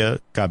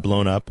NVIDIA got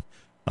blown up.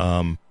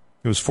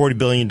 It was $40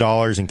 billion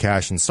in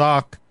cash and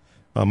stock.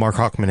 Mark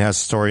Hockman has a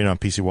story on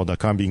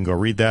PCWorld.com. You can go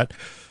read that.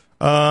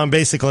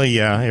 Basically,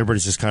 yeah,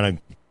 everybody's just kind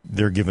of,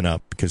 they're giving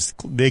up because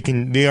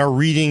they are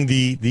reading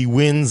the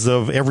wins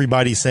of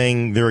everybody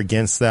saying they're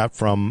against that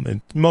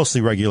from mostly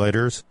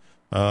regulators,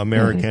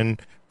 American,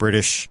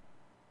 British,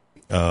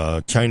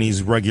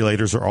 Chinese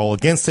regulators are all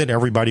against it.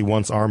 Everybody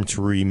wants ARM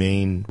to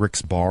remain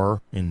Rick's Bar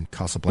in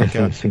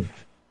Casablanca.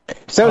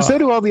 So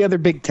do all the other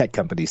big tech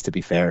companies, to be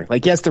fair.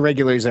 Like, yes, the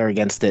regulators are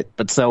against it,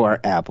 but so are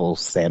Apple,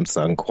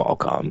 Samsung,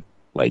 Qualcomm.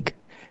 Like,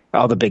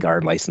 all the big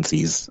ARM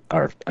licensees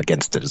are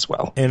against it as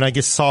well. And I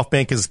guess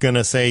SoftBank is going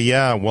to say,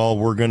 yeah, well,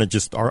 we're going to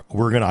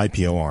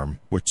IPO ARM,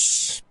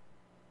 which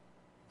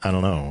I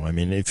don't know. I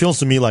mean, it feels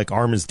to me like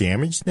ARM is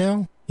damaged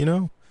now,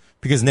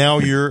 because now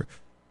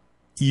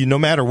no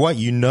matter what,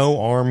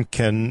 ARM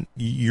can,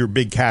 your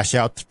big cash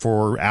out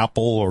for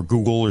Apple or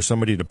Google or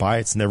somebody to buy,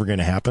 it's never going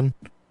to happen.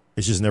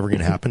 It's just never going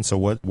to happen. So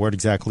what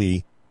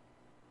exactly?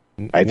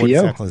 IPO. What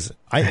exactly is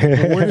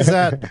where is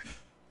that?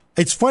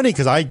 It's funny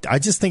because I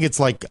just think it's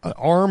like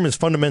ARM is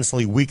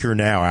fundamentally weaker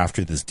now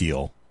after this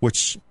deal,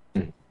 which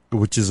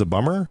is a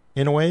bummer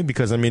in a way,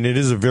 because I mean it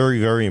is a very,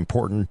 very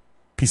important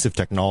piece of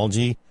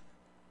technology.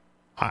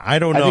 I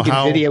don't know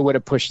how Nvidia would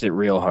have pushed it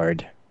real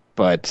hard,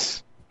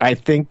 but I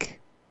think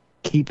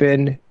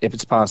keeping, if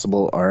it's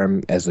possible,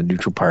 ARM as a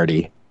neutral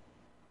party,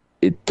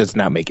 it does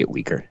not make it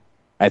weaker.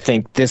 I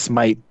think this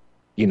might,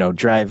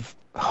 drive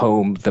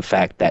home the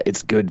fact that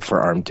it's good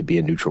for ARM to be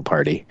a neutral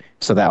party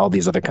so that all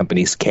these other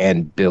companies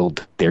can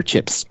build their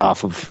chips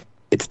off of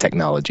its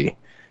technology.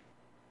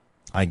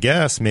 I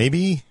guess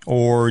maybe,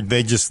 or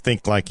they just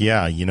think like,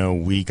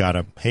 we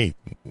gotta, hey,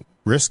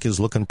 Risk is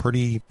looking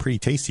pretty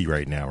tasty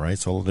right now, right?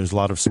 So there's a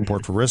lot of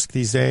support for Risk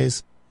these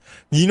days.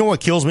 You know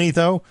what kills me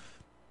though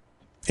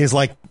is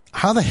like,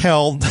 how the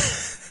hell?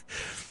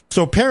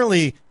 So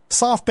apparently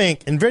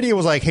SoftBank, Nvidia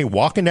was like, hey,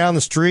 walking down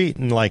the street,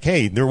 and like,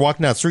 hey, they're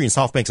walking down the street, and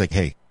SoftBank's like,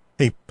 hey,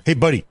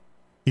 buddy,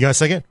 you got a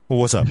second? Well,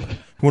 what's up? You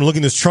want to look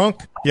in this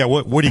trunk? Yeah,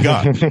 what do you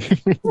got?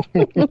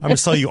 I'm gonna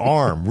sell you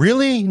ARM.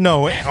 Really?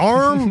 No,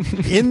 ARM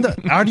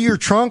out of your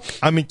trunk?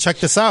 I mean, check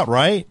this out,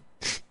 right?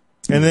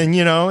 And then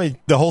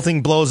the whole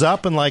thing blows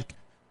up, and like,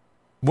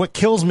 what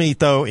kills me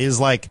though is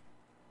like,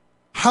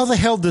 how the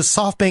hell does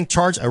SoftBank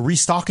charge a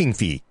restocking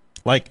fee?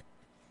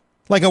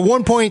 Like a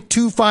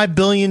 $1.25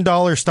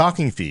 billion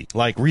stocking fee,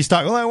 like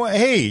restock.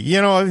 Hey,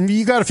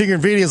 you got to figure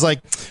Nvidia's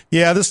like,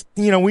 yeah, this,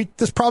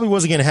 this probably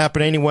wasn't going to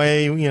happen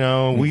anyway.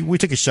 We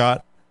took a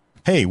shot.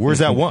 Hey, where's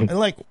that one?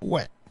 Like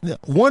what?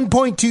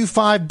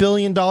 $1.25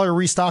 billion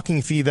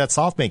restocking fee that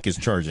SoftBank is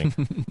charging.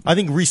 I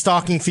think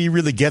restocking fee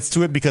really gets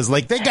to it because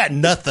like they got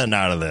nothing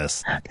out of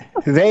this.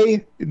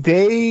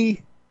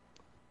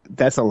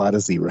 That's a lot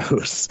of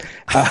zeros.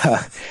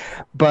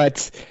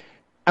 But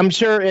I'm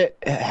sure it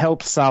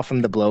helps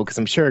soften the blow, because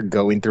I'm sure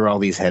going through all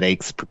these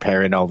headaches,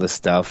 preparing all this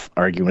stuff,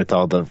 arguing with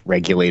all the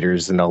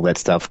regulators and all that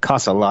stuff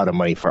costs a lot of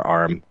money for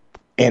ARM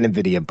and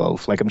Nvidia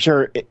both. Like, I'm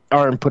sure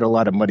ARM put a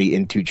lot of money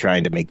into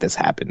trying to make this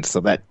happen. So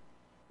that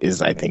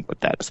is, I think, what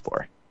that is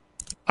for.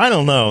 I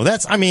don't know.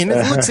 It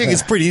looks like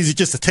it's pretty easy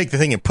just to take the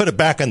thing and put it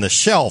back on the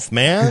shelf,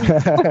 man.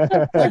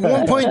 Like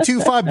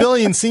 $1.25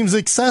 billion seems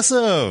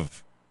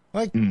excessive.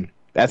 Like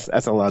that's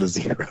a lot of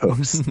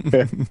zeros.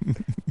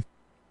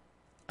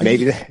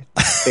 Maybe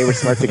they were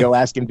smart to go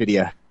ask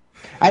Nvidia.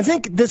 I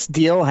think this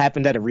deal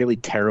happened at a really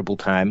terrible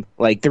time.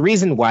 Like, the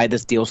reason why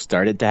this deal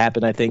started to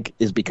happen, I think,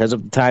 is because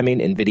of the timing.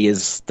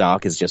 Nvidia's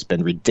stock has just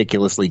been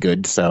ridiculously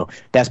good. So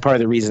that's part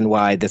of the reason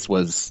why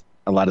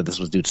a lot of this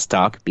was due to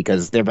stock,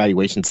 because their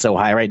valuation's so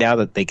high right now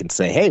that they can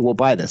say, hey, we'll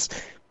buy this.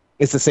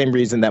 It's the same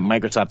reason that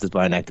Microsoft is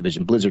buying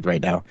Activision Blizzard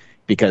right now,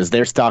 because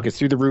their stock is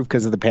through the roof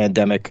because of the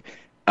pandemic.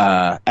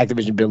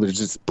 Activision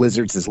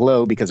Blizzard's is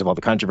low because of all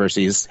the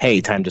controversies. Hey,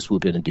 time to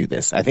swoop in and do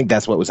this. I think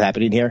that's what was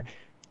happening here.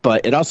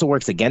 But it also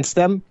works against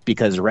them,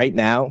 because right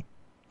now,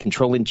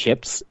 controlling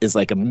chips is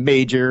like a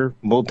major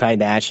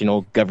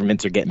multinational,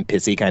 governments are getting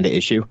pissy kind of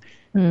issue.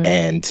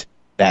 And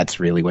that's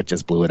really what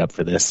just blew it up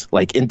for this.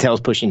 Like,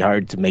 Intel's pushing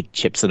hard to make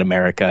chips in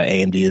America.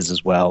 AMD is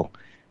as well.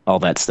 All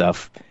that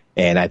stuff.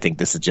 And I think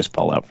this is just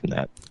fallout from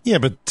that. Yeah,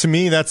 but to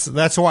me, that's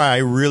why I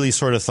really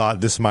sort of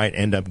thought this might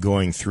end up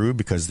going through,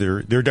 because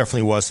there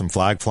definitely was some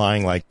flag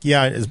flying. Like,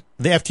 yeah,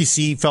 the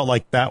FTC felt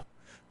like that.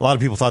 A lot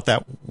of people thought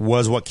that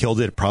was what killed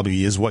it. It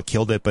probably is what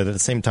killed it. But at the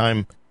same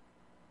time,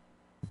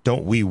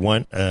 don't we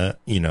want a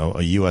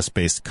U.S.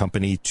 based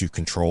company to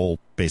control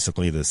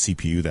basically the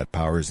CPU that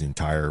powers the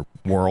entire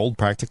world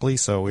practically?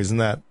 So isn't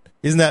that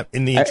in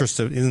the interest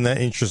of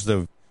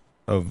the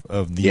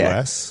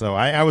U.S.? So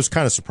I was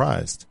kind of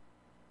surprised.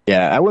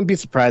 Yeah, I wouldn't be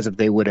surprised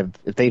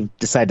if they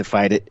decide to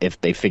fight it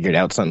if they figured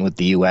out something with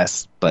the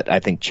U.S. But I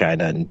think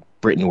China and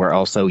Britain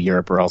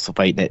Europe were also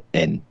fighting it,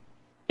 and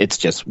it's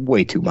just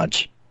way too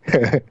much.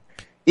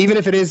 Even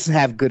if it is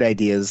have good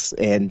ideas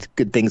and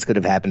good things could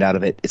have happened out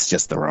of it, it's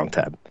just the wrong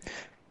time.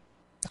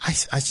 I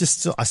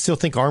still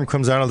think ARM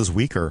comes out of this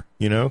weaker.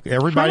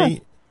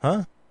 Everybody,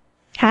 huh?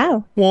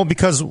 How? Well,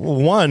 because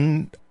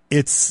one,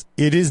 it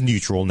is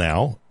neutral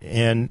now,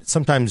 and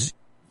sometimes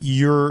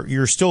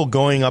you're still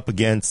going up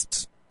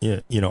against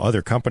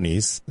other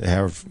companies that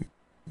have,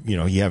 you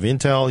have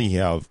Intel, you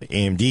have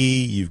AMD,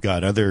 you've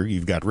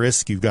got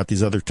Risk, you've got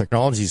these other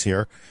technologies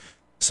here.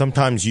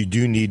 Sometimes you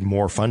do need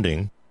more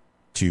funding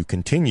to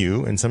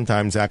continue, and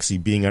sometimes actually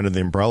being under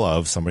the umbrella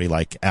of somebody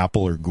like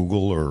Apple or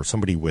Google or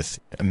somebody with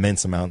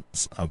immense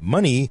amounts of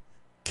money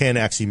can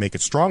actually make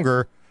it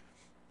stronger.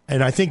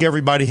 And I think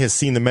everybody has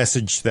seen the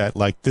message that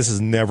like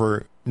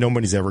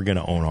nobody's ever going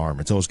to own ARM.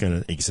 It's always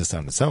going to exist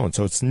on its own.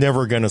 So it's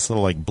never going to sort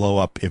of like blow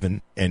up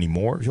even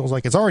anymore. It feels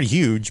like it's already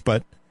huge,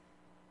 but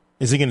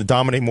is it going to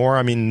dominate more?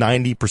 I mean,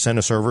 90%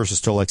 of servers is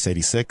still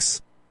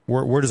x86.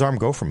 Where does ARM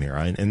go from here?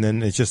 And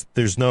then it's just,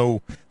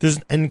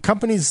 and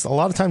companies, a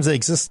lot of times they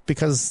exist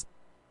because,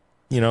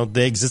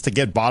 they exist to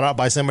get bought out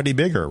by somebody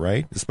bigger,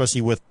 right?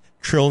 Especially with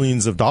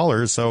trillions of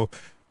dollars. So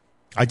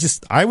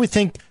I would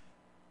think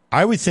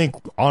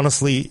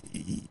honestly,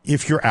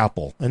 if you're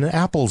Apple, and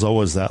Apple's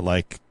always that,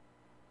 like,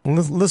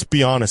 let's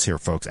be honest here,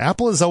 folks.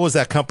 Apple is always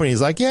that company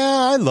is like,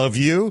 yeah, I love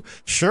you.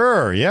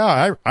 Sure.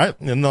 Yeah.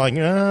 And they're like,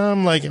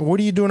 I'm like, what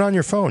are you doing on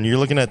your phone? You're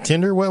looking at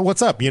Tinder?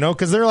 What's up? You know,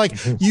 cause they're like,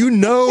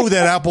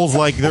 that Apple's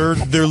like, they're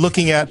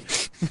looking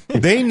at,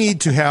 they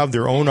need to have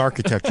their own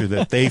architecture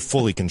that they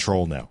fully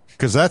control now.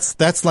 Cause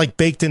that's like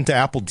baked into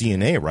Apple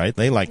DNA, right?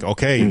 They like,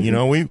 okay, you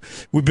know,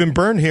 we've been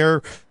burned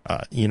here.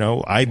 You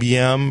know,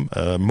 IBM,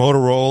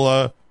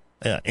 Motorola,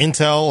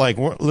 Intel, like,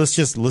 let's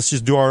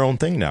just do our own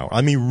thing now.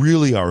 I mean,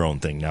 really our own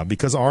thing now,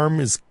 because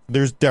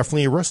there's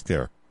definitely a risk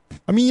there.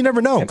 I mean, you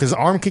never know, because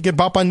ARM could get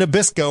bought by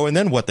Nabisco, and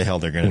then what the hell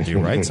they're going to do,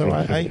 right? So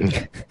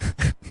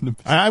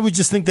I would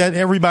just think that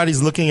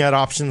everybody's looking at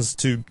options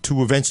to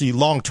eventually,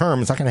 long term,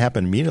 it's not going to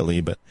happen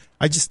immediately, but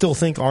I just still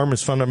think ARM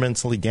is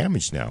fundamentally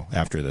damaged now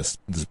after this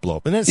blow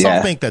up. And then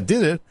SoftBank that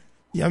did it,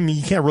 I mean,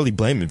 you can't really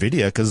blame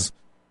Nvidia, because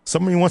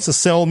somebody wants to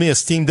sell me a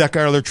Steam Deck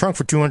out of their trunk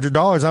for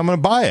 $200, I'm going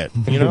to buy it,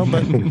 you know,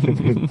 but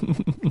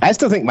I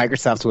still think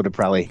Microsoft's would have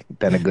probably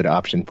been a good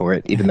option for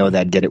it, even though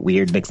that'd get it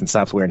weird mixing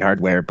software and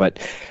hardware. But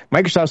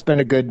Microsoft's been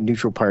a good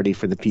neutral party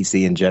for the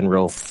PC in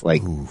general.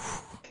 Like,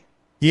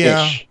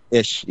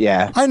 ish,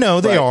 yeah. I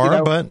know they are, you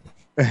know, but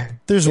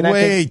there's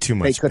way too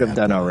much. They could have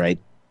done all right.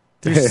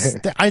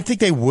 I think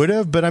they would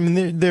have, but I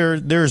mean,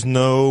 there's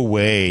no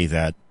way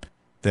that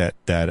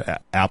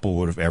Apple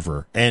would have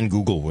ever, and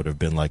Google would have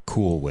been like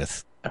cool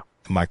with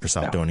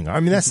Microsoft owning. I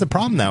mean, that's the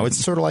problem now. It's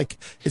sort of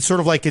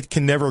like it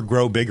can never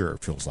grow bigger.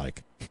 It feels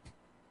like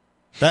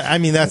that. I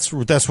mean, that's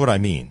what I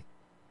mean.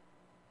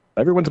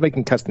 Everyone's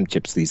making custom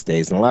chips these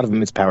days, and a lot of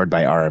them is powered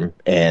by ARM.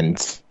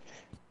 And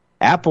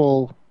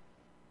Apple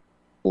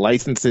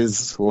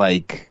licenses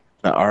like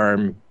the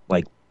ARM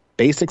like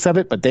basics of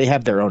it, but they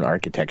have their own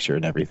architecture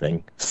and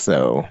everything.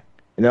 So,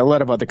 and a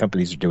lot of other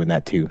companies are doing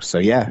that too. So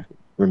yeah,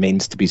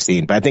 remains to be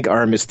seen. But I think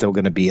ARM is still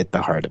going to be at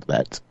the heart of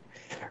that.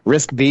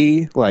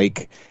 RISC-V,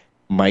 like,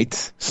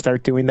 might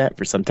start doing that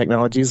for some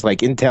technologies. Like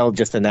Intel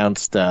just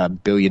announced a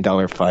 $1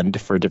 billion fund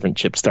for different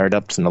chip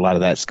startups, and a lot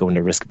of that's going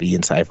to RISC-V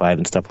and Sci-Fi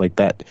and stuff like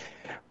that.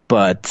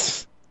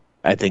 But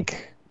I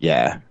think,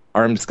 yeah,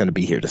 ARM's going to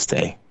be here to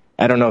stay.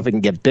 I don't know if it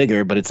can get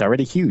bigger, but it's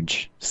already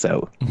huge.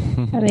 So,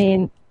 I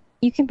mean,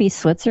 you can be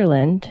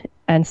Switzerland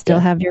and still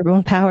have your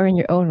own power in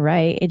your own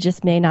right. It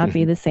just may not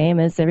be the same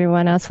as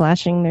everyone else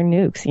flashing their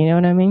nukes. You know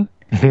what I mean?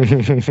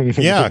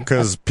 Yeah,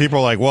 because people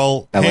are like,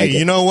 well, hey,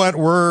 you know what?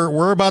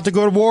 We're about to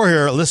go to war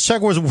here. Let's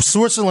check what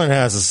Switzerland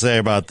has to say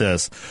about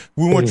this.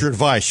 We want your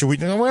advice. Should we?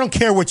 We don't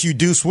care what you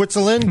do,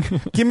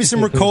 Switzerland. Give me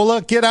some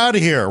Ricola. Get out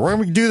of here. We're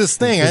going to do this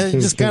thing. I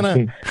just kind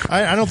of,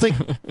 I don't think,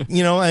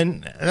 you know,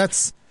 and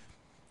that's,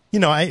 you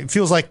know, it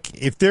feels like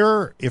if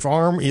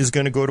ARM is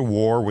going to go to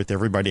war with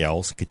everybody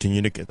else,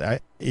 continue to get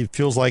that, it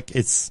feels like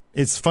it's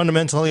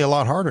fundamentally a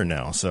lot harder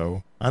now.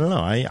 So I don't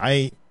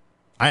know.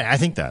 I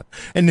think that.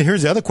 And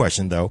here's the other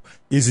question, though.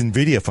 Is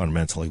Nvidia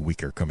fundamentally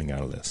weaker coming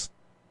out of this?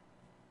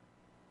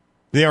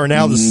 They are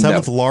now the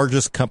seventh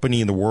largest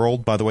company in the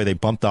world. By the way, they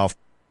bumped off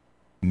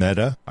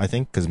Meta, I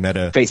think, because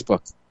Meta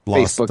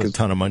lost a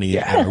ton of money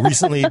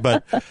recently.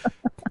 But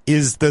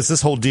does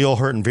this whole deal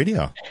hurt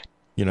Nvidia?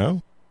 You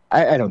know?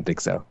 I don't think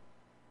so.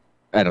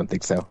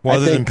 Well,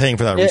 other than paying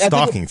for that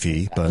restocking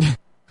fee, but...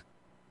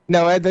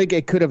 No, I think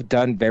it could have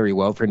done very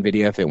well for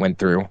Nvidia if it went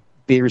through.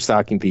 The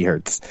restocking fee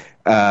hurts.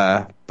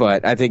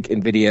 But I think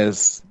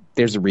there's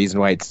a reason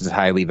why it's as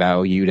highly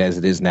valued as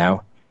it is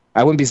now.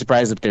 I wouldn't be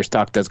surprised if their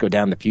stock does go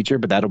down in the future,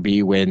 but that'll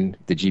be when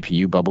the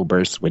GPU bubble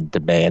bursts, when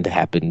demand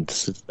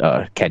happens,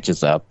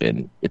 catches up,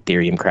 and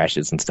Ethereum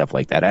crashes and stuff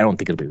like that. I don't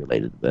think it'll be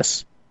related to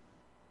this.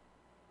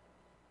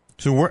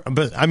 So,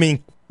 but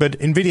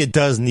Nvidia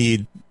does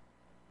need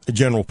a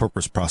general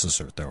purpose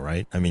processor, though,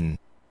 right? I mean,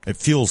 it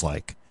feels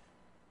like.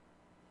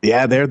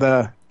 Yeah,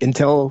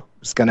 Intel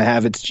is going to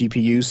have its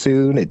GPU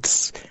soon.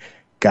 It's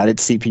got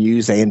its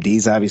CPUs.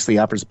 AMD's obviously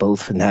offers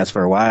both and has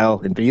for a while.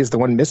 Nvidia's the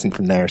one missing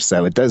from there,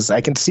 so it does. I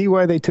can see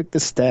why they took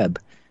this stab,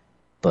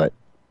 but.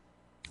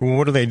 Well,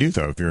 what do they do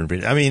though? If you're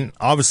Nvidia, I mean,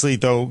 obviously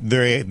though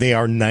they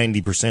are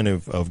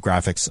 90% of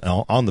graphics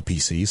on the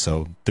PC,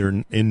 so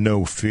they're in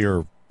no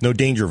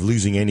danger of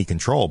losing any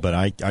control. But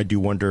I do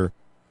wonder,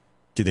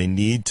 do they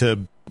need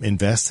to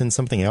invest in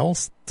something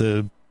else?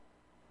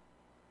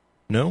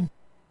 No.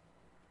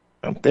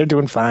 They're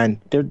doing fine.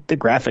 The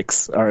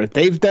graphics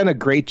they've done a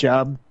great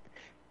job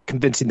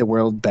convincing the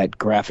world that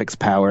graphics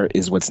power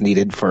is what's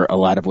needed for a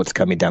lot of what's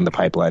coming down the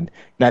pipeline.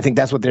 And I think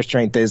that's what their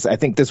strength is. I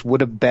think this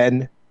would have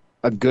been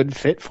a good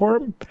fit for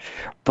them,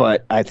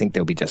 but I think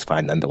they'll be just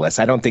fine nonetheless.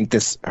 I don't think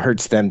this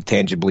hurts them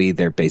tangibly,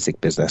 their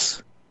basic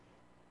business.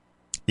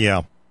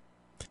 Yeah.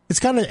 It's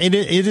kind of, it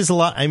is a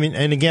lot. I mean,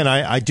 and again,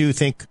 I do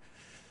think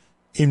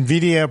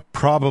Nvidia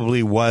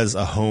probably was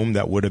a home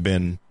that would have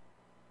been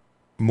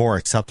more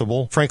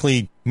acceptable.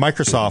 Frankly,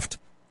 Microsoft,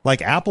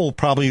 like Apple,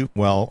 probably,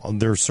 well,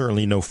 they're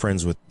certainly no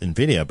friends with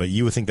Nvidia, but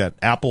you would think that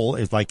Apple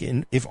is like,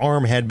 if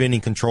ARM had been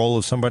in control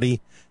of somebody,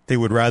 they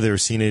would rather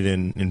have seen it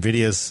in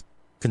Nvidia's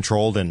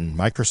controlled in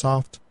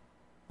Microsoft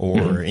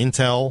or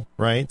Intel,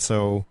 right?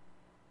 So,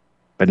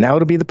 but now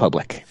it'll be the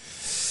public.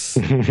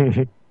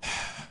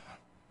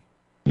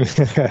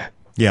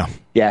 Yeah.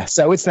 Yeah,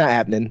 so it's not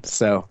happening.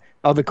 So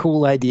all the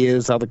cool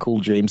ideas, all the cool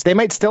dreams, they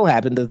might still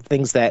happen. The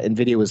things that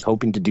Nvidia was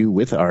hoping to do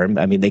with ARM,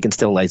 I mean, they can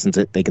still license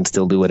it. They can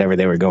still do whatever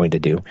they were going to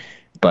do.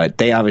 But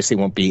they obviously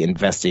won't be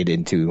invested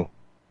into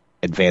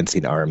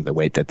advancing ARM the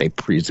way that they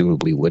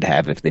presumably would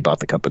have if they bought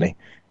the company.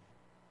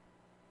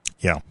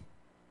 Yeah.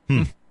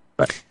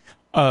 But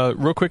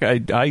real quick,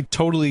 I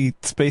totally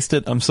spaced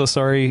it. I'm so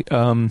sorry.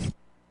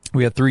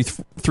 We had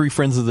three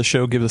friends of the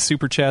show give us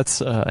super chats.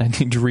 I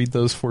need to read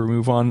those before we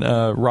move on.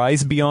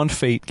 Rise Beyond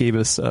Fate gave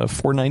us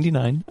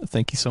 $4.99.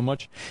 Thank you so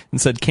much. And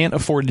said can't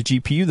afford a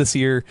GPU this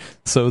year,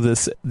 so the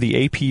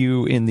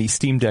APU in the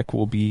Steam Deck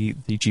will be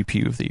the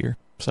GPU of the year.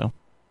 So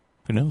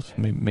who knows?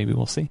 Maybe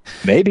we'll see.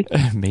 maybe.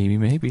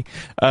 Maybe.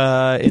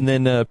 And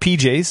then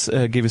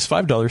PJs gave us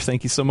 $5.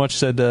 Thank you so much.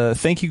 Said,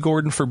 thank you,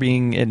 Gordon, for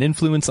being an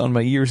influence on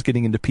my years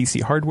getting into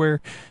PC hardware,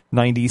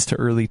 90s to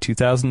early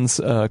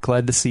 2000s.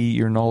 Glad to see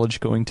your knowledge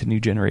going to new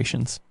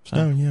generations. So,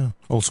 Oh, yeah.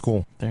 Old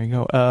school. there you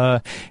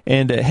go.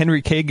 And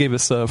Henry K gave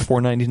us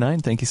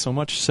 $4.99. Thank you so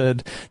much.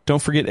 Said,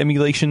 don't forget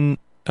emulation.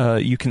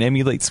 You can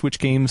emulate Switch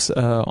games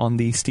on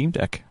the Steam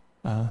Deck.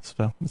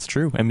 So it's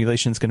true.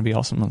 Emulation is going to be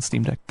awesome on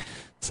Steam Deck.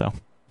 So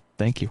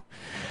thank you.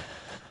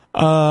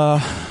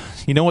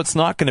 You know what's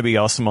not going to be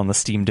awesome on the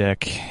Steam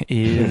Deck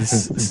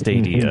is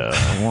Stadia.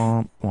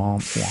 Womp,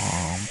 womp,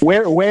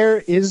 womp. Where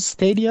is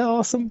Stadia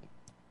awesome?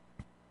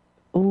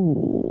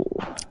 Ooh.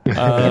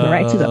 Getting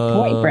right to the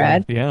point,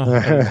 Brad.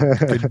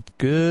 Yeah.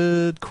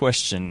 Good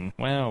question.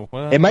 Wow.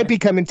 Well, It might be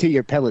coming to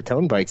your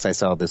Peloton bikes I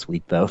saw this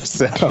week, though.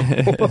 So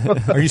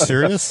Are you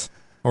serious?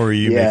 Or are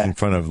you Yeah. making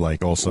fun of,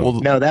 like, also? Well,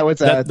 no, that was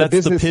that's the the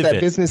business.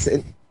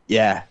 pivot.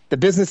 The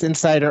Business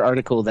Insider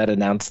article that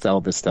announced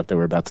all this stuff that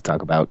we're about to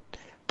talk about.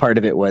 Part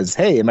of it was,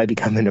 hey, it might be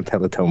coming to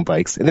Peloton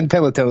bikes, and then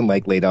Peloton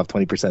laid off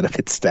 20% of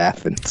its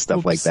staff and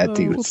stuff like that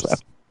too. So.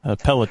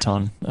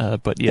 Peloton,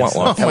 but yes.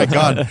 Well, Oh my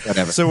God!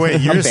 Whatever. So wait,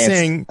 you're I'm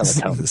saying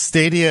Peloton.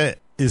 Stadia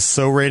is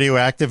so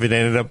radioactive it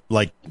ended up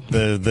like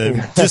the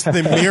just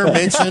the mere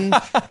mention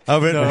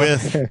of it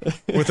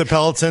with the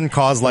Peloton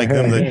caused like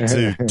them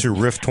to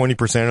rift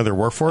 20% of their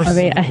workforce. I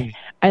mean,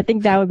 I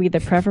think that would be the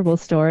preferable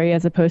story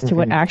as opposed to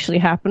what actually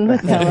happened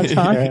with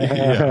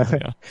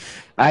Peloton.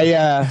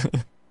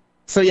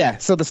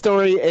 So the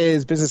story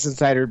is Business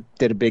Insider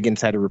did a big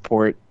insider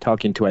report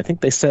talking to, I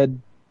think they said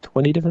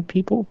 20 different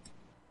people.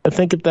 I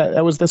think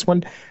that was this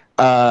one.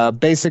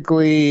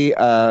 Basically,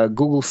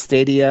 Google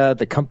Stadia,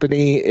 the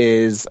company,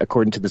 is,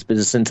 according to this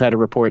Business Insider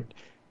report,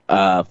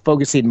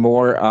 focusing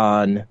more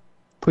on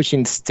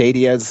pushing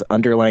Stadia's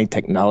underlying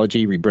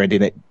technology,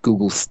 rebranding it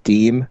Google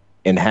Steam,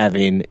 and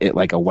having it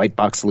like a white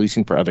box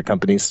solution for other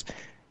companies.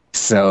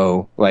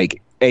 So,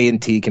 like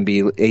AT&T can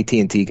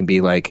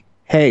be like,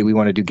 hey, we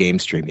want to do game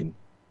streaming,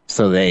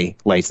 so they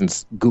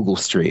license Google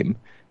Stream.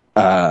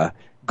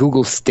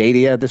 Google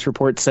Stadia, this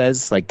report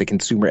says, like the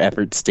consumer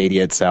effort,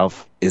 Stadia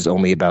itself is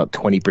only about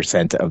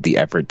 20% of the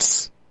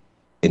efforts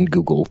in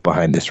Google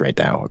behind this right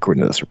now,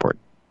 according to this report.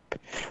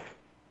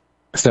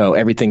 So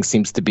everything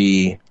seems to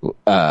be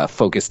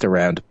focused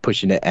around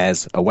pushing it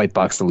as a white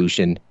box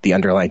solution, the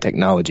underlying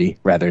technology,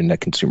 rather than a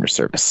consumer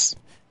service.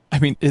 I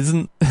mean,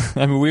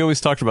 we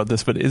always talked about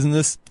this, but isn't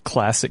this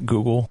classic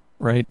Google,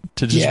 right?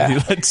 To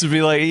just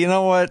be like, you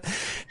know what?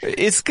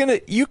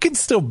 You can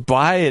still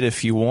buy it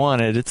if you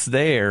want it. It's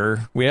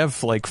there. We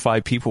have like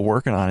 5 people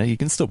working on it. You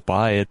can still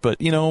buy it,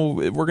 but we're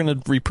going to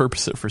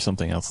repurpose it for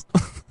something else.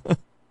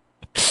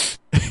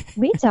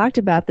 We talked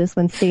about this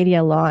when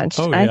Stadia launched.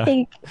 Oh,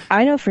 yeah.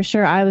 I know for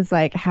sure. I was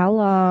like, how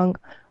long,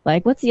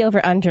 like, what's the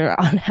over under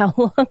on how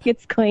long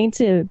it's going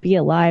to be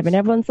alive? And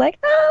everyone's like,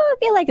 I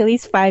feel like at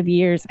least 5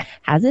 years.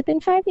 Has it been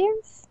 5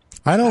 years?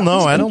 I don't know.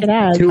 I don't.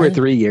 2 or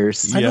 3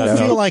 years. I don't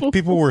feel like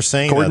people were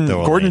saying that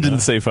though. Gordon Elena.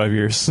 didn't say 5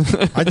 years.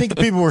 I think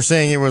people were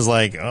saying it was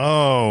like,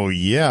 oh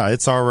yeah,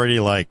 it's already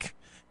like,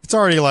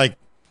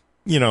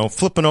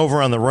 flipping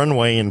over on the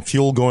runway and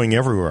fuel going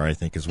everywhere, I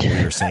think is what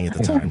we were saying at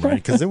the time,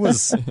 right? Because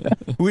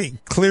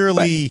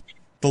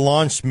the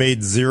launch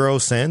made 0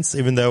 sense,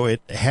 even though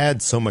it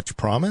had so much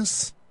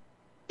promise.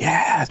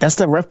 Yeah, that's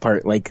the rough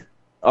part. Like,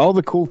 all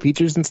the cool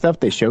features and stuff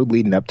they showed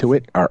leading up to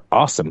it are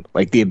awesome.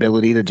 Like the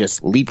ability to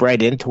just leap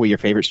right into where your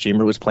favorite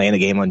streamer was playing a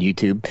game on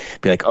YouTube,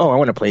 be like, oh, I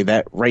want to play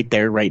that right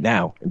there, right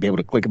now, and be able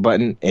to click a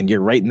button and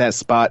you're right in that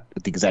spot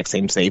with the exact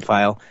same save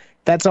file.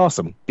 That's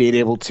awesome. Being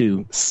able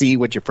to see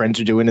what your friends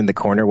are doing in the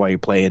corner while you're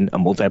playing a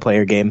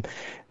multiplayer game,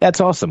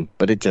 that's awesome.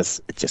 But it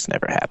just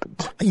never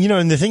happened.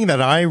 And the thing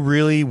that I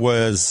really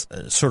was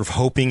sort of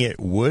hoping it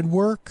would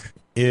work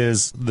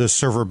is the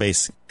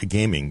server-based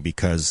gaming,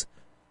 because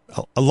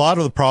a lot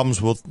of the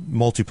problems with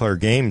multiplayer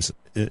games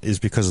is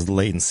because of the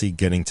latency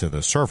getting to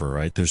the server,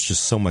 right? There's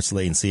just so much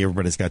latency.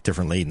 Everybody's got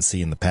different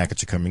latency and the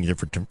packets are coming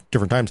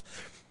different times.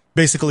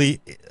 Basically,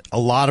 a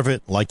lot of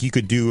it, like you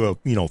could do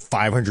a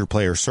 500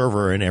 player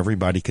server and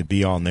everybody could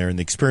be on there, and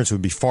the experience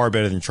would be far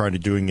better than trying to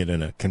doing it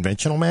in a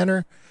conventional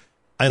manner.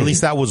 At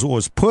least that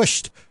was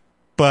pushed.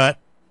 But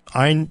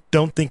I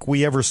don't think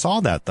we ever saw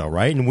that, though,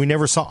 right? And we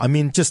never saw, I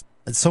mean, just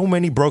so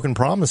many broken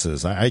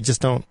promises. I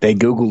just don't. They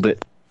Googled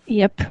it.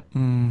 Yep.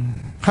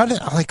 How did,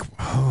 like,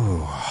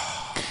 oh.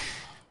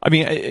 I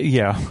mean,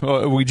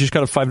 yeah, we just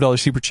got a $5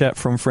 super chat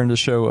from friend of the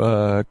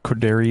show,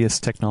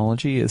 Cordarius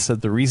Technology. It said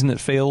the reason it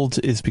failed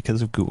is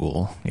because of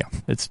Google. Yeah,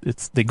 it's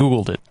they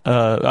Googled it.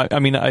 I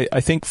mean,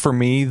 I think for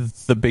me,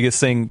 the biggest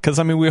thing, because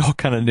I mean, we all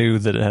kind of knew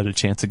that it had a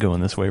chance of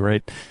going this way,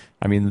 right?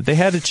 I mean, they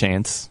had a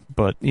chance,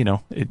 but you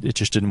know, it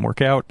just didn't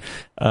work out.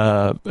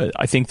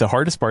 I think the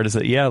hardest part is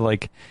that, yeah,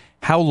 like,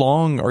 how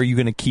long are you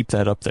going to keep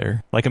that up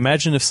there? Like,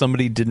 imagine if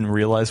somebody didn't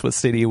realize what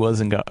Stadia was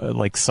and got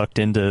like sucked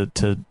into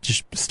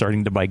just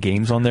starting to buy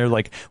games on there.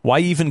 Like, why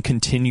even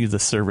continue the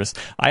service?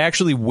 I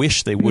actually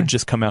wish they would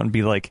just come out and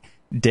be like,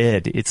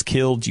 dead, it's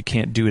killed, you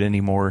can't do it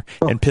anymore,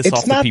 and piss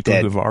off the people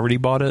who have already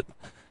bought it.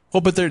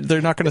 Well, but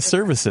they're not going to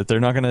service it. They're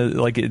not going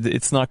to, like,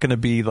 it's not going to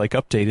be like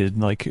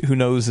updated. Like, who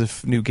knows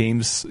if new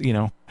games, you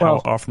know,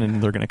 how often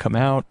they're going to come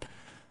out.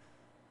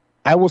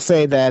 I will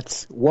say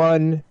that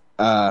one.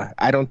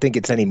 I don't think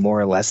it's any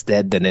more or less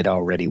dead than it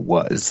already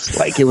was.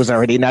 Like, it was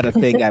already not a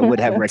thing I would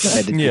have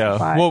recommended.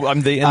 Yeah, well,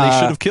 they should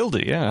have killed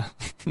it. Yeah,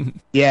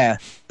 yeah.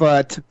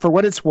 But for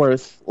what it's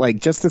worth, like,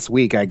 just this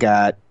week, I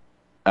got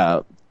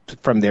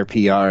from their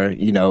PR,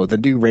 you know, the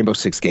new Rainbow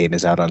Six game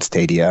is out on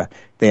Stadia.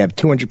 They have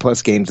 200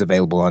 plus games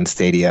available on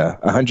Stadia.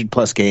 100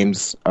 plus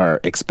games are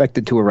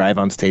expected to arrive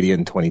on Stadia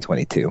in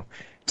 2022.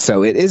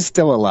 So it is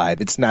still alive.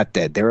 It's not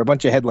dead. There were a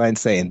bunch of headlines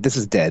saying this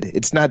is dead.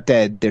 It's not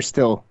dead. They're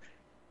still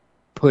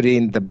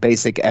putting the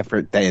basic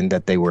effort in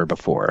that they were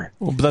before.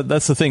 Well, but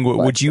that's the thing.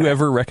 Would you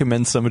ever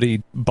recommend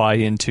somebody buy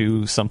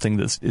into something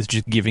that is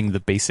just giving the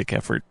basic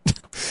effort?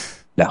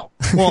 No.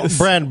 Well,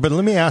 Brad, but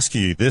let me ask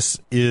you, this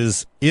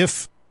is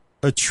if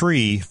a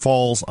tree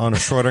falls on a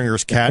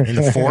Schrodinger's cat in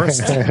the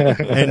forest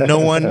and no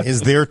one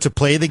is there to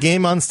play the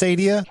game on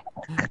Stadia,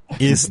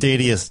 is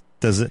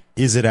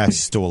it actually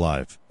still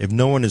alive? If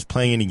no one is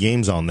playing any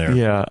games on there?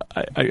 Yeah,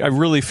 I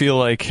really feel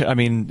like, I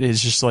mean,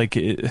 it's just like,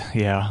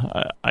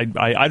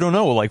 I don't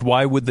know. Like,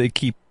 why would they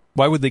keep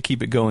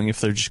it going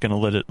if they're just going to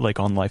let it like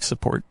on life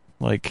support?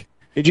 Like,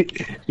 have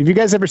you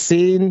guys ever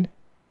seen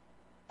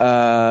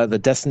the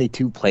Destiny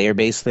 2 player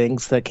base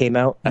things that came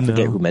out? I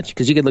forget who mentioned,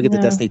 because you could look at the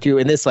Destiny 2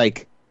 and it's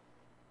like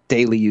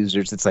daily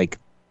users. It's like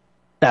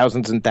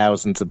thousands and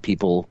thousands of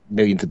people,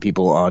 millions of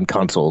people on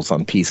consoles,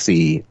 on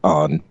PC,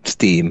 on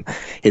Steam,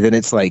 and then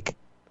it's like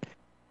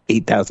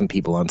 8,000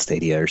 people on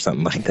Stadia or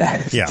something like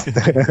that. Yeah,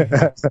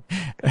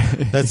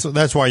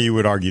 that's why you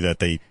would argue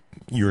that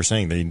you were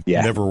saying they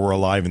never were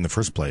alive in the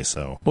first place.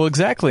 So well,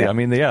 exactly. Yeah. I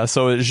mean, yeah.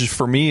 So it's just,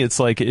 for me, it's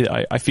like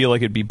I feel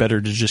like it'd be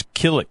better to just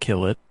kill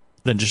it.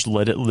 Than just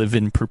let it live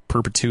in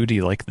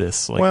perpetuity like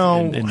this, like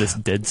in this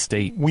dead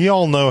state. We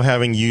all know,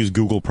 having used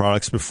Google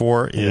products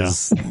before,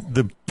 is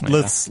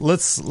let's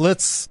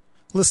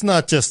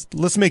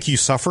make you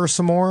suffer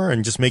some more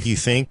and just make you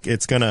think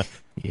it's gonna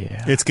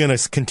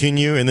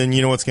continue, and then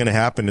you know what's gonna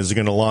happen is they're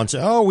gonna launch.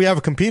 Oh, we have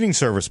a competing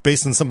service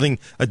based on something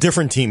a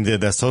different team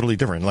did that's totally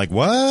different. Like,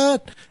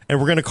 what?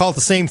 And we're gonna call it the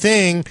same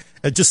thing.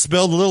 It just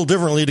spelled a little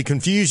differently to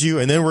confuse you,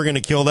 and then we're going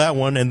to kill that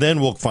one, and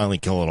then we'll finally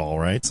kill it all,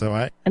 right?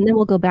 And then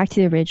we'll go back to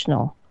the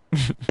original.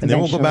 And then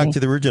we'll go back to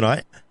the original.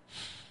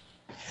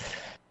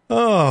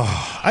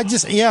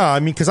 I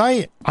mean, because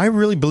I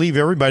really believe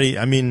everybody.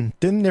 I mean,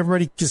 didn't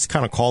everybody just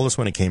kind of call this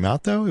when it came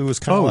out, though? It was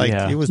kind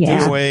of it was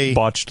DOA.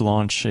 Botched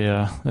launch,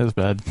 yeah. It was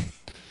bad.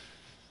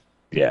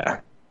 Yeah.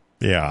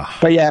 Yeah.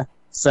 But yeah,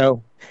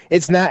 so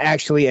it's not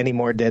actually any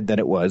more dead than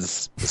it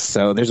was.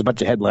 So there's a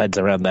bunch of headlines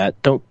around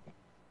that. Don't,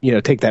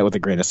 take that with a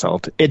grain of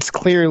salt. It's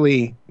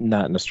clearly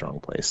not in a strong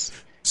place.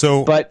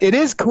 So, but it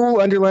is cool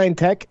underlying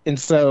tech, and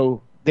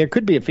so there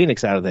could be a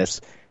phoenix out of this.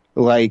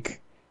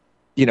 Like,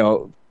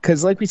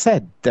 because like we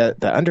said,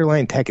 the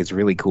underlying tech is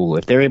really cool.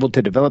 If they're able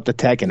to develop the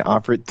tech and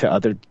offer it to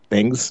other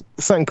things,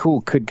 something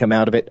cool could come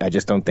out of it. I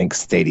just don't think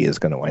Stadia is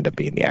going to wind up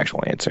being the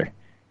actual answer.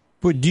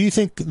 But do you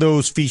think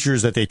those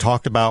features that they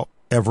talked about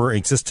ever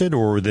existed,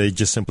 or were they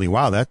just simply,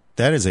 wow, that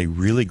is a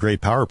really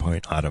great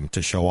PowerPoint item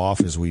to show off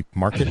as we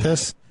market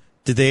this?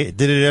 Did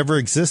it ever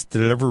exist?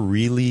 Did it ever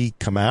really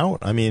come out?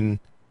 I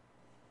mean,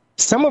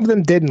 some of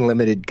them did in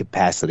limited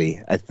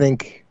capacity. I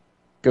think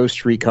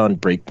Ghost Recon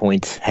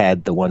Breakpoint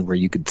had the one where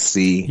you could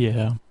see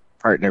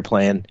partner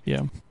plan.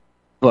 Yeah.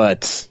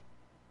 But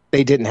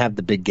they didn't have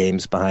the big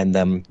games behind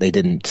them. They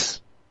didn't,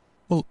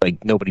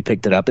 nobody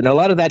picked it up. And a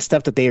lot of that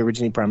stuff that they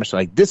originally promised,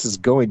 like, this is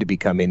going to be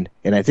coming.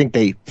 And I think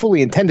they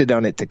fully intended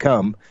on it to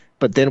come.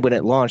 But then when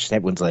it launched,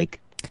 everyone's like,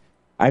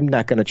 I'm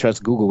not going to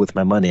trust Google with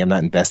my money. I'm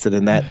not invested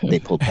in that. They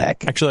pulled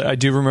back. Actually, I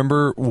do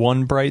remember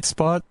one bright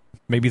spot.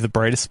 Maybe the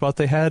brightest spot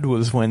they had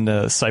was when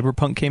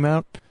Cyberpunk came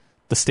out.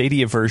 The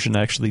Stadia version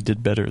actually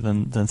did better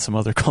than some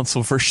other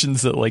console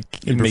versions that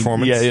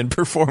performance. Yeah, in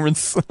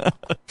performance.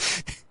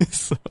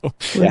 So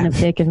wouldn't have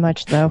taken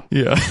much though.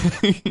 Yeah.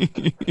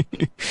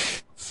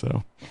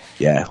 So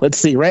yeah, let's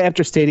see. Right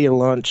after Stadia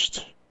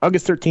launched,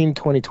 August 13,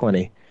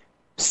 2020.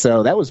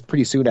 So that was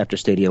pretty soon after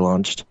Stadia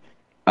launched.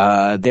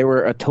 There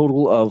were a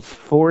total of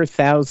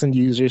 4,000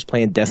 users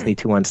playing Destiny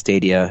 2 on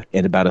Stadia,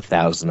 and about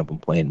 1,000 of them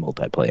playing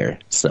multiplayer.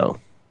 So,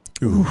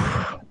 ooh,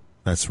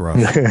 that's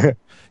rough.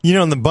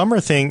 And the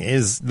bummer thing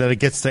is that it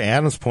gets to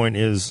Adam's point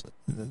is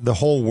the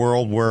whole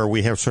world where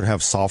we have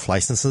soft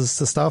licenses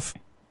to stuff.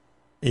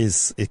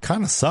 It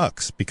kind of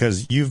sucks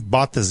because you've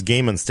bought this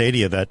game on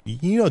Stadia that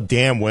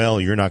damn well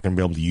you're not going to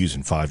be able to use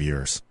in 5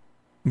 years.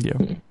 Yeah.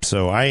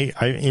 So I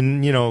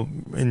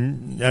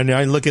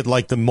look at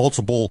like the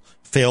multiple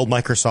failed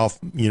Microsoft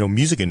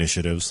music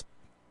initiatives.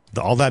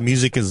 All that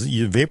music is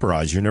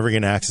vaporized. You're never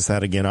going to access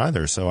that again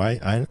either. So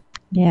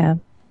yeah.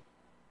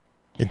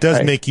 It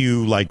does make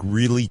you like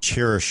really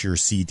cherish your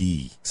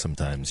CD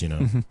sometimes.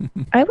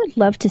 I would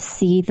love to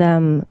see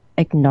them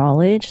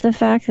acknowledge the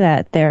fact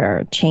that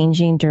they're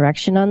changing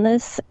direction on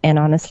this and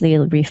honestly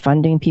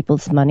refunding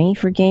people's money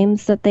for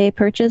games that they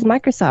purchase.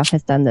 Microsoft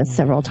has done this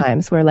several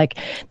times where like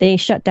they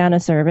shut down a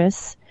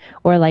service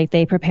or like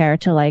they prepare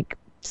to like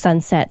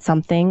sunset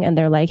something and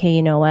they're like, hey,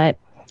 you know what?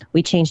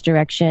 We changed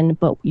direction,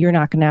 but you're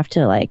not going to have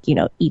to like,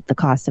 eat the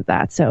cost of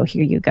that. So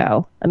here you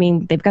go. I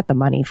mean, they've got the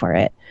money for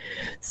it.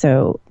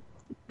 So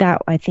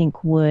that I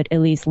think would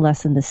at least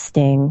lessen the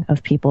sting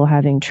of people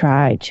having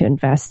tried to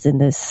invest in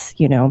this,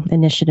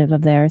 initiative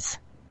of theirs.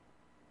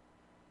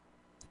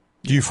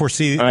 Do you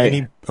foresee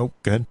any? Oh,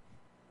 go ahead.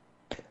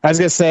 I was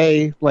going to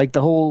say, like,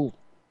 the whole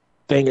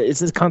thing, it's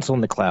this console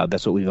in the cloud.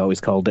 That's what we've always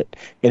called it.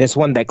 And it's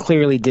one that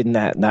clearly did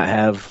not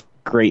have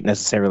great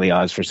necessarily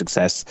odds for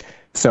success.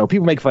 So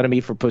people make fun of me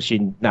for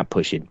mentioning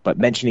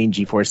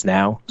GeForce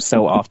Now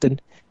so often.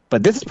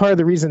 But this is part of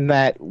the reason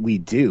that we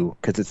do,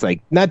 because it's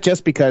like, not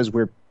just because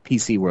we're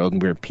PC world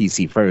and we're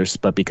PC first,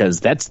 but because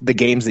that's the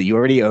games that you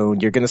already own.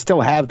 You're going to still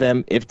have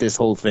them if this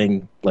whole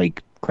thing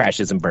like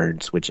crashes and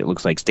burns, which it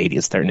looks like Stadia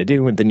is starting to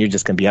do, and then you're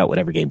just going to be out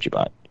whatever games you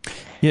bought.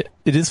 Yeah,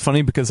 it is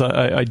funny because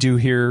I do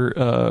hear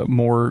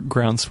more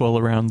groundswell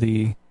around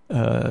the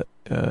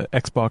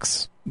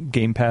Xbox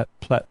Game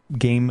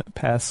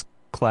Pass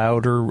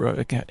Cloud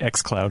or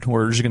xCloud.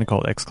 We're just going to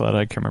call it xCloud.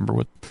 I can't remember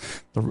what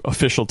the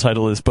official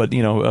title is, but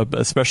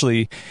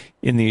especially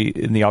in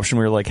the option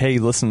where you're like, hey,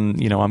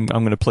 listen, I'm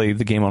going to play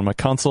the game on my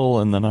console,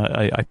 and then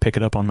I pick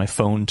it up on my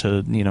phone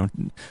to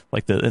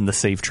like the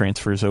save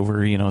transfers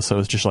over. So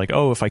it's just like,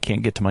 oh, if I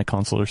can't get to my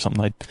console or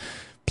something, I'd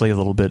play a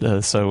little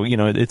bit. So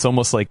it's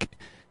almost like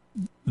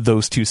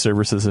those two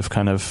services have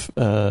kind of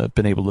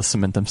been able to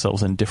cement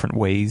themselves in different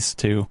ways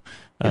too,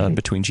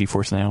 between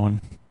GeForce Now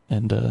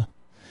and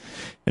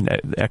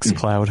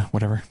xCloud,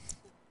 whatever.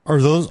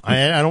 Are those?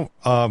 I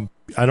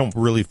don't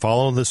really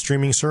follow the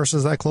streaming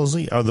services that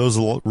closely. Are those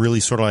really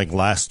sort of like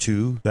last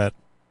two that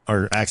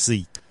are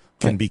actually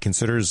can be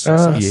considered?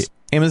 Yeah.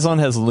 Amazon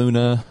has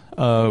Luna,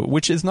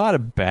 which is not a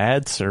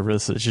bad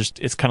service.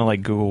 It's kind of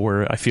like Google,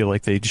 where I feel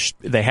like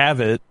they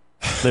have it.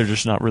 They're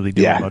just not really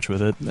doing much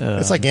with it.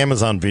 It's like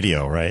Amazon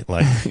Video, right?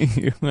 Like,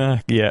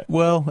 yeah.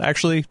 Well,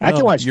 actually, I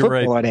can watch football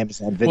right. on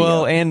Amazon Video.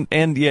 Well, and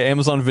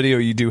Amazon Video,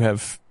 you do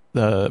have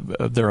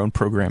their own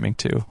programming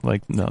too.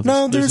 Like,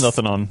 there's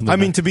nothing on. I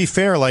mean, to be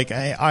fair, like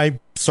I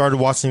started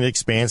watching The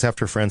Expanse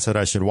after a friend said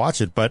I should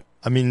watch it, but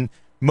I mean,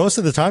 most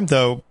of the time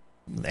though,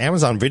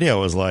 Amazon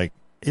Video is like.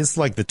 It's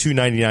like the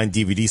 $2.99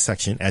 DVD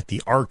section at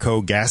the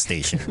Arco gas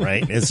station,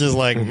 right? It's just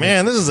like,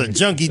 man, this is a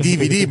junky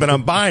DVD, but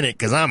I'm buying it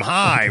because I'm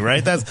high,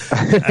 right?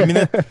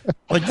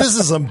 Like this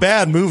is some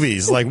bad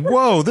movies. Like,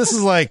 whoa, this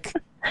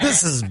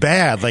is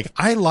bad. Like,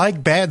 I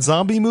like bad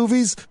zombie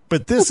movies,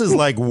 but this is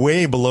like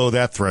way below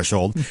that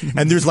threshold.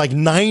 And there's like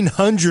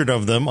 900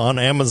 of them on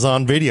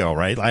Amazon Video,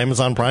 right?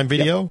 Amazon Prime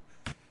Video.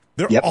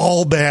 Yep. They're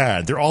all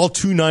bad. They're all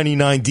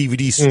 $2.99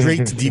 DVD,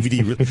 straight to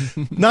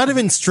DVD. Not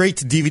even straight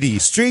to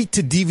DVD, straight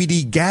to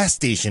DVD gas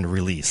station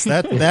release.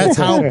 That's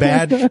how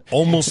bad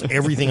almost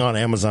everything on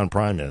Amazon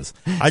Prime is.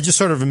 I just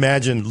sort of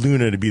imagine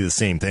Luna to be the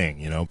same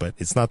thing, but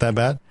it's not that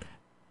bad.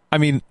 I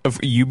mean,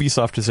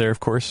 Ubisoft is there,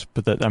 of course,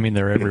 but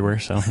they're everywhere.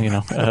 So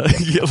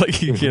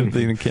like you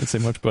can't say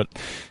much, but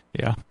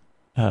yeah.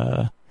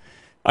 I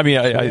mean,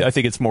 I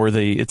think it's more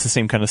it's the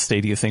same kind of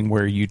Stadia thing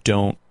where you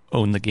don't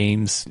own the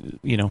games.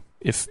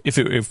 If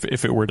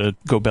it were to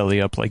go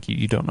belly up, like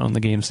you don't own the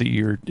games,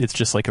 it's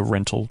just like a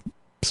rental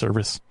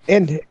service.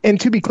 And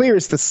to be clear,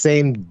 it's the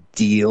same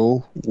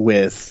deal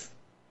with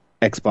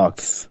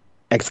Xbox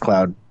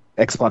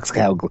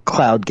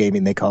Cloud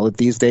gaming, they call it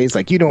these days.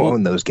 Like, you don't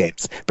own those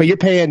games, but you're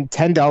paying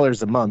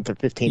 $10 a month or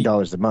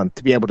 $15 a month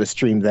to be able to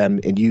stream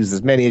them and use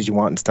as many as you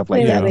want and stuff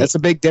like that. That's a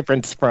big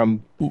difference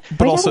from.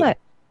 But also, are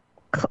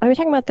we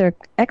talking about their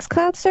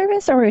xCloud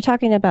service, or are we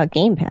talking about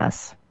Game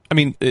Pass? I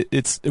mean,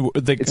 it's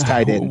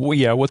tied in.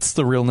 Yeah, what's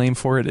the real name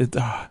for it?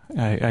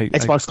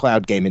 Xbox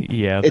Cloud Gaming.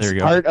 Yeah, it's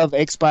part of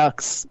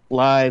Xbox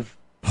Live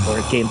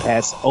or Game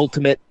Pass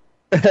Ultimate.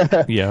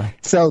 Yeah.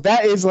 So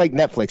that is like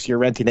Netflix. You're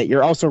renting it.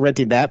 You're also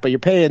renting that, but you're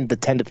paying the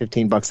 $10 to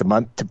 $15 a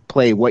month to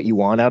play what you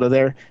want out of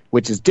there,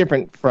 which is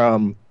different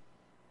from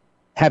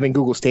having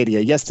Google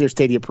Stadia. Yes, there's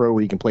Stadia Pro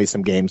where you can play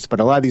some games, but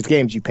a lot of these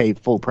games you pay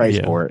full price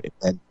for,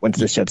 and once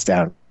this shuts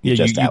down,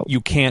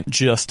 you can't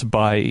just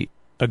buy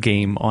a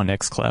game on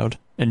xCloud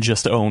and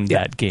just own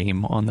that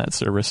game on that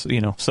service,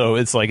 So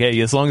it's like,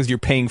 hey, as long as you're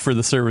paying for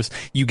the service,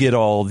 you get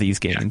all these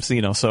games,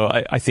 So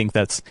I think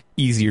that's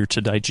easier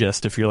to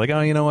digest if you're like,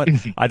 oh, you know what,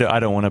 I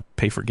don't want to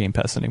pay for Game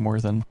Pass anymore,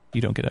 then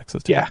you don't get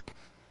access to it.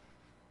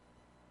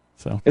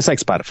 So it's like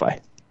Spotify.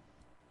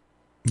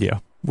 Yeah,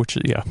 which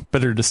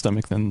better to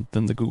stomach than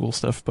the Google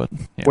stuff, but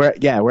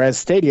whereas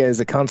Stadia is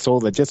a console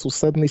that just will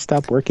suddenly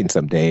stop working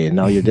someday, and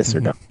all your discs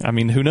are done. I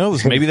mean, who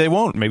knows? Maybe they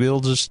won't. Maybe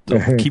they'll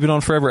keep it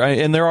on forever.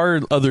 And there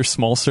are other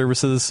small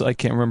services I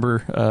can't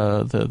remember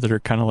that are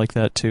kind of like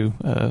that too,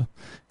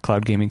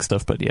 cloud gaming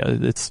stuff. But yeah,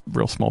 it's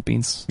real small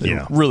beans.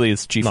 It really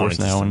is GeForce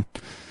now,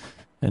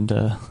 and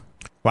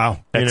wow,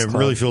 and it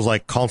really feels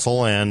like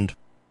console and.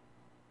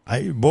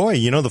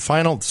 The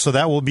final. So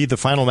that will be the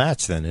final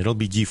match. Then it'll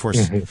be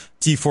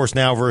GeForce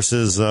Now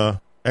versus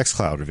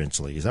xCloud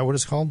eventually. Is that what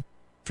it's called?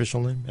 Official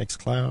name?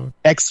 xCloud.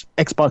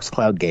 Xbox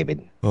Cloud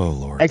Gaming. Oh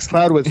Lord.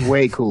 xCloud was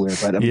way cooler,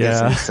 but I'm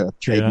guessing it's a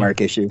trademark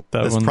issue.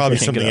 That's probably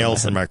something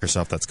else in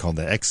Microsoft that's called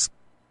the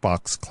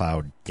Xbox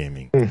Cloud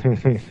Gaming.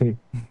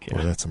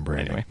 Boy, that's some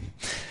brand. Anyway.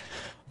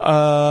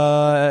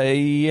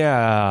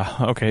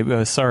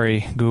 Okay.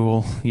 Sorry,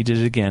 Google. You did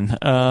it again.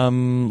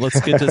 Let's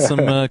get to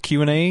some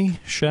Q&A,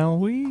 shall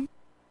we?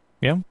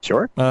 Yeah.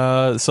 Sure.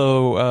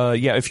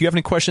 If you have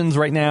any questions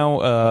right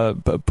now,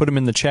 put them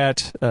in the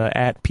chat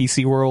at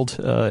PC World,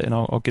 and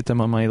I'll get them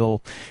on my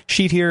little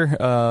sheet here.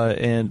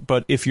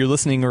 But if you're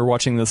listening or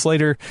watching this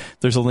later,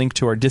 there's a link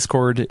to our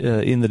Discord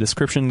in the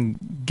description.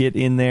 Get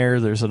in there.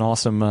 There's an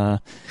awesome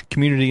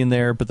community in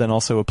there, but then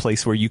also a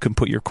place where you can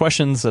put your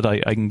questions that I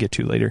can get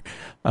to later.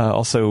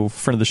 Also,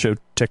 friend of the show,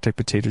 Tech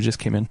Potato, just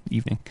came in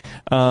evening.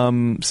 A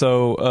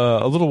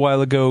little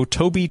while ago,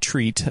 Toby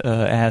Treat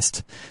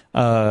asked,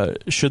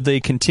 should they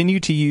continue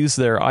to use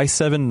their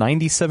i7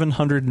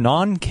 9700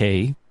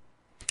 non-K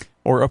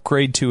or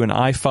upgrade to an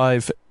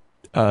i5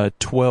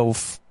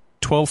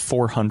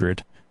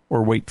 12400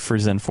 or wait for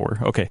Zen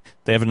 4? Okay,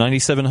 they have a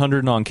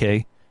 9700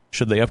 non-K.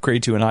 Should they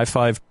upgrade to an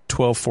i5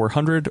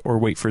 12400 or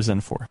wait for Zen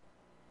 4?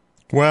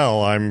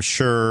 Well, I'm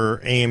sure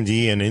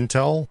AMD and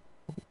Intel,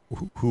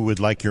 who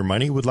would like your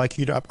money, would like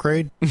you to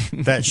upgrade.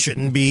 That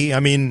shouldn't be. I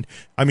mean,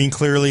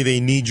 clearly they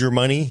need your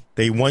money.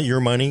 They want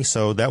your money,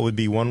 so that would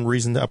be one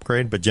reason to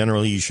upgrade. But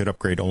generally, you should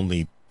upgrade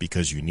only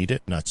because you need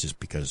it, not just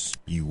because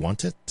you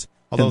want it.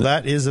 Although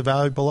that is a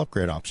valuable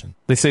upgrade option.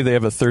 They say they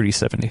have a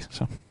 3070.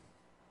 So,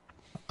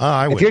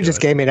 if you're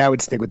just gaming, I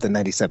would stick with the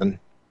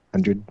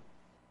 9700.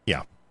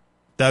 Yeah,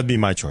 that'd be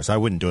my choice. I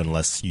wouldn't do it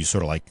unless you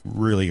sort of like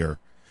really are.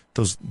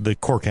 The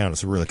core count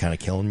is really kind of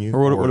killing you.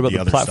 Or what about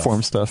the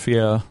platform stuff?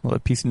 Yeah, well,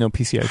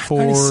 PCI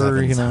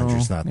 4.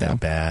 It's not that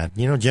bad.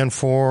 Gen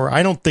 4.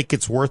 I don't think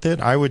it's worth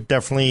it. I would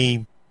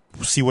definitely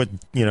see what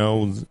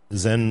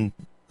Zen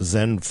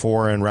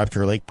 4 and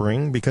Raptor Lake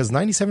bring, because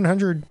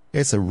 9700.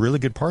 It's a really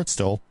good part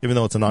still, even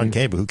though it's a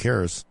non-K. But who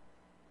cares?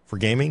 For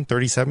gaming,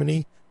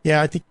 3070.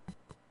 Yeah, I think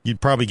you'd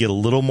probably get a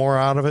little more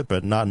out of it,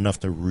 but not enough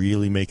to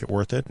really make it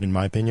worth it, in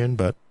my opinion.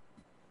 But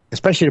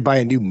especially to buy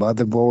a new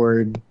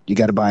motherboard, you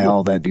got to buy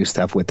all that new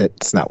stuff with it.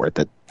 It's not worth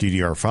it.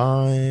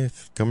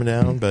 DDR5 coming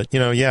down, but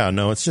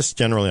it's just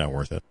generally not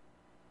worth it.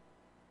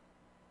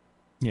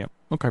 Yeah.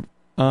 Okay.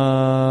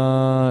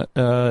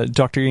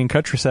 Dr. Ian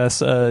Cuttress asks,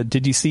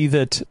 did you see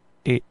that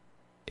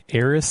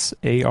Aris,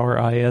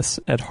 ARIS,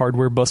 at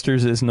Hardware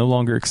Busters is no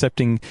longer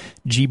accepting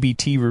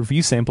GBT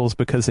review samples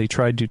because they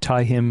tried to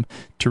tie him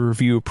to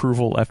review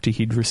approval after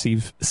he'd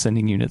received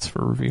sending units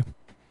for review?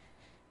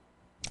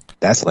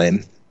 That's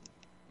lame.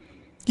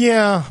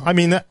 Yeah, I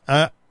mean,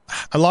 a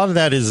lot of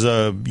that is,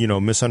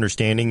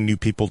 misunderstanding new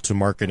people to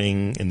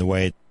marketing in the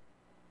way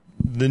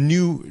the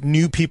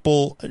new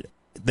people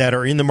that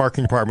are in the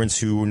marketing departments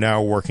who are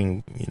now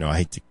working, I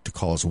hate to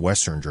call us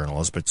Western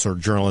journalists, but sort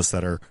of journalists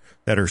that are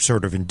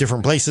sort of in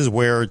different places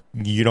where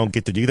you don't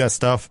get to do that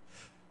stuff.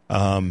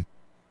 Although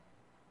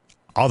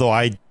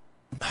I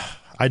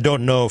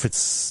don't know if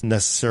it's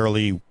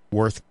necessarily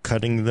worth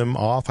cutting them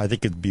off. I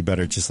think it'd be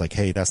better just like,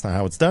 hey, that's not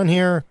how it's done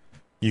here.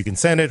 You can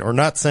send it or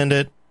not send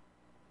it.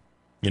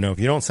 If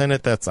you don't send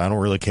it, I don't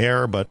really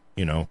care. But,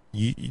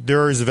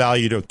 there is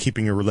value to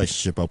keeping a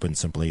relationship open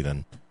simply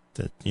than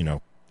to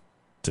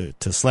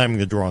slamming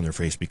the door on their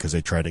face because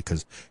they tried it.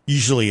 Because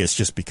usually it's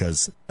just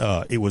because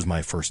it was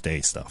my first day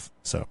stuff.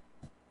 So,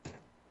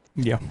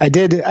 yeah.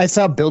 I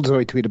saw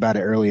Buildzoid tweet about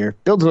it earlier.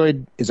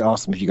 Buildzoid is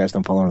awesome if you guys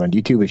don't follow him on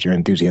YouTube, if you're an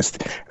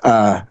enthusiast.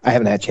 I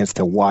haven't had a chance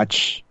to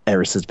watch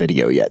Aris's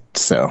video yet,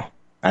 so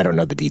I don't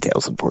know the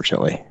details,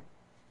 unfortunately.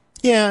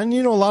 Yeah, and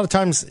a lot of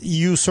times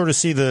you sort of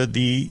see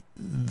the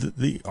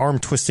arm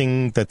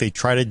twisting that they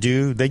try to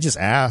do. They just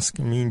ask.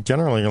 I mean,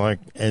 generally, like,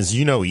 as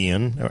we know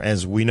Ian,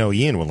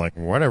 we're like,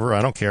 whatever,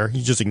 I don't care.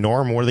 You just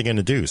ignore them. What are they going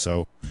to do?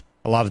 So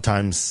a lot of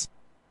times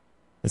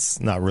it's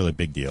not really a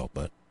big deal,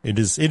 but it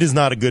is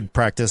not a good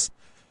practice.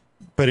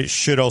 But it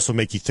should also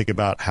make you think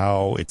about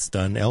how it's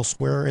done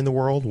elsewhere in the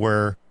world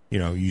where,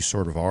 you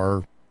sort of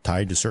are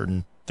tied to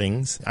certain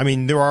things. I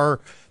mean, there are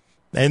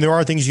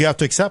things you have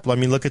to accept. I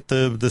mean, look at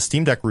the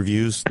Steam Deck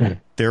reviews.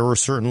 There were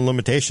certain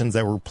limitations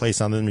that were placed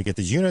on them to get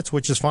these units,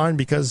 which is fine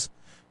because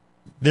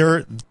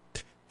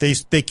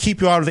they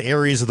keep you out of the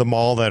areas of the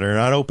mall that are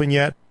not open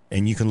yet,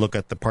 and you can look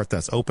at the part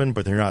that's open,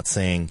 but they're not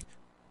saying,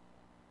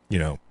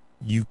 you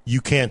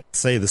can't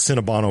say the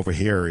Cinnabon over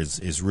here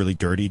is really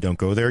dirty. Don't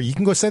go there. You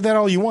can go say that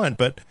all you want,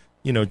 but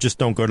just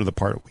don't go to the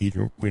part we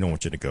don't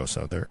want you to go.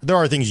 So there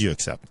are things you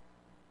accept,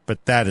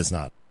 but that is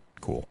not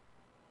cool.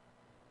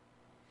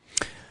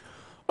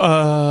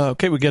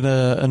 Okay, we get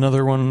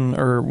another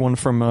one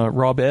from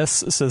Rob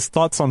S. It says,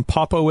 thoughts on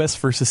Pop OS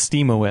versus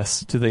Steam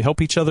OS. Do they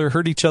help each other,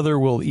 hurt each other?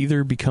 Will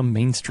either become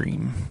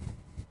mainstream?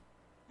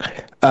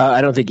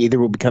 I don't think either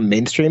will become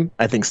mainstream.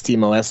 I think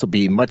Steam OS will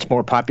be much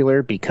more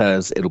popular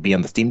because it'll be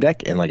on the Steam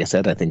Deck. And like I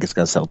said, I think it's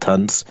going to sell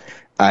tons.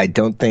 I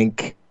don't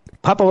think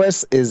Pop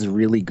OS is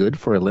really good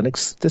for a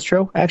Linux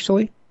distro,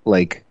 actually.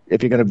 Like,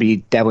 if you're going to be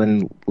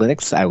dabbling in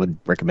Linux, I would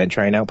recommend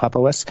trying out Pop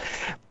OS.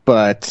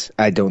 But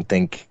I don't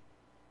think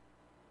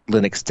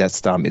Linux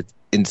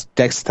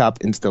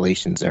desktop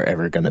installations are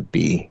ever going to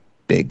be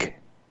big.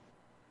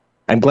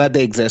 I'm glad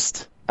they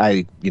exist.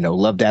 I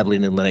love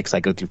dabbling in Linux.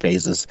 I go through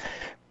phases,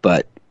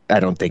 but I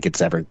don't think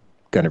it's ever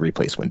going to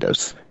replace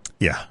Windows.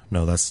 Yeah,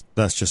 no, that's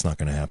just not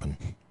going to happen.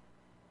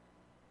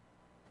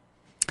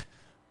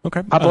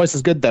 Okay. Pop OS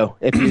is good, though.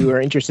 If you are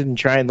interested in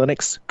trying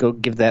Linux, go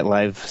give that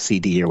live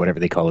CD or whatever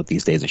they call it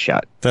these days a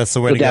shot. That's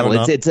the way to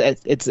go.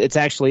 It's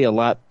actually a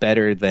lot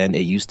better than it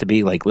used to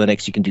be. Like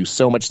Linux, you can do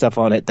so much stuff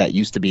on it that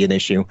used to be an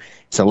issue.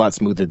 It's a lot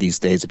smoother these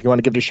days. If you want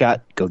to give it a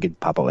shot, go give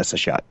Pop OS a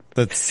shot.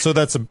 That's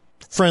a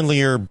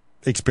friendlier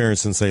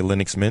experience than, say,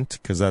 Linux Mint,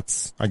 because I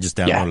just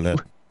downloaded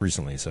that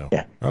recently. So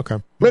yeah, okay.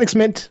 Linux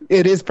Mint,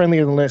 it is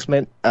friendlier than Linux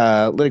Mint.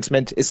 Linux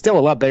Mint is still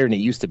a lot better than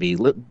it used to be.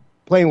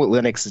 Playing with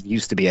Linux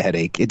used to be a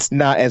headache. It's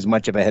not as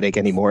much of a headache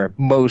anymore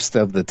most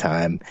of the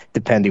time,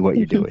 depending what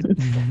you're doing.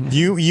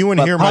 You want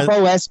to hear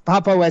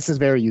Pop OS is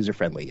very user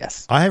friendly.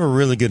 Yes, I have a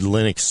really good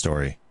Linux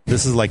story.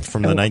 This is like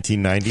from the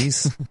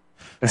 1990s.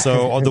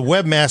 So the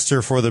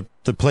webmaster for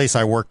the place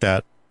I worked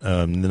at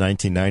in the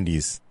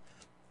 1990s,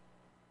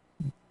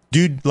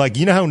 dude, like,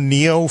 how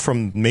Neo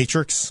from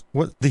Matrix,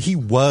 he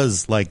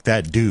was like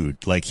that dude.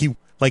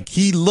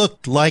 He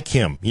looked like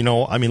him.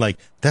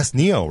 That's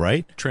Neo,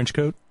 right? Trench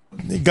coat.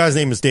 The guy's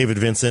name is David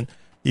Vincent.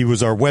 He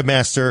was our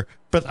webmaster,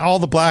 but all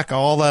the black,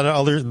 all that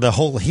other,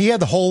 he had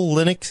the whole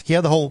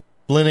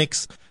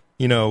Linux,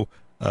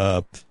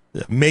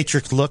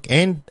 Matrix look,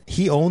 and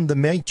he owned the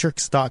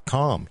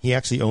Matrix.com. He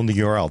actually owned the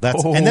URL.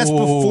 That's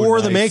before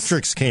nice. The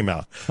Matrix came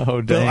out.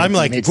 Oh, dang. I'm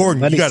like,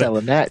 Gordon, you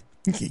gotta,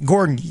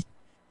 Gordon,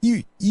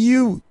 you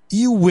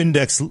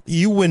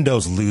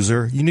Windows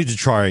loser. You need to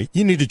try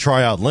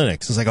out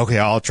Linux. It's like, okay,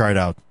 I'll try it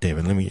out,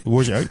 David.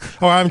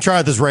 I'm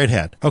trying this Red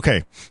Hat.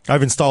 Okay,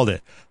 I've installed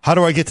it. How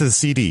do I get to the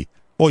CD?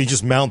 Well, you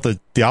just mount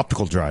the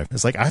optical drive.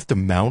 It's like, I have to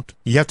mount.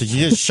 You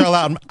just shell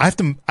out. I have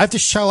to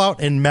shell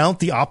out and mount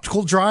the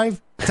optical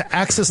drive to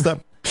access the.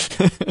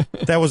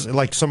 That was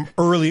like some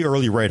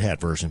early Red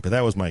Hat version, but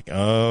that was like,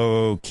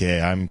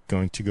 okay, I'm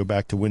going to go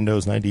back to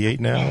Windows 98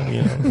 now.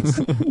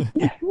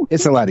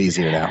 It's a lot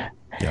easier now.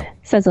 Yeah.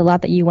 Says a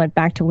lot that you went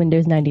back to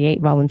Windows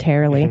 98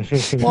 voluntarily.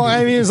 Well,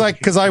 I mean, it's like,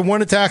 because I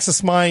wanted to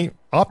access my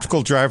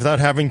optical drive without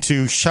having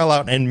to shell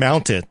out and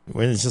mount it.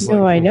 It's just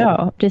I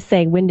know. Just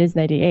saying Windows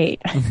 98.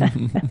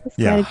 That's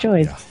quite a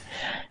choice. Yeah.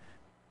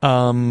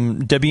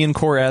 Debian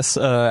Core S,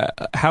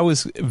 how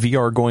is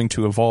VR going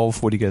to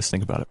evolve? What do you guys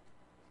think about it?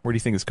 Where do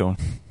you think it's going?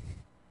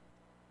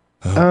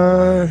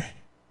 I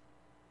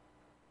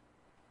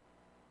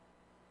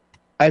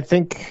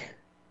think...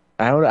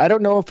 I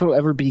don't know if it'll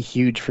ever be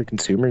huge for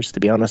consumers, to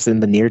be honest,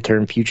 in the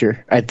near-term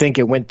future. I think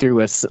it went through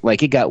it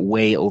got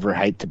way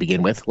overhyped to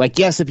begin with. Like,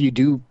 yes, if you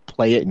do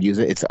play it and use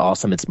it, it's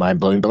awesome, it's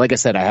mind-blowing. But like I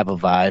said, I have a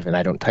Vive, and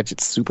I don't touch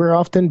it super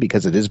often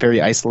because it is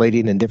very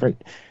isolating and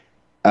different.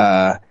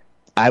 I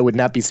would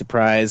not be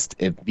surprised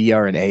if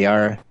VR and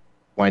AR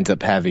winds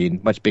up having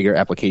much bigger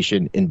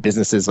application in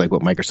businesses like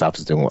what Microsoft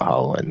is doing with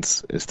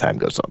HoloLens as time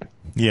goes on.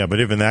 Yeah, but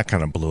even that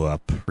kind of blew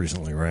up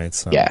recently, right?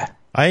 So yeah.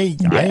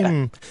 There's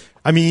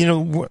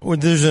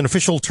an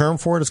official term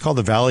for it. It's called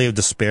the Valley of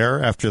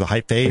Despair after the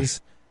hype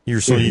phase.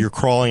 You're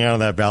crawling out of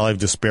that Valley of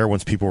Despair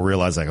once people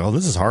realize, like, oh,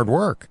 this is hard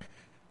work.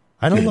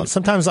 I don't know.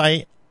 Sometimes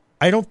VR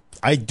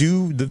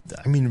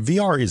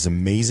is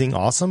amazing,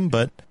 awesome,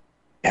 but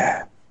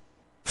yeah,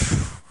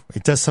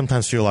 it does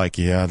sometimes feel like,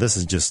 this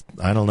is just,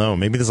 I don't know.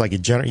 Maybe there's like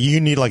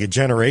you need like a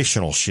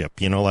generational ship,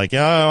 like,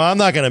 oh, I'm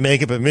not going to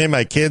make it, but maybe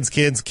my kids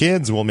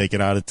will make it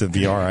out into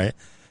VR, right?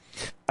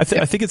 I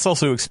think it's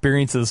also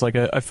experiences. Like,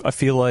 I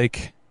feel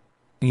like,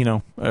 when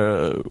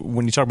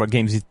you talk about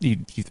games, you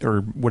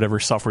or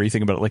whatever software, you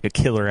think about it like a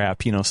killer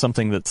app,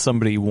 something that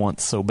somebody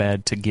wants so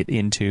bad to get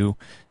into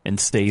and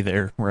stay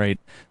there, right?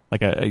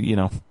 Like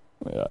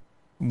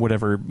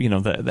whatever,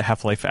 the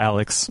Half-Life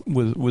Alyx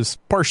was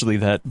partially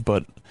that,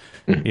 but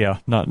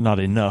not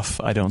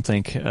enough, I don't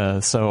think.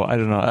 So I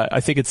don't know.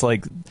 I think it's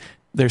like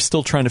they're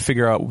still trying to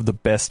figure out the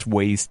best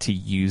ways to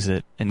use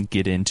it and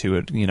get into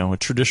it. A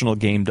traditional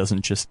game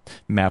doesn't just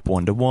map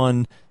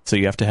one-to-one, so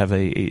you have to have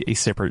a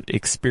separate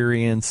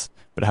experience.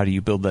 But how do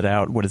you build that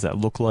out? What does that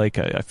look like?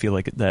 I feel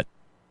like that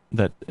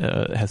that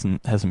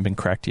hasn't been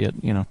cracked yet.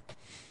 Yeah.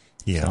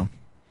 So.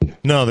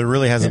 No, there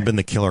really hasn't been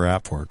the killer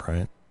app for it,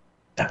 right?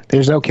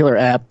 There's no killer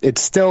app.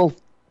 It's still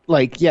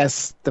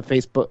yes, the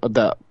Facebook,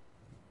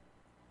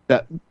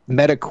 the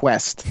Meta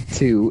Quest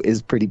 2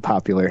 is pretty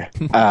popular.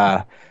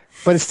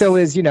 But it still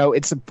is,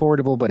 it's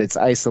affordable, but it's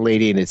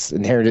isolating. It's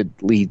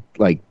inherently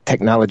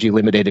technology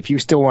limited. If you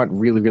still want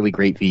really, really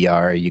great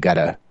VR, you got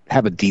to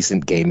have a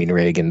decent gaming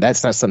rig. And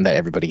that's not something that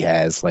everybody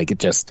has.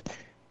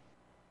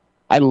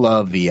 I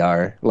love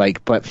VR.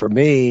 But for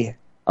me,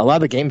 a lot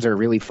of the games are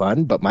really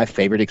fun, but my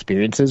favorite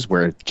experiences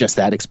were just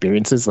that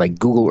experiences, like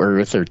Google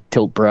Earth or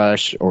Tilt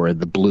Brush or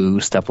the Blue,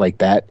 stuff like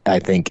that, I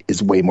think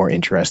is way more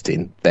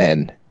interesting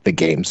than the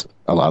games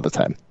a lot of the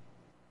time.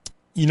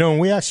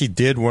 We actually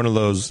did one of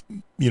those,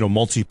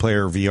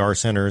 multiplayer VR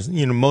centers,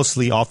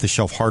 mostly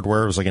off-the-shelf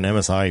hardware. It was like an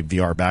MSI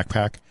VR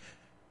backpack.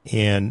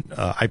 And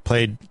I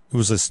played, it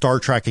was a Star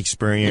Trek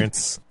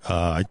experience.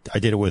 I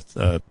did it with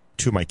both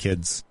of my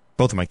kids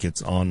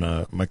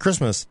on my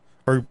Christmas,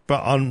 or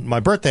on my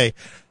birthday.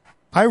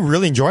 I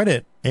really enjoyed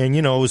it. And,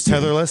 it was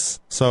tetherless,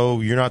 so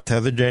you're not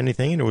tethered to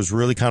anything. And it was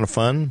really kind of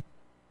fun,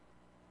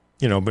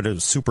 but it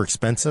was super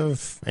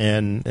expensive.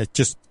 And it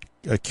just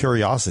a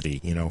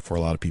curiosity, for a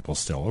lot of people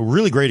still. A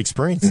really great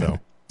experience, though.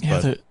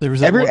 Yeah, there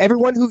was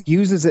everyone who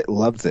uses it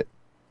loves it,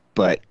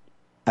 but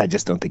I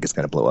just don't think it's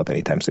going to blow up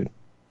anytime soon.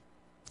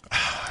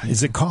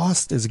 Is it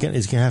cost? Is it going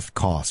to have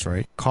cost,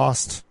 right?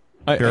 Cost.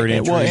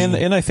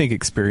 And I think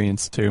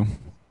experience too.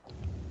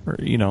 Or,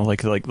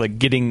 like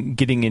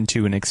getting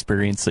into an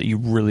experience that you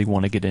really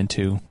want to get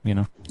into,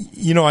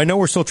 I know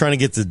we're still trying to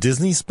get the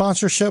Disney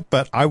sponsorship,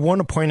 but I want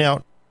to point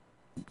out,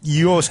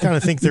 you always kind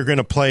of think they're going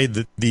to play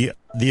the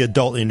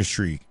adult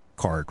industry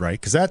card, right?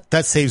 Because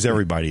that saves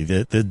everybody.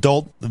 The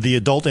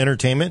adult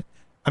entertainment.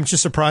 I'm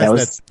just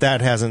surprised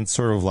that hasn't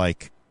sort of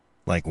like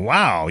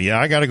wow, yeah,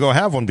 I got to go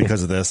have one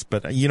because of this.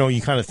 But you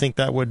kind of think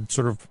that would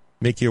sort of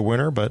make you a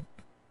winner, but.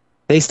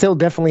 They still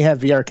definitely have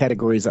VR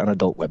categories on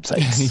adult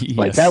websites.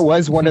 Yes. That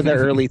was one of the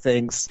early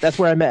things. That's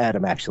where I met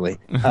Adam, actually.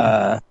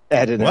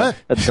 At an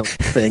adult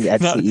thing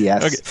at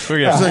CES.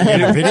 Okay.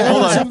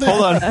 Hold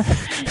on.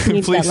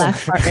 Please. That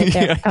last part right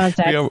there.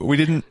 Contact. Yeah, we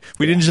didn't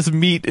just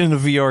meet in a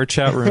VR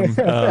chat room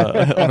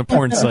on a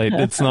porn site.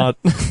 It's not.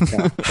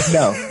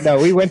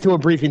 No. We went to a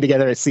briefing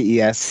together at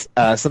CES.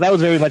 So that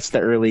was very much the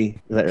early.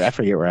 I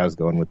forget where I was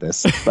going with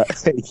this, but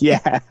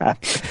yeah,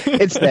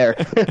 it's there.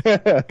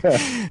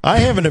 I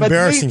have an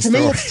embarrassing story.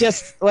 To me, it's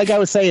just like I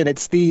was saying.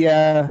 It's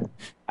the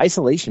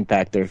isolation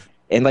factor.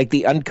 And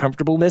the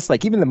uncomfortableness,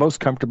 even the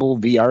most comfortable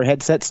VR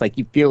headsets,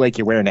 you feel like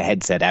you're wearing a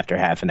headset after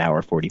half an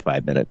hour,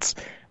 45 minutes.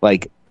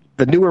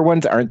 The newer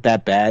ones aren't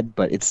that bad,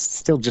 but it's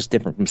still just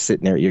different from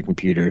sitting there at your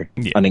computer,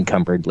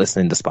 unencumbered,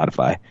 listening to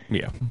Spotify.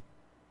 Yeah,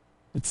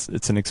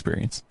 it's an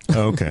experience.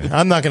 Okay,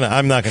 I'm not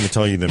gonna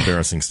tell you the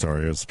embarrassing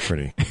story.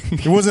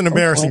 It wasn't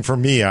embarrassing for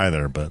me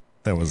either, but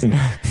that was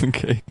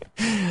okay.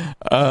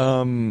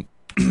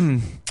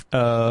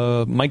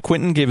 Mike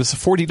Quinton gave us a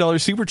 $40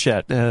 super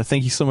chat.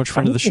 Thank you so much,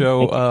 friend of the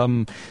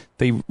show.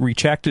 They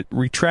retracted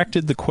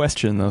the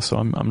question though, so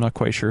I'm not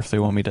quite sure if they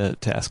want me to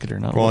ask it or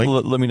not. Well,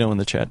 let me know in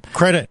the chat.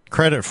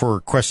 Credit for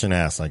question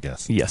asked, I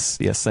guess. Yes,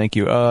 thank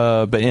you.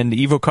 And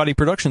Evo Cotty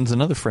Productions,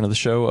 another friend of the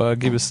show,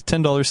 gave us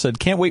 $10. Said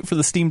can't wait for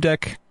the Steam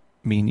Deck.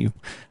 Me and you.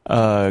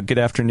 Good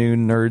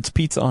afternoon, nerds.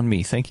 Pizza on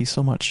me. Thank you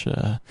so much.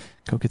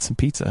 Go get some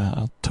pizza.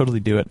 I'll totally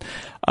do it.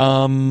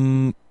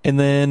 And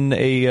then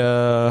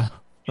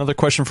another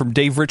question from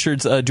Dave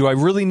Richards. Do I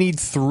really need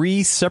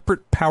 3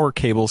 separate power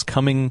cables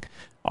coming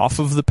off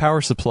of the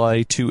power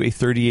supply to a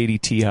 3080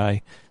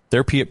 Ti?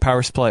 Their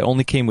power supply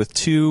only came with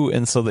 2,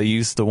 and so they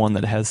used the one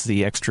that has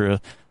the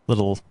extra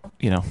little,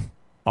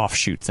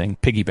 offshoot thing,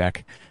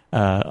 piggyback.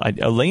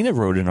 Elena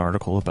wrote an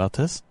article about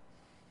this.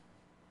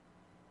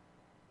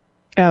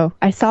 Oh,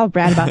 I saw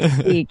Brad about to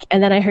speak,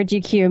 and then I heard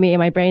you cue me, and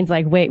my brain's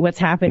like, wait, what's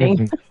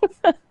happening?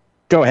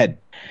 Go ahead.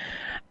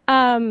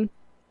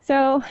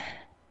 So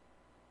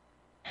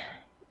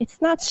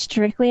it's not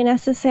strictly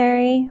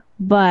necessary,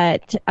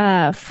 but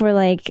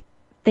for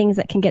things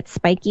that can get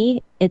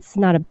spiky, it's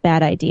not a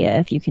bad idea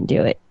if you can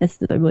do it. That's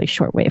the really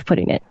short way of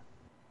putting it.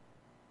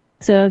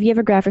 So if you have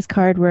a graphics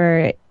card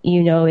where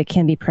it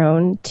can be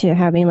prone to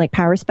having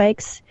power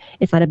spikes,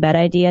 it's not a bad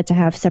idea to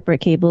have separate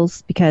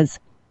cables because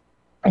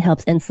it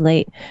helps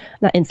sorry,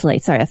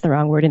 that's the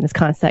wrong word in this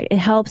context. It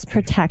helps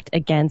protect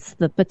against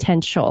the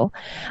potential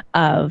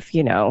of,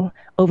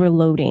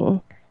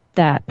 overloading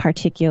that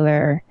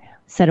particular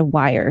set of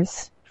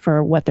wires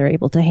for what they're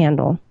able to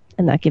handle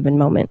in that given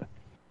moment.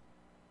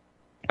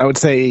 I would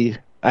say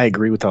I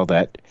agree with all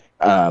that.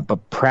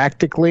 But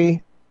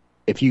practically,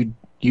 if you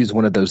use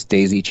one of those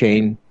daisy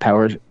chain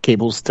power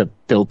cables to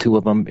fill 2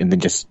 of them and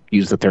then just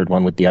use the third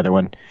one with the other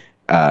one,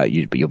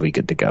 you'll be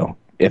good to go.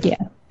 If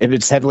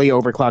it's heavily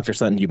overclocked or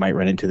something, you might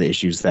run into the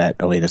issues that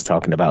Elena's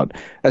talking about,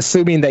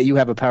 assuming that you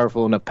have a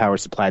powerful enough power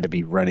supply to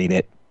be running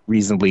it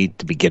reasonably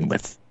to begin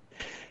with.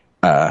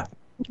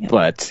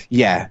 But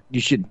yeah, you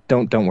should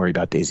don't worry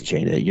about daisy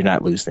chain. You're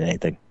not losing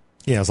anything.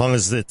 Yeah, as long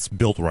as it's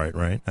built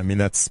right? I mean,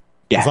 that's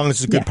As long as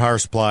it's a good power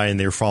supply and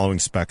they're following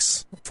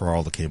specs for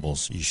all the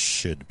cables, you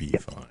should be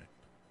fine.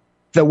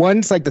 The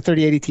ones like the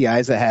 3080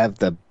 Ti's that have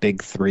the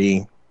big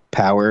 3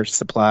 power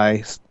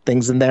supply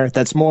things in there,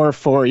 that's more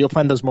for, you'll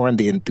find those more in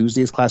the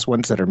enthusiast class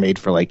ones that are made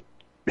for like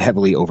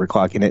heavily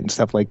overclocking it and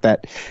stuff like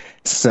that.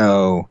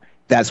 So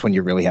that's when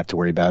you really have to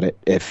worry about it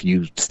if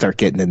you start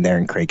getting in there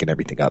and cranking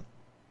everything up.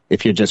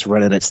 If you're just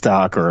running at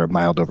stock or a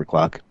mild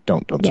overclock,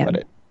 don't sweat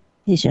it.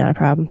 It's not a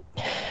problem.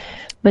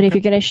 But if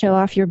you're going to show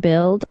off your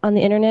build on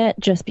the internet,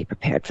 just be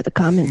prepared for the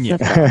comments.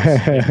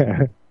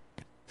 Yeah.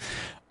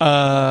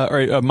 All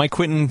right, Mike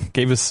Quinton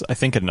gave us, I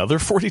think, another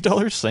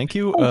 $40. Thank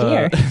you. Oh,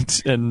 dear.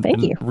 And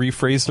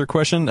rephrased their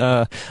question.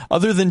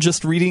 Other than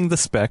just reading the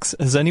specs,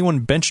 has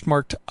anyone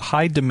benchmarked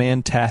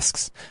high-demand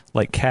tasks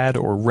like CAD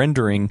or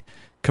rendering,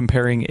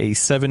 comparing a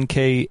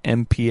 7K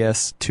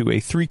MPS to a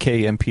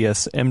 3K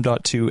MPS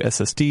M.2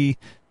 SSD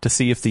to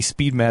see if the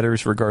speed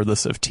matters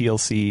regardless of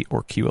TLC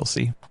or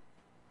QLC?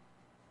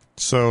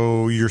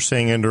 So you're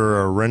saying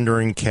under a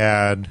rendering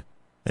CAD...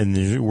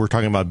 And we're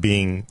talking about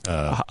being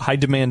high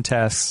demand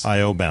tasks,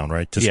 IO bound,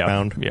 right? Disk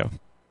bound. Yeah.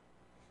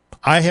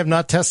 I have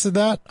not tested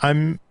that.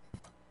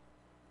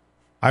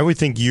 I would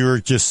think you're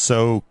just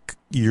so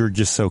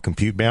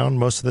compute bound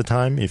most of the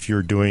time. If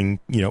you're doing,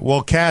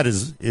 CAD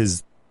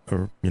is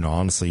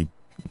honestly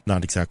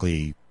not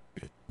exactly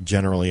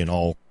generally an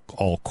all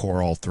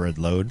core, all thread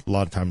load. A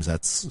lot of times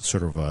that's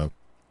sort of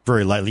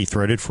very lightly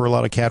threaded for a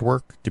lot of CAD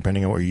work,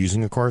 depending on what you're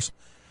using, of course.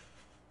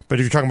 But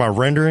if you're talking about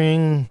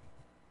rendering.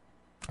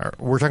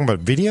 We're talking about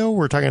video?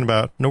 We're talking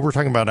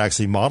about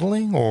actually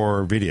modeling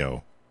or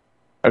video?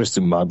 I just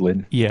do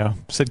modeling. Yeah.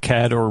 Said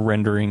CAD or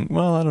rendering.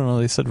 Well, I don't know.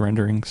 They said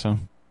rendering, so.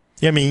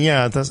 Yeah,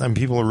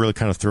 people are really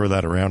kind of throw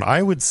that around.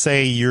 I would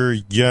say you're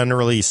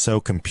generally so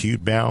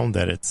compute bound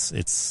that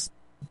it's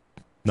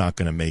not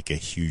going to make a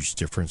huge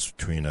difference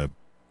between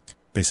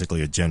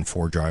basically a Gen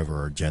 4 drive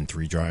or a Gen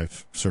 3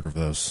 drive, sort of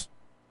those.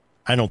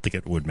 I don't think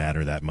it would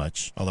matter that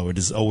much, although it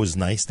is always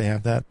nice to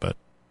have that, but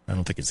I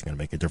don't think it's going to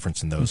make a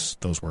difference in those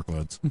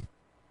workloads.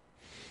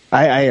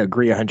 I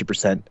agree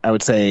 100%. I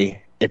would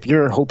say if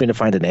you're hoping to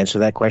find an answer to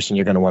that question,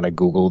 you're going to want to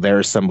Google. There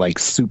are some like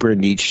super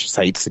niche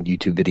sites and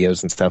YouTube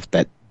videos and stuff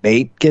that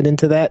they get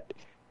into that,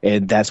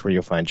 and that's where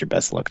you'll find your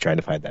best luck trying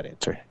to find that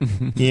answer.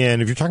 Yeah,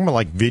 and if you're talking about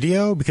like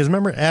video, because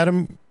remember,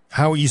 Adam,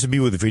 how it used to be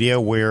with video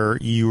where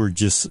you were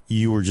just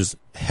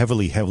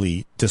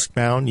heavily disk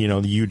bound.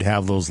 You'd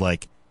have those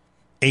like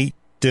 8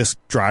 disk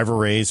drive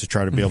arrays to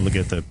try to be able to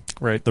get the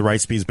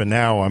right speeds, but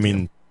now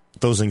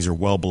those things are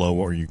well below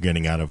what you're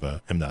getting out of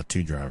a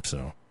M.2 drive.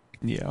 So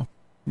yeah,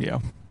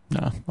 no,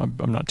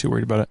 I'm not too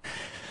worried about it.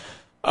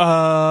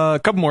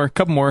 Couple more.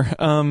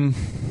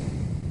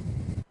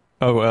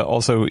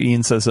 Also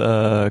Ian says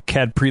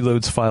CAD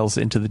preloads files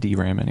into the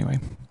DRAM anyway.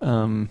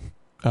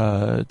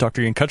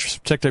 Dr. Ian Cuttress,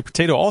 Protected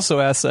Potato, also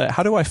asks,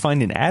 how do I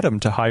find an Adam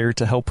to hire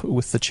to help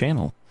with the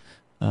channel?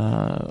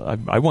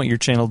 I want your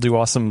channel to do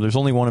awesome. There's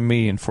only one of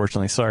me,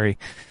 unfortunately. Sorry.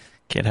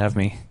 Can't have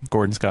me.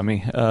 Gordon's got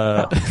me.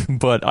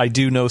 But I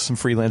do know some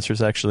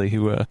freelancers actually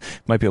who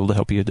might be able to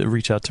help you. To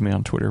reach out to me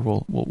on Twitter.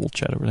 We'll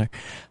chat over there.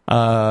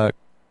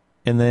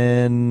 And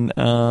then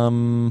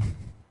I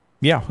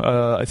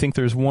think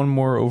there's one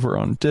more over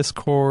on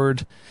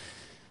Discord.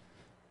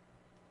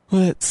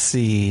 Let's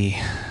see.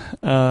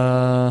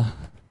 Friend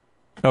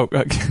of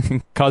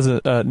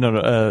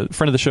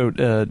the show,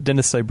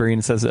 Dennis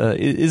Siberian says,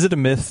 is it a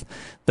myth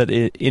that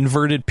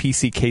inverted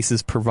PC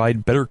cases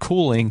provide better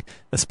cooling,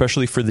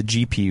 especially for the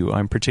GPU?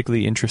 I'm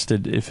particularly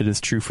interested if it is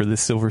true for the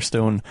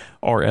Silverstone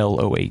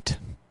RL08.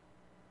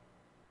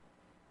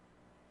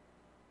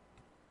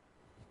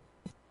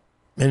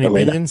 Any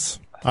opinions?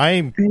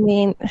 I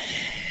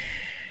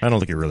don't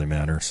think it really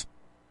matters.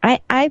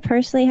 I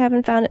personally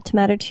haven't found it to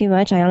matter too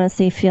much. I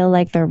honestly feel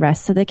like the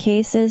rest of the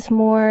case is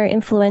more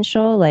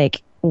influential.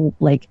 Like,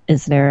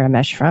 is there a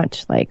mesh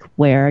front? Like,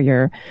 where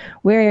are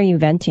you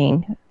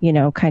venting?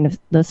 Kind of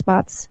those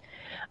spots.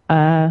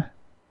 I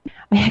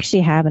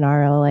actually have an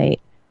RL08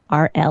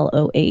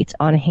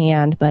 on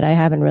hand, but I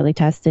haven't really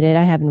tested it.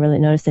 I haven't really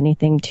noticed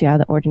anything too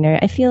out of the ordinary.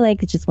 I feel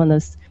like it's just one of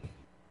those.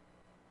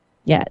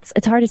 Yeah,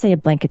 it's hard to say a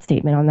blanket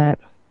statement on that.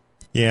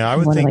 Yeah, I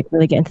would think, like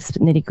really get into the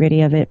nitty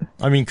gritty of it.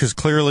 Because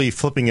clearly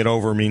flipping it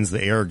over means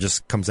the air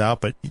just comes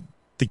out, but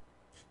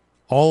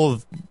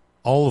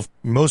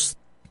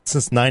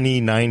since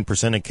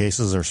 99% of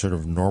cases are sort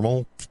of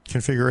normal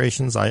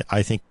configurations,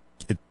 I think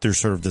they're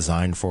sort of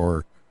designed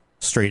for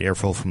straight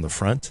airflow from the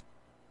front.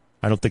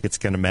 I don't think it's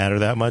going to matter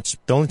that much.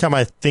 The only time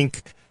I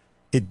think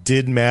it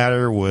did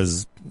matter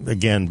was,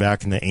 again,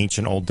 back in the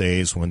ancient old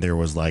days when there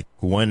was like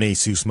one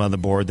Asus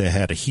motherboard that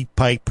had a heat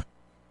pipe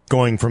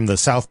going from the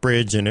south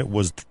bridge, and it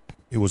was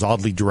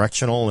oddly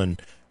directional,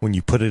 and when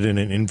you put it in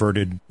an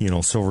inverted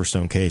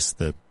Silverstone case,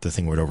 the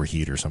thing would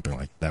overheat or something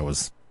like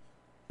that.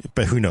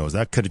 But who knows,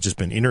 that could have just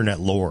been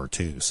internet lore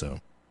too. So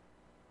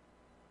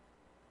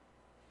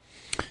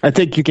I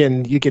think you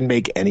can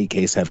make any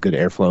case have good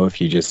airflow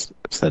if you just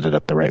set it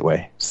up the right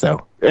way.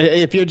 So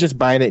if you're just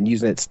buying it and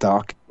using it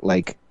stock,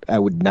 like, I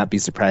would not be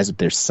surprised if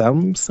there's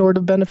some sort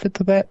of benefit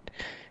to that.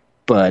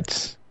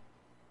 but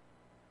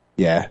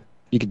yeah,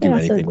 you could do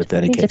anything with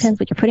that. It depends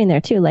what you're putting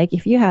there too. Like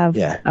if you have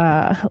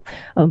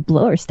a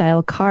blower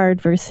style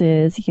card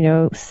versus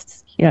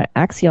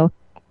axial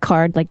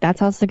card, like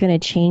that's also going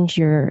to change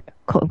your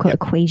quote unquote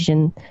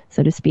equation,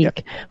 so to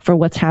speak, for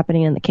what's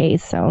happening in the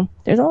case. So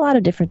there's a lot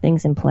of different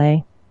things in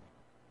play.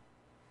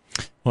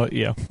 Well,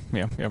 yeah.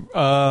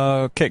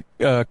 Okay,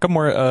 a couple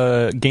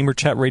more. Gamer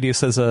Chat Radio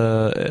says,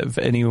 has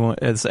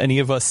any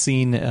of us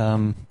seen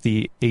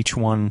the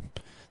H1,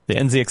 the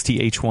NZXT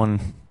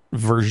H1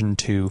 version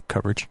 2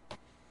 coverage?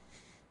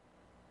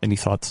 Any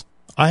thoughts?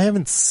 I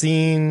haven't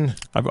seen.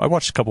 I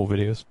watched a couple of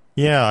videos.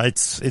 Yeah,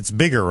 it's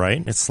bigger,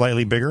 right? It's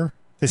slightly bigger.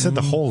 They said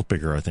the hole's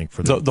bigger, I think,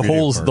 for the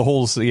holes. Part. The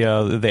holes.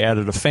 Yeah, they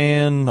added a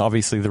fan.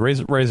 Obviously, the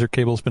riser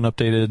cable's been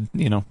updated.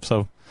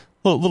 So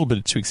a little bit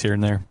of tweaks here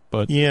and there,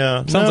 but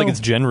sounds like it's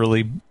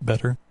generally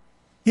better.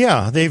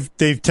 Yeah, they've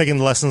taken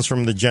lessons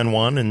from the Gen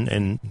 1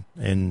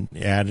 and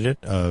added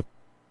it,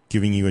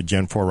 giving you a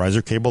Gen 4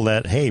 riser cable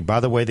that, hey, by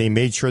the way, they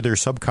made sure their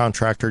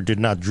subcontractor did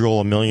not drill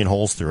a million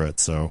holes through it.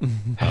 So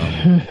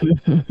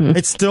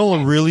it's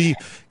still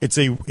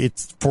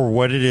it's for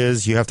what it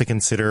is. You have to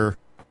consider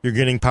you're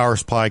getting power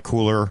supply,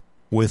 cooler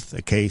with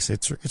a case.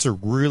 It's a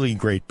really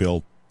great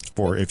build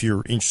for if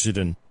you're interested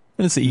in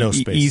it's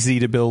space. Easy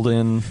to build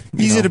in.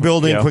 Easy to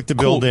build in, quick to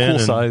build in. Cool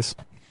size.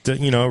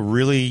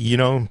 Really,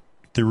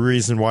 the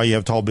reason why you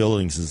have tall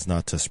buildings is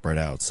not to spread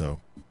out. So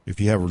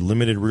if you have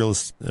limited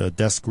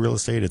desk real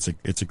estate,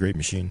 it's a great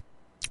machine.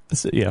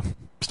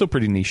 Still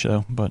pretty niche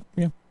though, but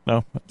yeah.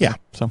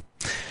 So,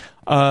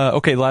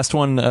 okay, last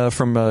one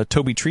from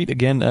Toby Treat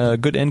again.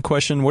 Good end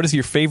question. What is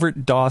your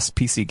favorite DOS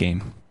PC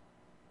game?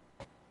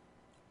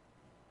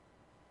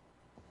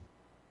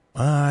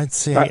 I'd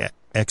say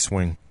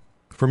X-Wing.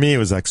 For me, it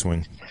was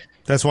X-Wing.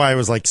 That's why I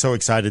was so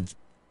excited,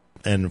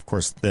 and of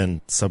course,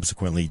 then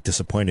subsequently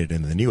disappointed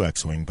in the new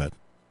X-Wing. But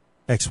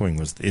X-Wing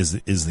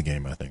is the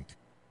game, I think.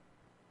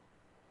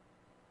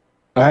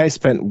 I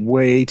spent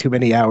way too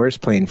many hours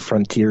playing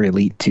Frontier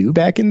Elite 2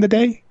 back in the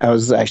day. I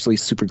was actually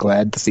super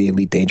glad to see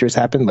Elite Dangerous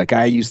happen.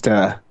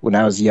 When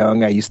I was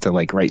young, I used to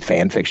write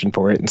fan fiction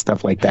for it and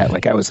stuff like that.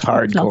 I was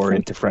hardcore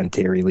into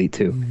Frontier Elite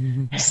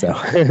 2. So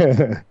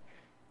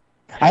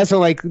I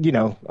also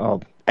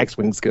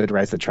X-Wing's good,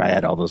 Rise of the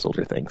Triad, all those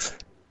older things.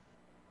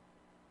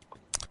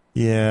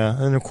 Yeah,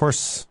 and of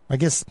course, I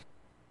guess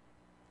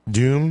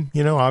Doom,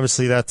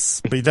 obviously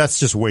that's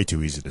just way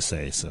too easy to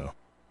say, so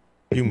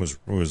Doom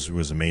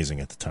was amazing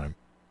at the time.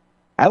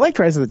 I liked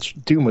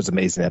Doom was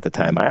amazing at the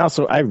time.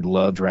 I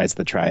loved Rise of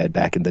the Triad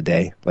back in the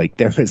day.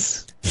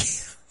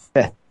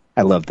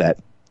 I loved that.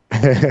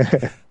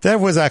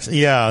 That was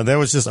actually, that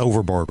was just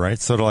overboard, right?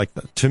 So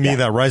to me,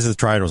 that Rise of the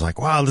Triad was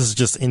wow, this is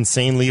just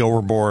insanely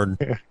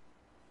overboard.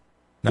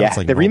 Now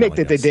the remake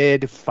that they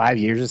did 5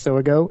 years or so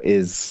ago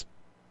is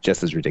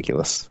just as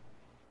ridiculous.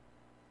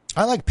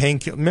 I like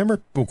Painkiller.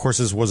 Remember, of course,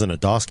 this wasn't a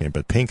DOS game,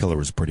 but Painkiller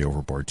was pretty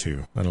overboard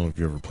too. I don't know if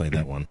you ever played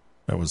that one.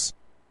 That was,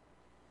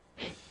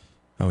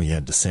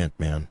 Descent,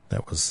 man.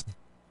 That was.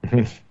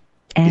 And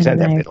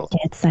I'm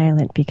dead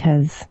silent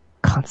because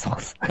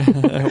consoles.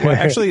 Well,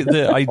 actually,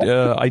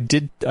 I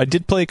did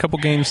play a couple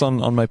games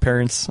on my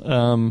parents.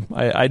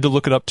 I had to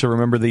look it up to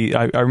remember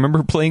I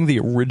remember playing the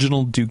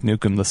original Duke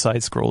Nukem, the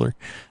side scroller.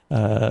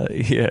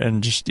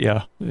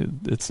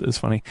 It's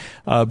funny.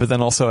 But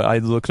then also I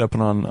looked up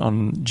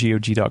on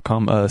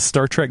GOG.com,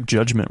 Star Trek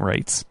Judgment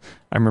Rights.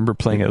 I remember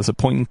playing it. It was a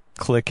point and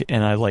click,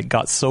 and I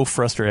got so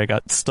frustrated. I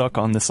got stuck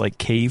on this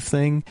cave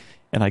thing,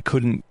 and I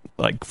couldn't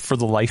for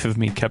the life of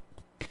me kept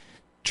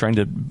trying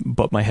to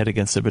butt my head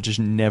against it, but just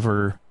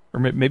never. Or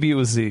maybe it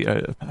was the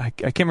I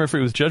can't remember if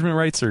it was Judgment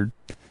Rights or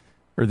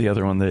the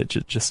other one that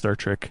just Star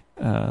Trek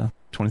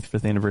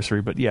 25th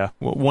anniversary. But yeah,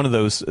 one of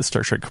those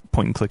Star Trek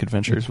point and click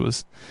adventures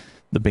was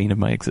the bane of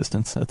my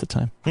existence at the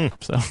time.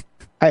 So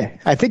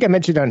I think I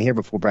mentioned on here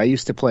before, but I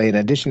used to play, in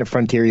addition to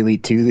Frontier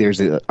Elite 2, there's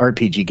an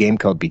RPG game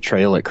called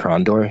Betrayal at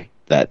Krondor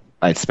that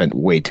I spent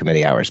way too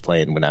many hours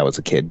playing when I was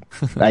a kid.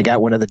 I got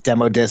one of the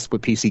demo discs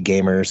with PC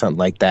Gamer or something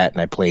like that,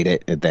 and I played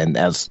it. And then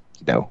as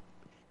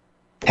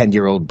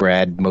 10-year-old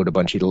Brad mowed a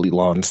bunch of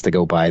lawns to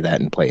go buy that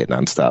and play it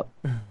nonstop.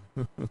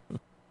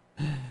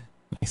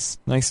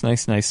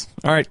 Nice.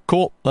 All right,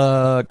 cool.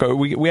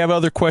 We have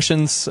other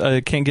questions.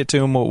 Can't get to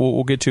them.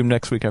 We'll get to them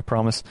next week, I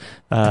promise.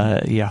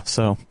 But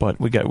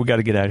we got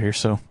to get out of here.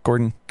 So,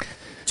 Gordon,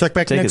 check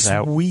back next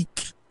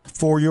week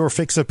for your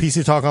fix of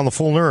PC Talk on the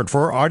Full Nerd.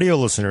 For our audio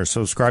listeners,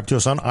 subscribe to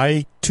us on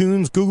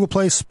iTunes, Google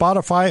Play,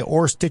 Spotify,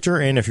 or Stitcher.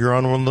 And if you're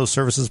on one of those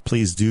services,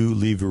 please do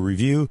leave a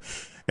review.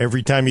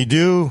 Every time you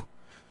do,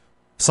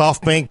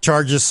 SoftBank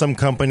charges some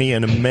company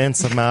an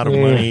immense amount of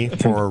money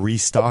for a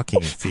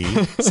restocking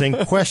fee.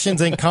 Send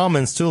questions and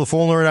comments to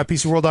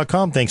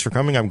thefullnerd@PCWorld.com. Thanks for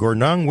coming. I'm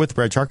Gordon Ung with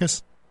Brad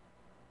Charkis.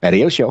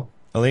 Adios, show.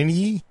 Elena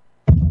Yee.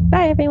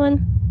 Bye,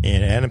 everyone.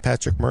 And Adam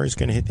Patrick Murray is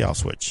going to hit the off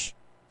switch.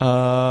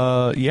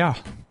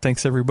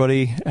 Thanks,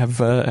 everybody.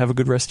 Have a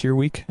good rest of your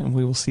week, and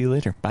we will see you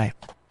later. Bye.